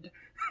God,"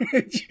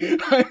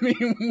 I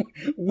mean,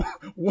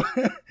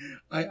 what?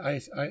 I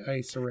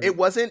surrender. It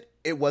wasn't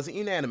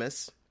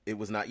unanimous. It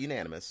was not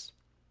unanimous.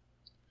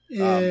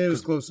 It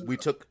was close. We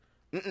took,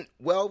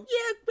 well,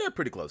 yeah,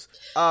 pretty close.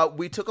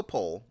 We took a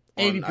poll.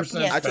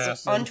 80% Yes,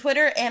 fast. on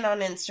Twitter and on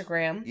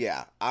Instagram.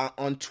 Yeah,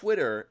 on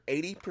Twitter,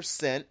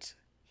 80%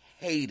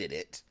 hated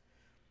it,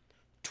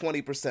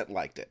 20%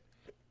 liked it.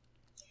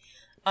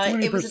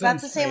 It was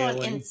about the 20% same on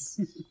failing.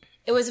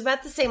 It was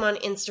about the same on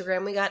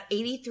Instagram. We got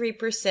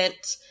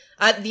 83%.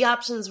 The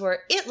options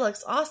were "it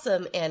looks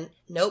awesome" and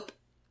 "nope,"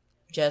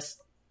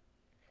 just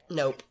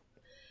nope.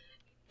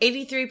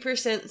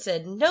 83%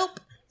 said nope.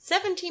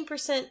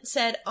 17%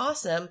 said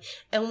awesome,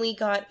 and we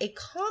got a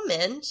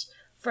comment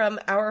from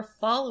our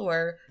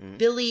follower,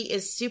 Billy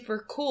is super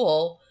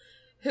cool,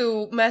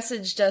 who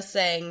messaged us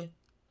saying,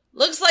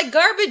 "Looks like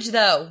garbage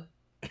though."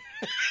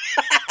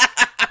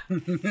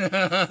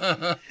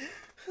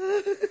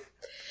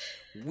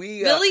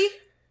 Billy,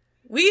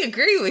 we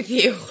agree with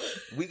you.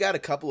 We got a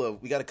couple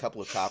of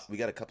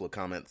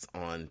comments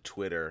on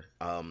Twitter.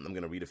 I'm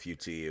gonna read a few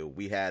to you.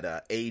 We had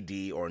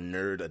AD or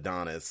Nerd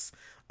Adonis.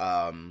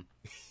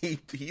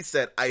 He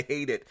said, "I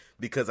hate it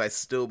because I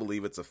still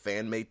believe it's a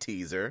fan made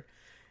teaser."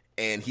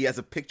 And he has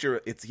a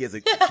picture. He has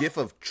a gif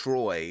of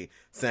Troy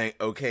saying,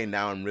 "Okay,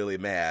 now I'm really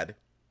mad."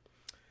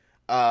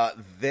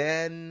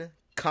 Then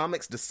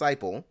Comics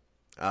Disciple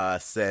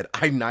said,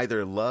 "I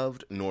neither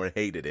loved nor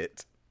hated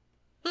it."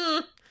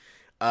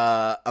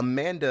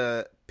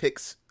 Amanda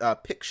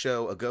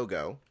Picshow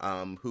Agogo,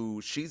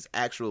 who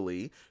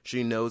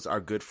she knows our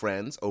good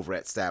friends over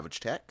at Savage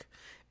Tech,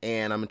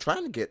 and I've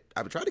tried to get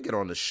her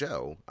on the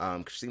show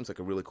because she seems like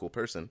a really cool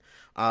person.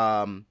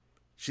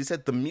 She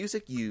said the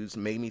music used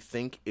made me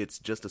think it's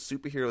just a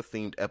superhero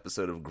themed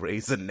episode of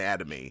Grey's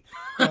Anatomy.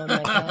 Oh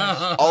my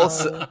gosh.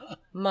 Also,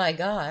 My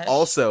God.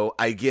 Also,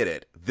 I get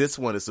it. This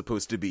one is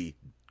supposed to be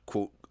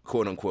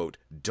quote unquote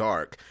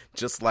dark,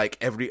 just like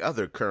every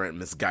other current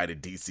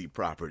misguided DC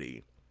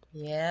property.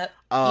 Yep.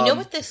 You know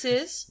what this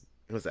is?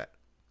 What's that?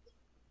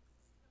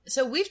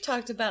 So we've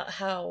talked about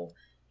how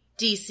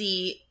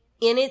DC,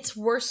 in its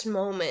worst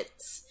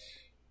moments,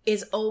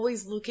 is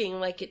always looking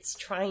like it's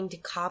trying to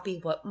copy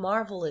what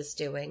Marvel is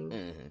doing.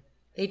 Mm-hmm.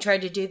 They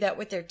tried to do that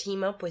with their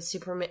team up with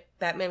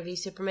Batman v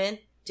Superman.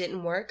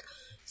 Didn't work.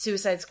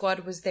 Suicide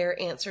Squad was their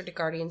answer to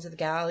Guardians of the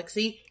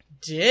Galaxy.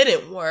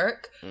 Didn't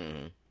work.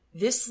 Mm-hmm.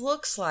 This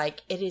looks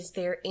like it is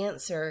their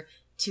answer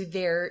to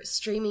their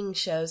streaming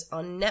shows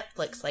on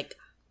Netflix, like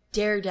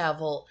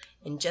Daredevil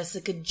and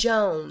Jessica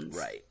Jones.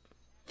 Right.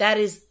 That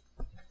is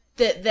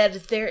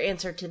their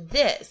answer to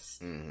this.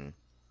 Mm-hmm.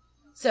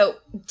 So,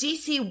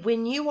 DC,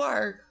 when you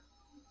are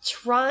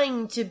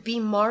trying to be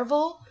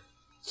Marvel,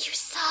 you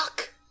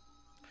suck.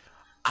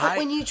 But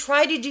when you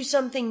try to do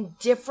something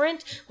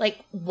different,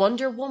 like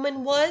Wonder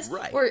Woman was,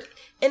 right?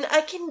 And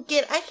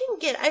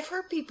I've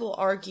heard people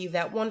argue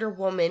that Wonder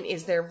Woman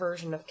is their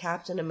version of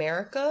Captain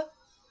America,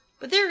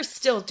 but there are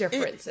still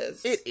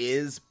differences. It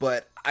is,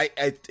 but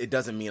it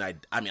doesn't mean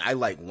I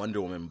like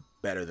Wonder Woman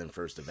better than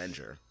First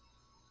Avenger.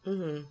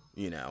 Mm-hmm.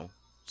 You know,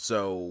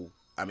 So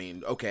I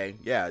mean, okay,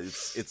 yeah,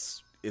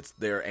 it's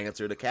their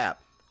answer to Cap.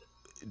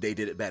 They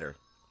did it better.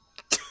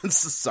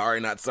 Sorry,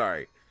 not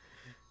sorry.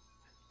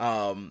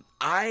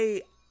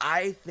 I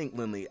think,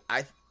 Lindley,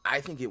 I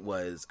think it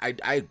was.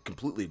 I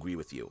completely agree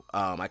with you.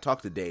 I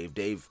talked to Dave.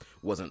 Dave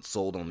wasn't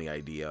sold on the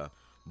idea,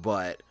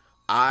 but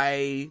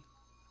I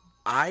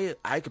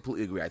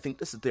completely agree. I think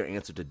this is their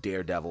answer to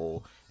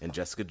Daredevil and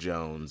Jessica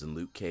Jones and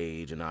Luke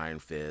Cage and Iron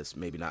Fist.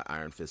 Maybe not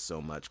Iron Fist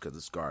so much because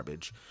it's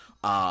garbage.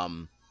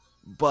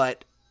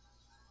 But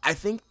I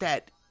think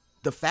that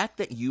the fact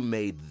that you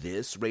made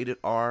this rated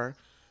R,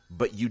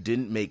 but you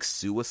didn't make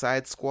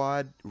Suicide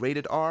Squad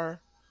rated R,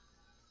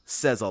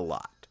 says a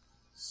lot.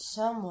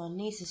 Someone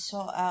needs to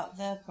sort out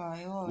their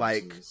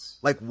priorities.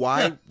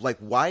 Why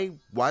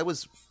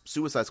was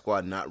Suicide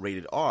Squad not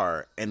rated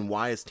R, and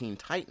why is Teen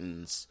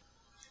Titans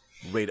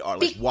rated R?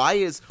 Why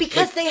is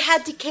because they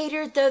had to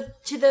cater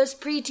to those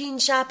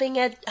preteen shopping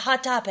at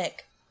Hot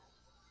Topic.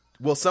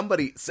 Well, someone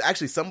did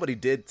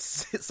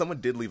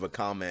leave a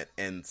comment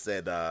and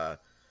said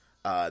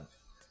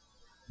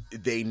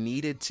they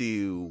needed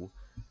to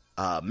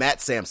Matt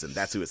Sampson,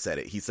 that's who it said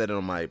it. He said it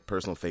on my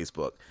personal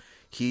Facebook.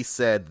 He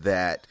said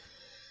that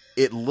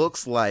it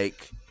looks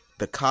like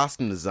the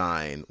costume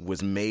design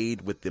was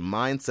made with the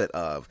mindset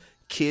of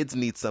kids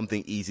need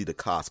something easy to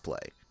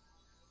cosplay.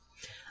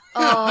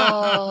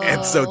 Oh.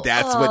 And so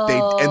that's what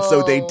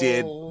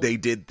they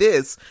did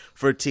this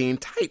for Teen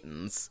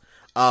Titans.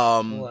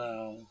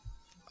 Wow.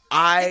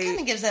 It kind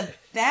of gives a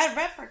bad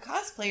rep for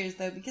cosplayers,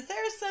 though, because there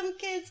are some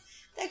kids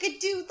that could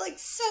do like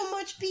so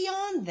much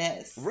beyond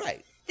this.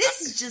 Right.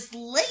 This is just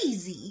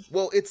lazy.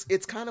 Well, it's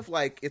kind of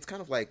like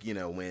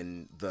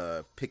when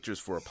the pictures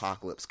for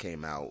Apocalypse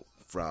came out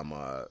from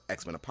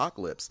X-Men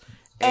Apocalypse,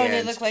 and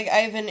it looked like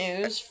Ivan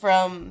Ooze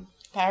from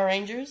Power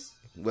Rangers.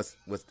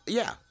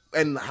 Yeah,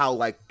 and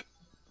how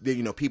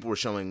people were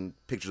showing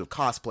pictures of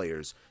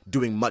cosplayers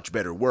doing much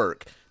better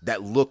work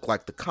that looked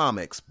like the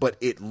comics, but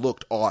it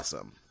looked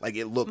awesome. Like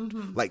it looked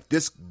like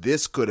this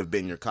could have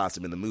been your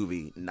costume in the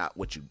movie, not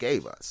what you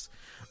gave us.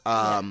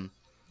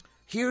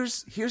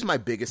 Here's my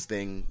biggest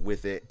thing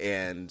with it,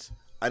 and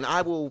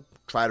I will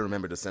try to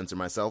remember to censor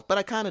myself, but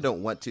I kind of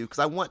don't want to, because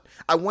I want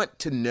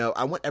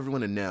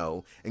everyone to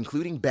know,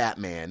 including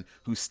Batman,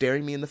 who's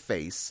staring me in the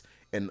face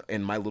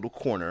in my little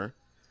corner,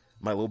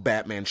 my little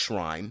Batman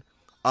shrine.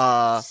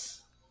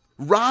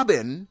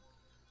 Robin,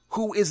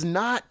 who is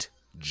not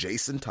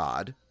Jason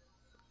Todd.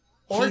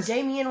 Or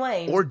Damian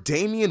Wayne. Or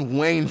Damian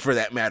Wayne, for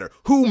that matter,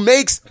 who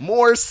makes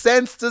more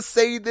sense to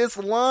say this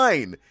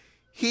line.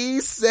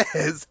 He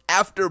says,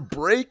 after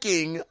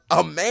breaking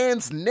a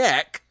man's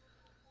neck,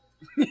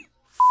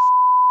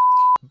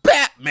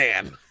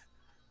 Batman.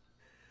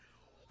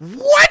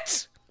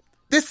 What?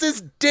 This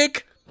is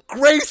Dick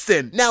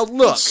Grayson. Now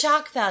look. It's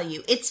shock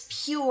value.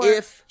 It's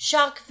pure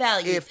shock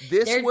value. If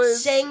this They're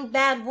saying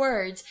bad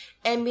words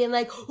and being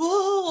like,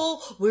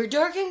 oh, we're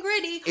dark and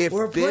gritty.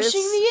 We're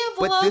pushing the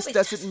envelope. But this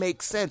doesn't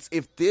make sense.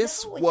 If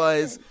this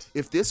was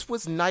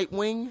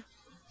Nightwing,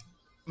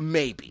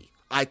 maybe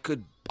I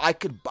could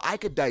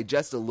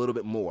digest a little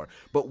bit more.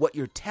 But what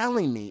you're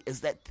telling me is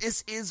that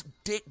this is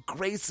Dick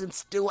Grayson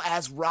still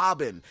as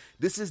Robin.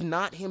 This is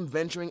not him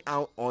venturing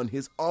out on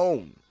his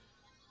own.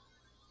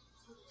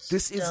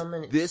 This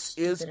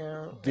is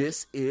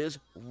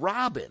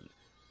Robin.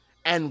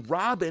 And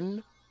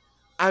Robin,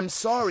 I'm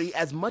sorry,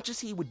 as much as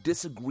he would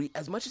disagree,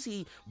 as much as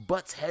he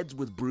butts heads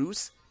with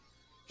Bruce,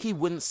 he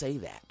wouldn't say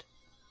that.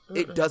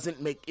 It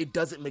doesn't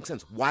make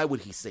sense. Why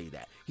would he say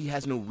that? He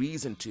has no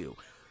reason to.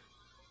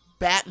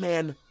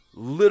 Batman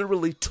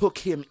literally took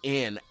him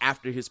in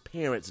after his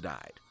parents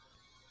died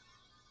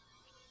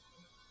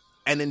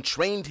and then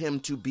trained him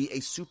to be a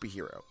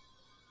superhero.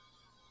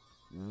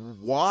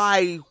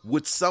 Why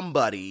would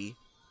somebody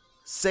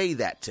say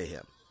that to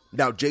him?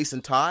 Now,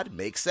 Jason Todd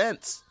makes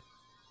sense.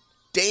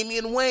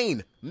 Damian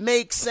Wayne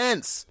makes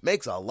sense.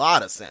 Makes a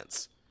lot of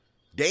sense.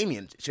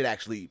 Damian should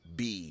actually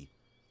be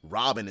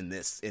Robin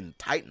in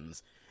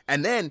Titans.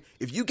 And then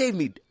if you gave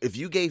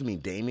me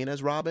Damian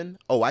as Robin,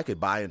 I could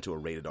buy into a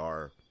rated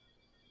R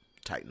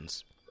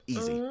Titans.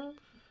 Easy.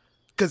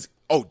 Cuz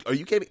are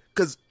you kidding me?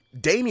 Cuz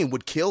Damian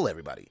would kill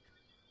everybody.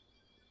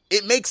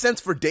 It makes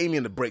sense for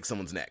Damian to break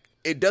someone's neck.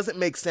 It doesn't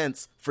make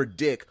sense for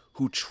Dick,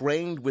 who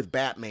trained with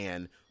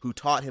Batman, who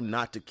taught him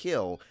not to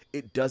kill.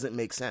 It doesn't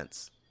make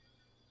sense.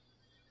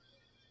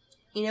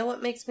 You know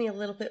what makes me a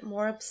little bit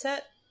more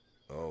upset?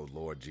 Oh,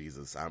 Lord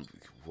Jesus.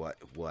 What?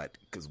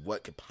 Because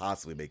what could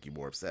possibly make you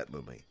more upset,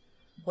 Lily?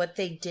 What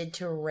they did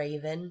to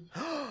Raven.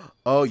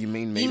 Oh, you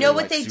mean maybe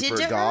what they did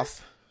to her?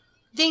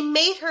 They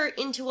made her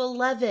into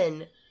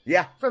 11.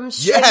 Yeah. From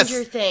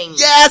Stranger Things.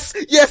 Yes,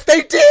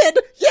 they did.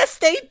 Yes,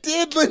 they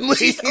did, Lindley.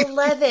 She's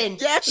 11.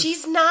 Yes.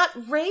 She's not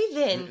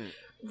Raven.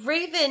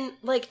 Raven,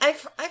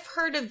 I've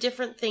heard of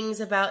different things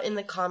about in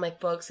the comic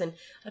books, and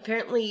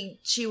apparently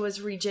she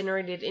was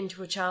regenerated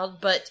into a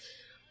child, but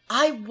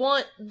I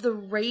want the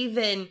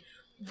Raven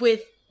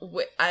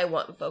I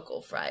want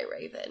Vocal Fry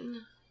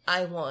Raven.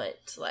 I want,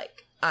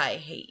 I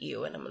hate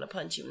you and I'm gonna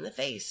punch you in the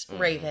face,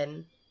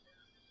 Raven.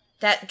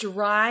 that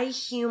dry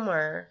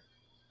humor.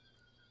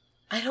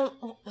 I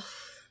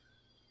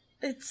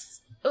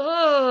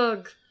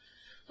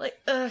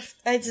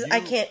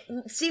can't.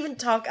 Stephen,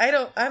 talk.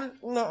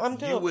 I'm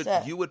too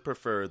upset. You would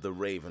prefer the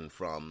Raven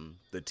from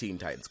the Teen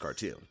Titans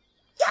cartoon.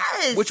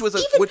 Yes! Which was a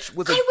good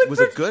You know what I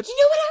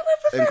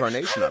would prefer?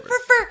 incarnation I of would it.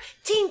 prefer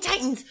Teen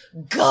Titans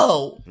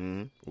Go!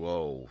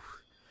 Whoa.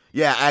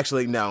 Yeah,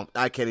 actually, no.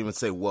 I can't even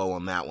say whoa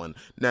on that one.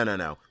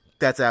 No.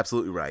 That's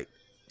absolutely right.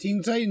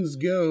 Teen Titans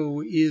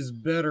Go is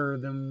better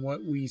than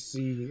what we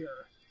see here.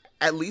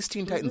 At least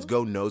Teen Titans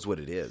Go knows what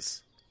it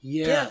is.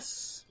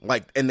 Yes.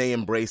 Like, and they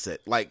embrace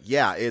it. Like,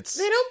 yeah, They don't it's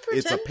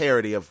a pretend.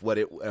 parody of what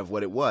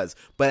it was,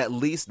 but at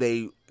least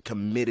they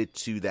committed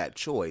to that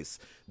choice.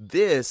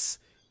 This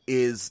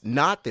is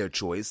not their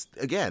choice.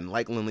 Again,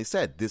 like Lindley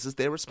said, this is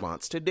their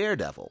response to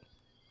Daredevil.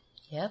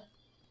 Yep.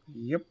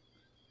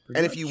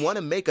 And if you want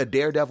to make a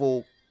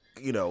Daredevil,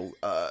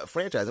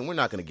 franchise, and we're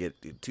not going to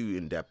get too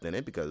in depth in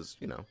it because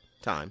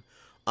time.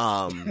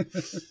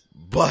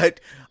 But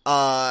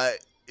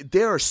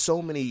there are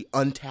so many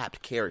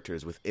untapped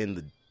characters within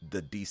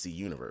the DC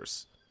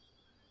universe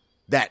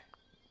that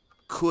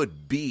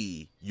could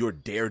be your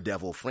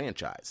Daredevil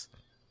franchise,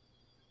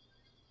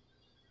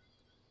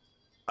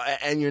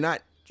 and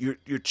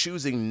you're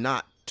choosing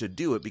not to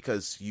do it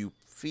because you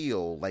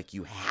feel like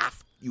you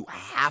have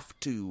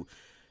to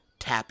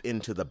tap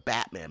into the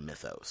Batman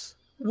mythos.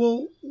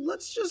 Well,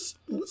 let's just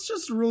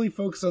really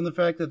focus on the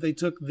fact that they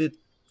took the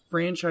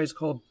franchise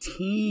called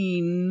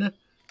Teen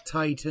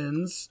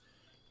Titans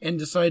and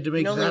decided to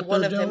make And only that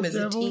one their of them is a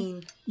Daredevil.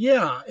 teen.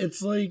 Yeah,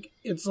 it's like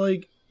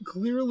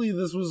clearly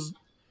this was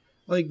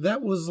like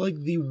that was like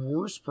the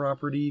worst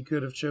property you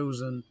could have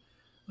chosen.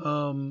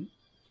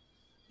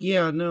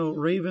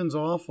 Raven's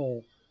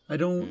awful. I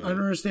don't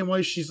understand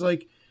why she's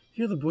like,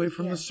 you're the boy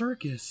from the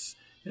circus,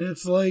 and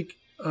it's like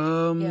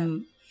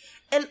And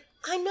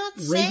I'm not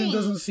Raven saying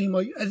doesn't seem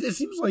like it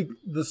seems like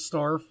the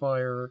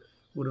Starfire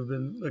would have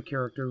been a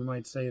character who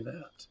might say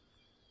that.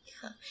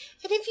 Yeah.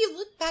 And if you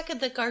look back at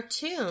the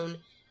cartoon,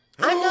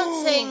 I'm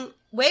not saying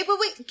wait,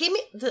 give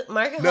me the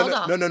Margaret, hold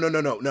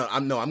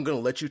on. No. I'm gonna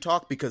let you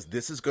talk because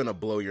this is gonna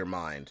blow your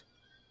mind.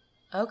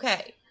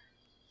 Okay.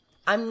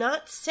 I'm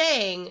not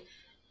saying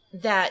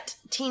that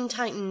Teen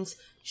Titans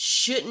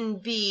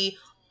shouldn't be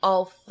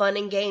all fun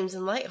and games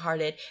and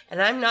lighthearted, and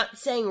I'm not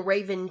saying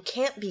Raven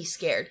can't be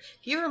scared.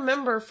 If you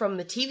remember from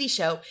the TV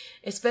show,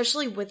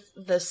 especially with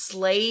the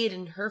Slade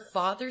and her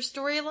father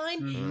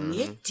storyline,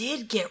 it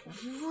did get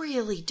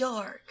really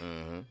dark.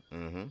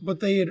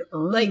 But they had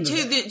earned Like to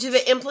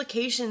the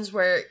implications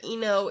where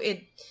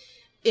it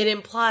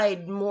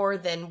implied more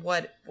than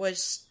what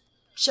was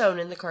shown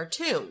in the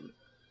cartoon.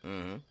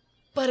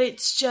 But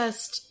it's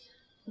just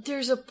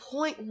there's a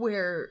point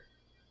where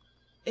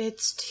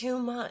it's too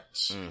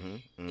much.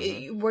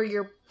 Where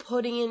you're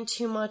putting in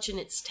too much and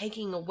it's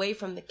taking away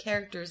from the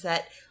characters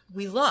that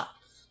we love.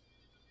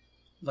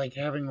 like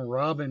having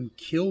Robin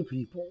kill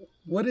people.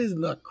 What is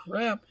the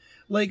crap?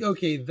 Like,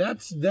 okay,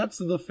 that's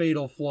the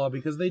fatal flaw,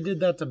 because they did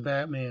that to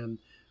Batman,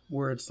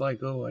 where it's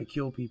like, oh, I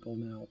kill people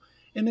now.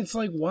 And it's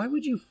like, why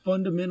would you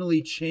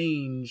fundamentally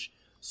change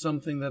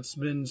something that's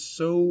been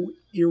so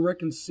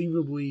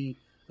irreconcilably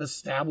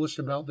established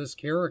about this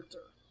character?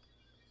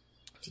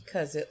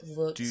 Because it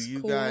looks Do you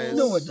cool. guys-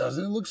 No, it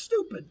doesn't. It looks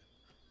stupid.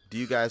 Do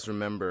you guys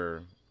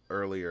remember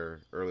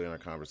earlier in our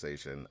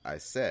conversation, I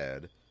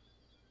said,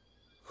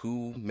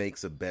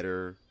 who's a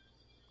better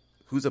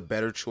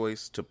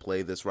choice to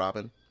play this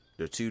Robin?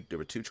 There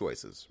were two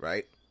choices,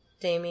 right?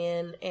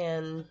 Damian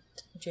and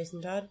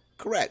Jason Todd?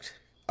 Correct.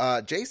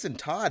 Jason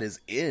Todd is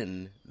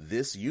in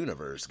this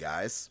universe,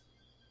 guys.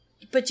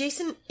 But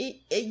Jason,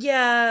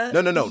 yeah.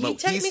 No. He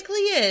technically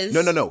is.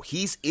 No.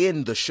 He's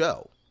in the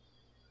show.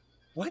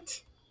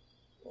 What?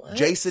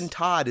 Jason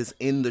Todd is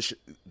in the show.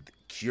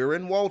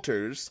 Kieran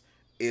Walters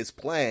is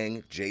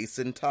playing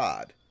Jason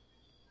Todd.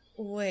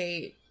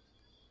 Wait.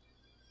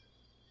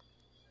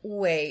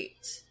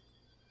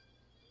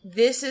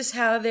 This is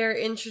how they're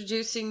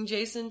introducing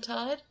Jason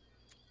Todd?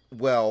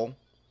 Well,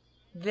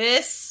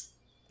 This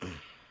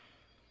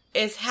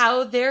is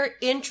how they're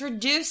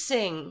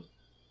introducing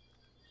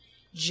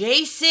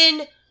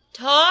Jason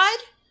Todd?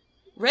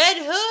 Red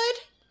Hood?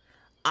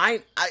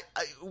 I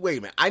wait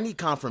a minute. I need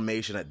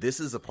confirmation that this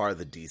is a part of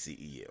the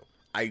DCEU.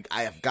 I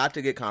have got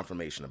to get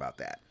confirmation about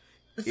that.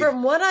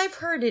 From what I've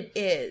heard, it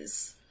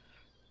is.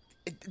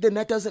 Then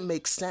that doesn't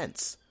make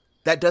sense.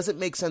 That doesn't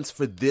make sense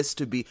for this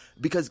to be,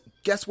 because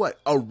guess what?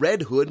 A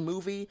Red Hood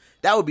movie,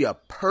 that would be a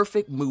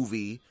perfect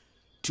movie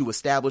to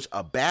establish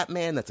a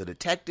Batman that's a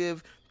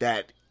detective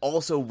that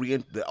also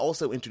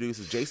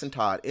introduces Jason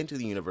Todd into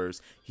the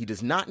universe. He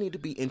does not need to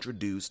be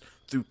introduced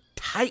through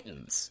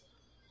Titans.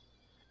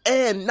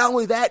 And not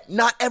only that,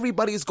 not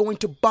everybody is going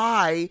to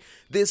buy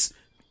this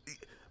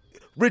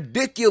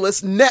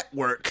ridiculous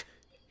network.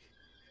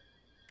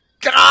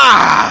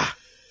 Ah!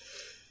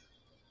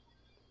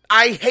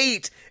 I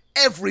hate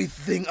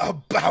everything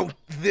about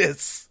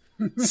this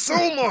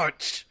so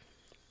much.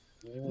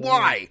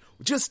 Why?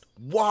 Just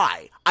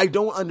why? I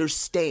don't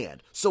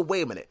understand. So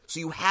wait a minute. So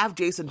you have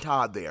Jason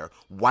Todd there.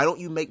 Why don't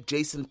you make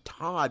Jason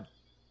Todd?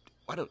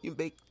 Why don't you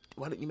make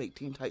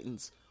Teen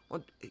Titans?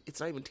 It's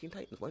not even Teen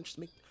Titans. Why don't you just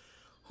make?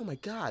 Oh my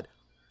God!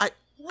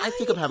 I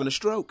think I'm having a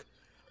stroke.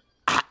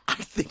 I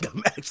think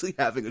I'm actually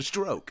having a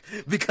stroke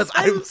because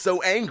I'm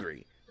so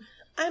angry.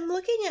 I'm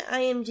looking at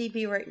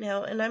IMDb right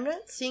now, and I'm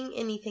not seeing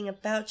anything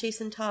about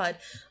Jason Todd,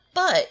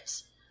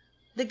 but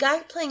the guy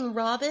playing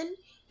Robin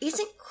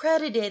isn't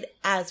credited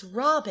as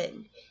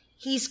Robin.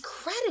 He's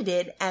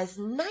credited as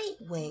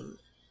Nightwing.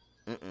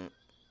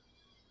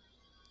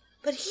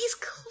 But he's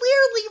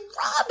clearly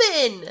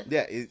Robin!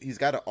 Yeah, he's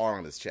got an R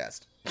on his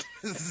chest.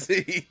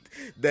 See,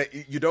 that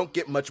you don't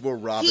get much more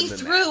Robin than that.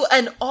 He threw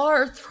an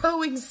R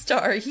throwing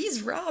star.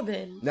 He's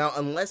Robin. Now,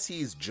 unless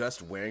he's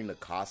just wearing the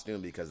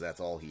costume because that's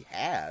all he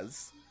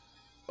has,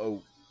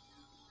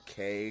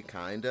 okay,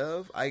 kind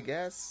of, I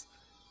guess.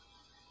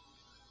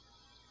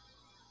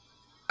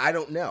 I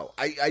don't know.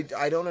 I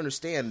don't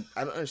understand.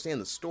 I don't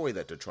understand the story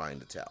that they're trying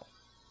to tell.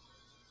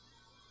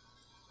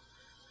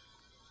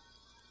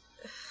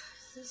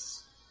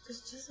 This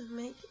doesn't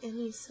make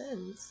any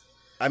sense.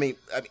 I mean,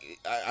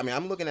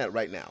 I'm looking at it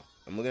right now.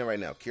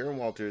 Kieran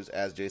Walters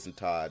as Jason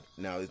Todd.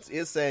 Now, it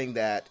is saying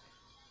that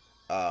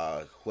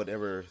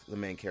whatever the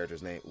main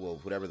character's name,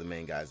 whatever the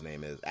main guy's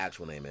name is,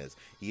 actual name is,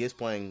 he is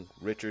playing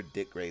Richard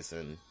Dick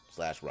Grayson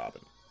 /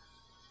 Robin.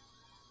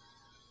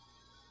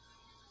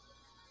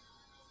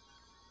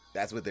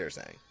 That's what they're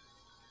saying.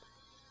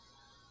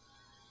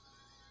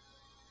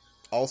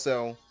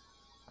 Also,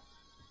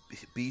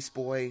 Beast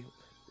Boy,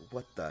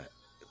 what the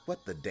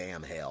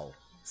damn hell?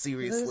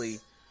 Seriously?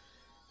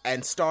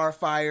 And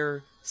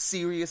Starfire,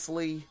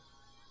 seriously?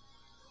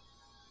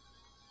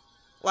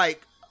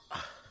 Like,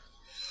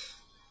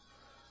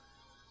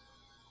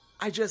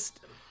 and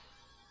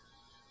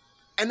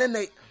then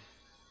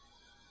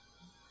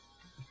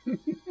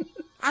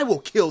I will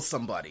kill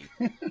somebody.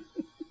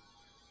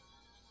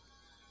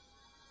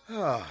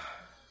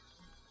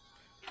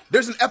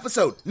 There's an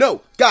episode.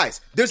 No,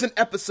 guys, there's an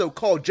episode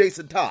called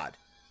Jason Todd.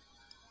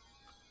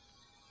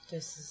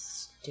 This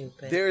is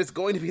stupid. There is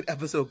going to be an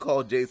episode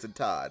called Jason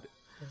Todd.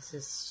 This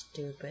is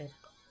stupid.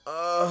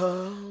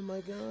 Oh my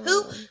God.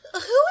 Who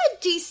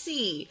at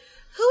DC?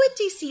 Who at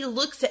DC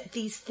looks at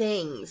these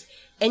things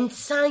and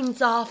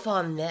signs off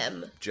on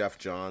them? Jeff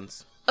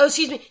Johns. Oh,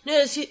 excuse me.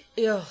 No,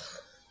 ugh.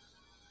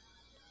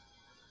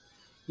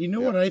 You know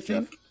what I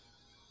think? Jeff.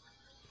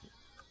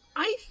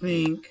 I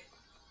think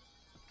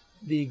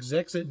the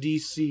execs at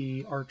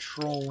DC are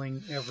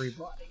trolling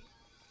everybody.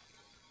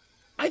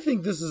 I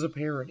think this is a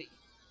parody.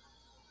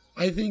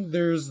 I think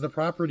there's the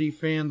property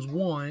fans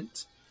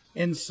want,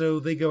 and so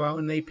they go out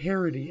and they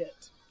parody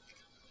it.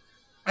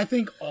 I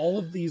think all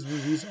of these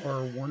movies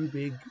are one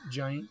big,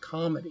 giant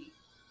comedy.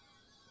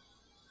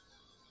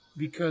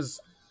 Because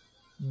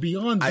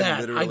beyond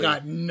that, I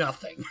got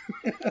nothing.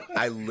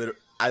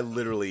 I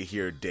literally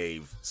hear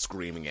Dave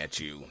screaming at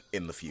you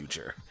in the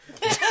future.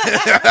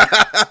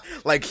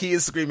 Like he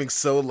is screaming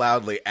so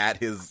loudly at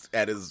his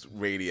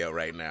radio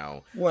right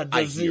now. What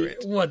does he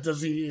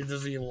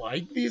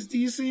like these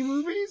DC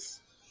movies?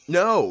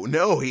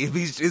 No,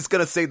 he's just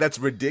gonna say that's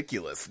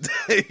ridiculous.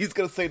 He's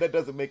gonna say that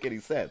doesn't make any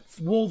sense.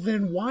 Well,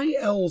 then why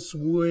else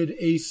would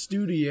a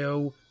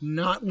studio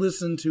not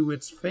listen to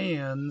its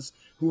fans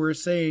who are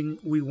saying,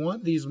 we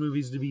want these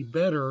movies to be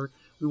better,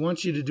 we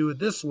want you to do it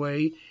this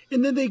way,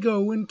 and then they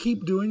go and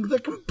keep doing the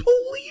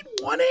complete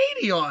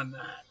 180 on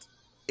that?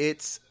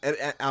 It's, and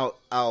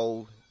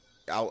I'll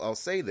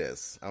say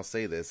this,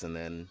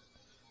 and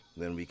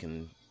then we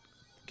can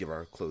give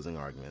our closing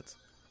arguments.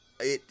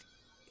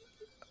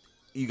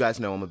 You guys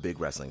know I'm a big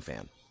wrestling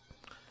fan.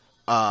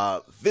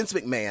 Vince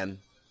McMahon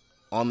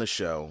on the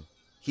show,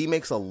 he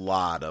makes a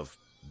lot of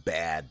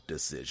bad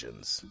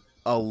decisions.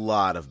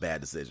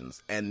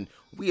 And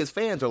we as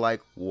fans are like,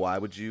 why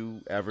would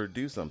you ever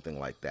do something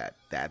like that?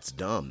 That's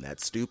dumb.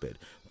 That's stupid.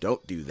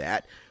 Don't do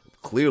that.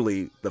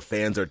 Clearly, the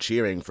fans are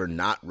cheering for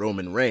not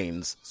Roman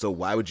Reigns, so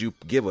why would you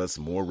give us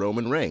more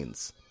Roman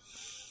Reigns?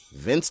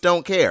 Vince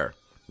don't care.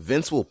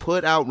 Vince will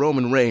put out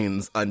Roman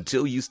Reigns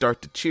until you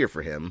start to cheer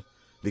for him,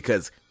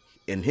 because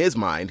in his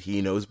mind,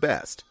 he knows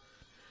best.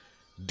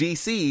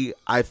 DC,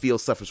 I feel,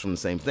 suffers from the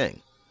same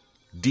thing.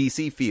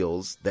 DC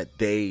feels that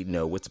they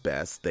know what's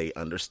best. They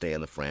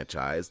understand the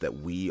franchise, that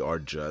we are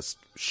just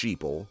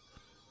sheeple.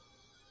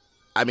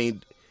 I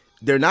mean,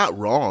 they're not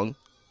wrong.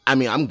 I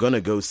mean, I'm going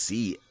to go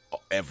see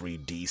every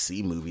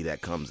DC movie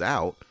that comes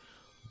out.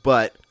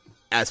 But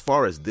as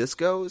far as this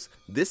goes,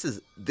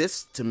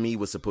 this to me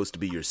was supposed to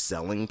be your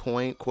selling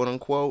point, quote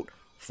unquote,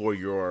 for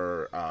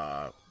your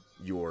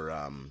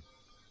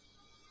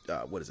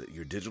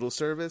digital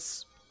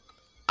service.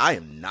 I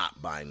am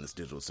not buying this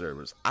digital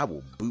service. I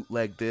will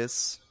bootleg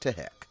this to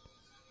heck.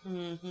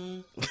 Mm-hmm.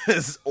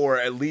 or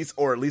at least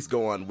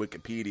go on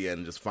Wikipedia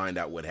and just find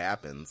out what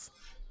happens.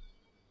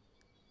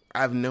 I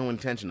have no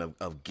intention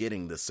of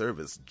getting the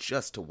service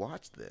just to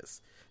watch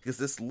this, because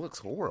this looks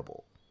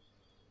horrible.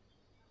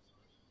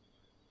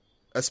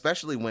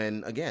 Especially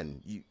when,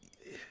 again,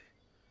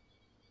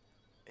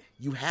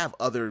 you have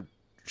other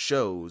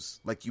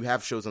shows, like you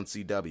have shows on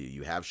CW,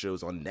 you have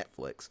shows on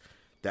Netflix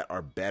that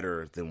are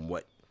better than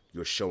what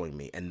you're showing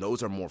me, and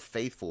those are more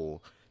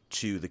faithful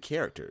to the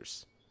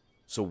characters.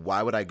 So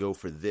why would I go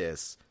for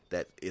this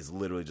that is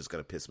literally just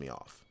going to piss me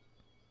off?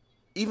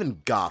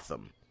 Even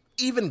Gotham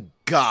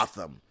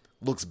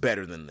looks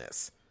better than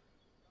this.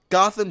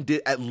 Gotham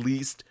did at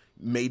least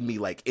made me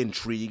like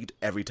intrigued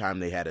every time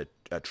they had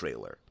a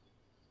trailer.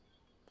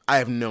 I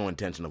have no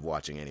intention of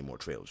watching any more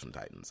trailers from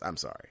Titans. I'm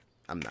sorry.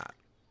 I'm not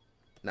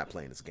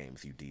playing this game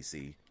with you,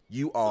 DC.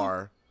 You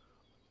are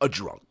a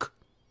drunk.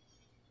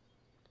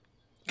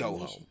 Go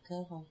home.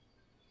 Go home.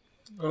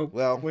 Oh,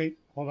 Well- wait,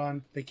 hold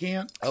on. They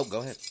can't. Oh, go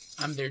ahead.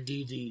 I'm their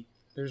DD.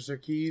 There's their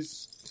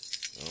keys.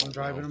 I'm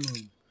driving them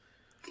home.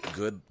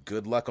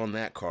 Good luck on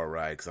that car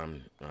ride, because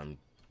I'm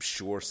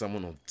sure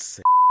someone will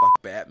say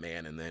fuck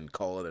Batman and then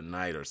call it a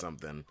night or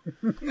something.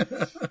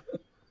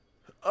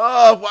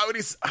 Oh, why would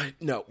he?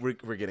 No,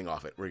 we're getting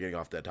off it. We're getting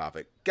off that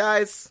topic,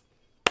 guys.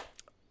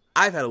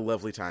 I've had a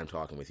lovely time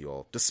talking with you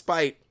all,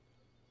 despite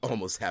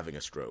almost having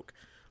a stroke.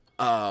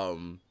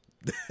 It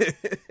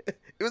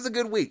was a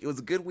good week. It was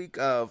a good week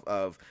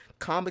of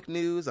comic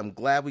news. I'm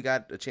glad we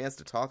got a chance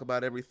to talk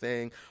about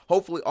everything.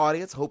 Hopefully,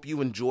 audience, hope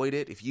you enjoyed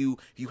it. If you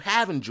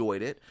have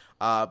enjoyed it,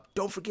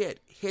 don't forget,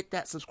 hit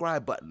that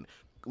subscribe button.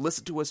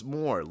 Listen to us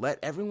more. Let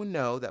everyone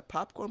know that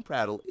Popcorn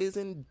Prattle is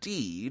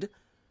indeed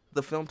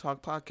the Film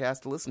Talk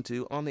podcast to listen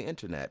to on the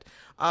internet.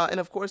 And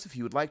of course, if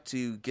you would like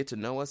to get to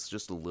know us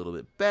just a little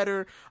bit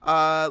better,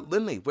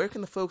 Lindley, where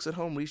can the folks at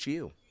home reach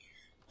you?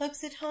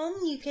 Folks at home,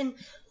 you can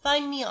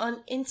find me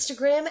on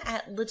Instagram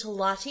at Little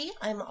Lottie.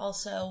 I'm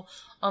also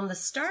on the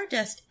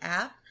Stardust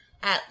app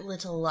at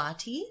Little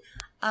Lottie.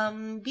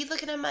 Be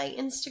looking at my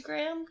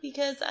Instagram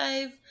because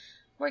I'm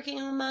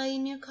working on my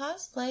new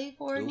cosplay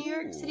for New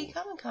York City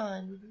Comic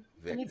Con.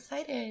 I'm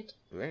excited.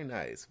 Very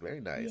nice.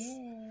 Very nice.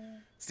 Yeah.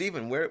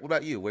 Steven, what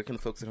about you? Where can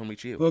the folks at home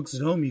reach you? Folks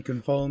at home, you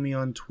can follow me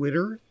on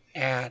Twitter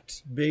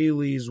at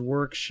Bailey's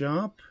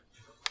Workshop.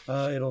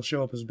 It'll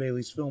show up as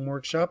Bailey's Film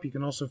Workshop. You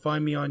can also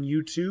find me on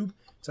YouTube.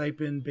 Type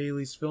in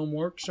Bailey's Film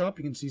Workshop.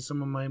 You can see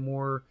some of my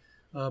more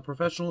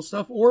professional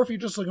stuff. Or if you're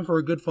just looking for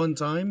a good fun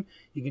time,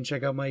 you can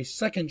check out my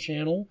second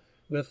channel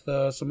with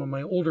some of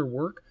my older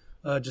work.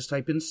 Just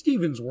type in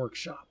Steven's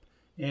Workshop,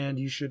 and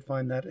you should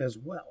find that as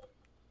well.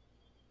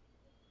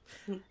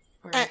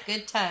 For a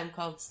good time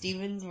called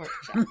Steven's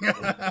Workshop.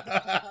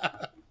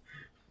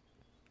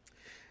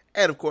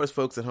 And of course,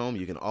 folks at home,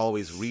 you can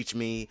always reach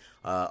me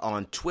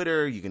on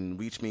Twitter. You can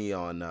reach me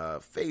on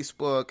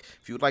Facebook.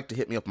 If you would like to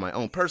hit me up on my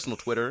own personal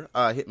Twitter,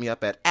 hit me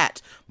up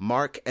at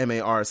Mark,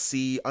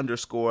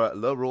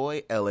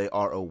 MARC_Leroy,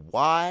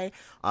 LAROY.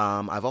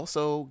 I've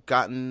also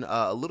gotten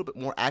a little bit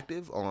more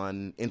active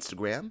on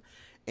Instagram.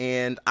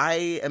 And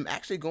I am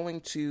actually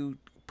going to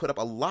put up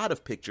a lot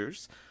of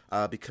pictures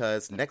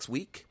because next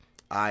week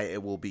I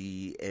will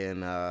be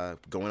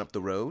going up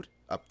the road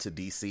up to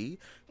DC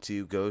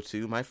to go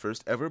to my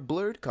first ever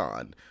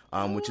BlurredCon,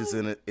 which is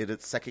in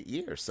its second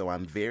year. So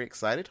I'm very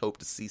excited. Hope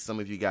to see some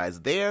of you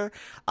guys there.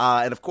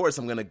 And of course,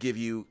 I'm going to give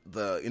you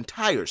the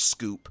entire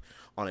scoop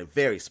on a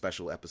very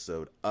special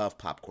episode of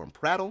Popcorn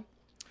Prattle.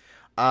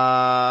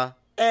 And,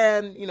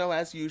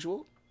 as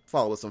usual,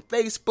 follow us on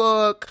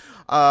Facebook,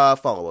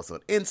 follow us on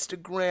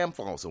Instagram,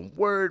 follow us on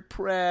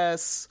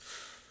WordPress.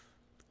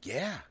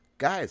 Yeah,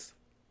 guys,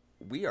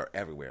 we are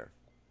everywhere.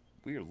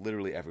 We are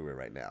literally everywhere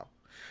right now.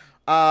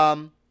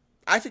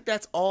 I think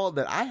that's all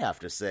that I have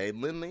to say.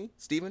 Lindley,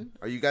 Steven,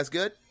 are you guys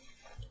good?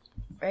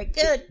 Very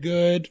good.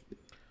 Good.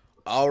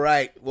 All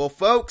right. Well,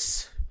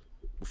 folks,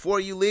 before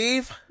you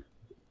leave,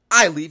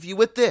 I leave you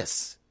with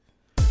this.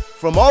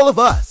 From all of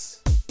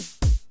us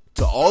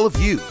to all of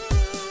you,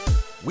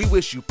 we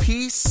wish you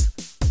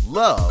peace,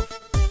 love,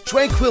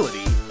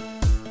 tranquility,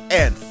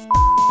 and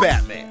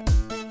Batman.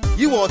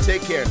 You all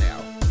take care now.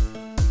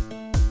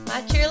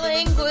 Watch your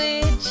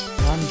language.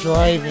 I'm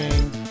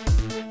driving.